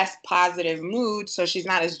less positive mood, so she's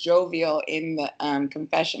not as jovial in the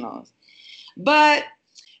confessionals. But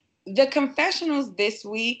the confessionals this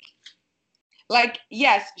week,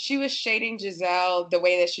 yes, she was shading Giselle the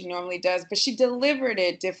way that she normally does, but she delivered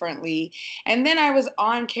it differently. And then I was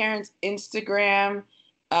on Karen's Instagram.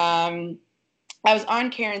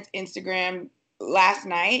 Last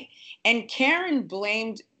night, and Karen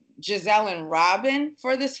blamed Giselle and Robin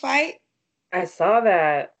for this fight. I saw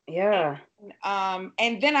that. Yeah.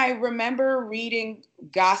 And then I remember reading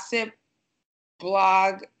gossip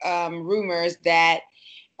blog rumors that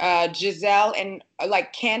Giselle and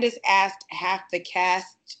Candace asked half the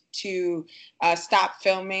cast to stop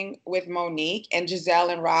filming with Monique, and Giselle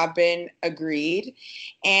and Robin agreed.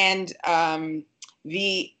 And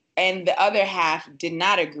the and the other half did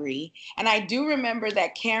not agree. And I do remember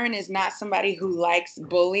that Karen is not somebody who likes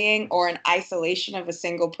bullying or an isolation of a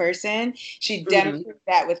single person. She demonstrated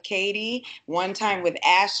that with Katie, one time with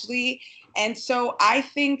Ashley. And so I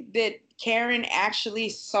think that Karen actually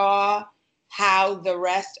saw how the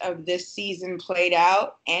rest of this season played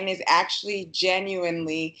out and is actually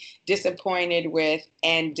genuinely disappointed with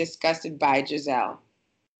and disgusted by Giselle.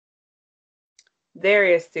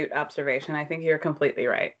 Very astute observation. I think you're completely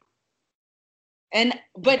right.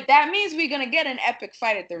 But that means we're going to get an epic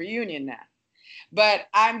fight at the reunion now. But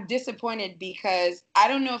I'm disappointed because I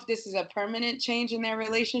don't know if this is a permanent change in their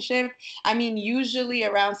relationship. I mean, usually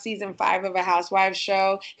around season 5 of a Housewives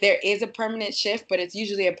show, there is a permanent shift, but it's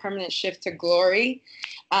usually a permanent shift to glory.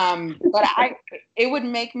 But it would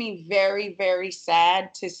make me very, very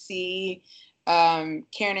sad to see Karen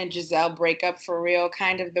and Giselle break up for real,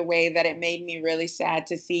 kind of the way that it made me really sad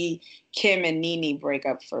to see Kim and Nene break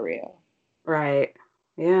up for real. Right.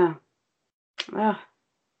 Yeah.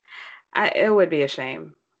 It would be a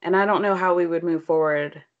shame. And I don't know how we would move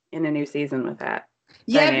forward in a new season with that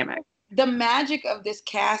dynamic. The magic of this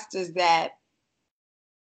cast is that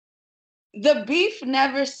the beef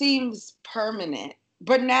never seems permanent.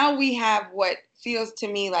 But now we have what feels to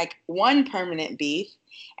me like one permanent beef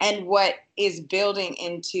and what is building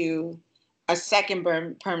into a second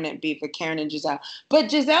permanent beef with Karen and Giselle.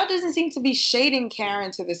 But Giselle doesn't seem to be shading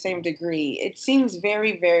Karen to the same degree. It seems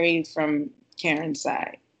very, very from Karen's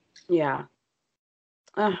side. Yeah.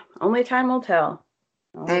 Only time will tell.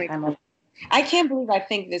 I can't believe I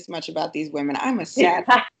think this much about these women. I'm a sad.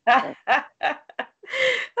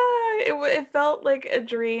 It felt like a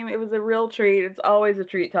dream. It was a real treat. It's always a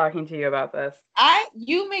treat talking to you about this.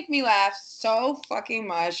 You make me laugh so fucking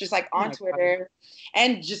much, just like on Twitter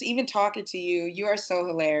and just even talking to you. You are so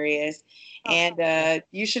hilarious. And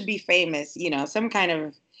you should be famous, some kind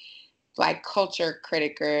of like culture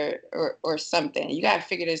critic or something. You got to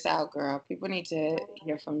figure this out, girl. People need to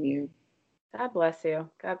hear from you. God bless you.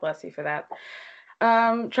 God bless you for that.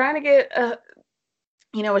 Trying to get a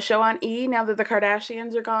show on E now that the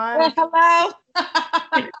Kardashians are gone. Hello.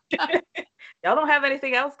 Y'all don't have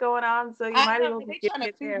anything else going on, so you might as well be trying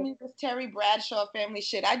to feed me this Terry Bradshaw family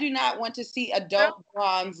shit. I do not want to see adult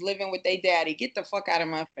blondes living with their daddy. Get the fuck out of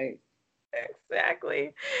my face.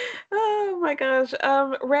 Exactly. Oh my gosh.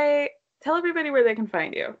 Ray, tell everybody where they can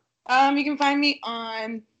find you. You can find me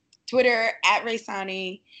on Twitter at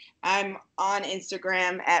Raysani. I'm on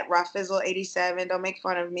Instagram at Rafizzle87. Don't make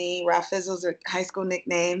fun of me. Rafizzle's a high school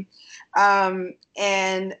nickname.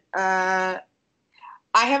 And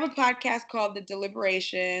I have a podcast called The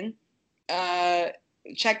Deliberation.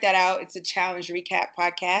 Check that out. It's a challenge recap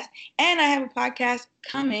podcast. And I have a podcast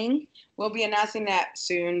coming. We'll be announcing that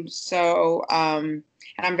soon. So, and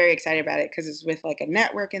I'm very excited about it because it's with like a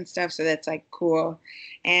network and stuff. So that's like cool.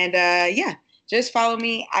 And just follow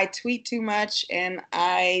me. I tweet too much and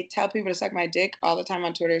I tell people to suck my dick all the time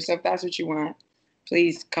on Twitter. So if that's what you want,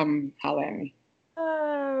 please come holler at me.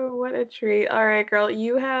 Oh, what a treat. All right, girl.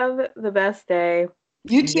 You have the best day.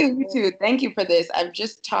 You too. Thank you for this. I've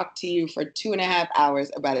just talked to you for 2.5 hours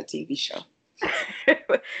about a TV show.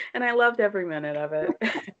 And I loved every minute of it.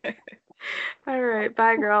 All right.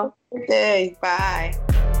 Bye, girl. Okay. Bye.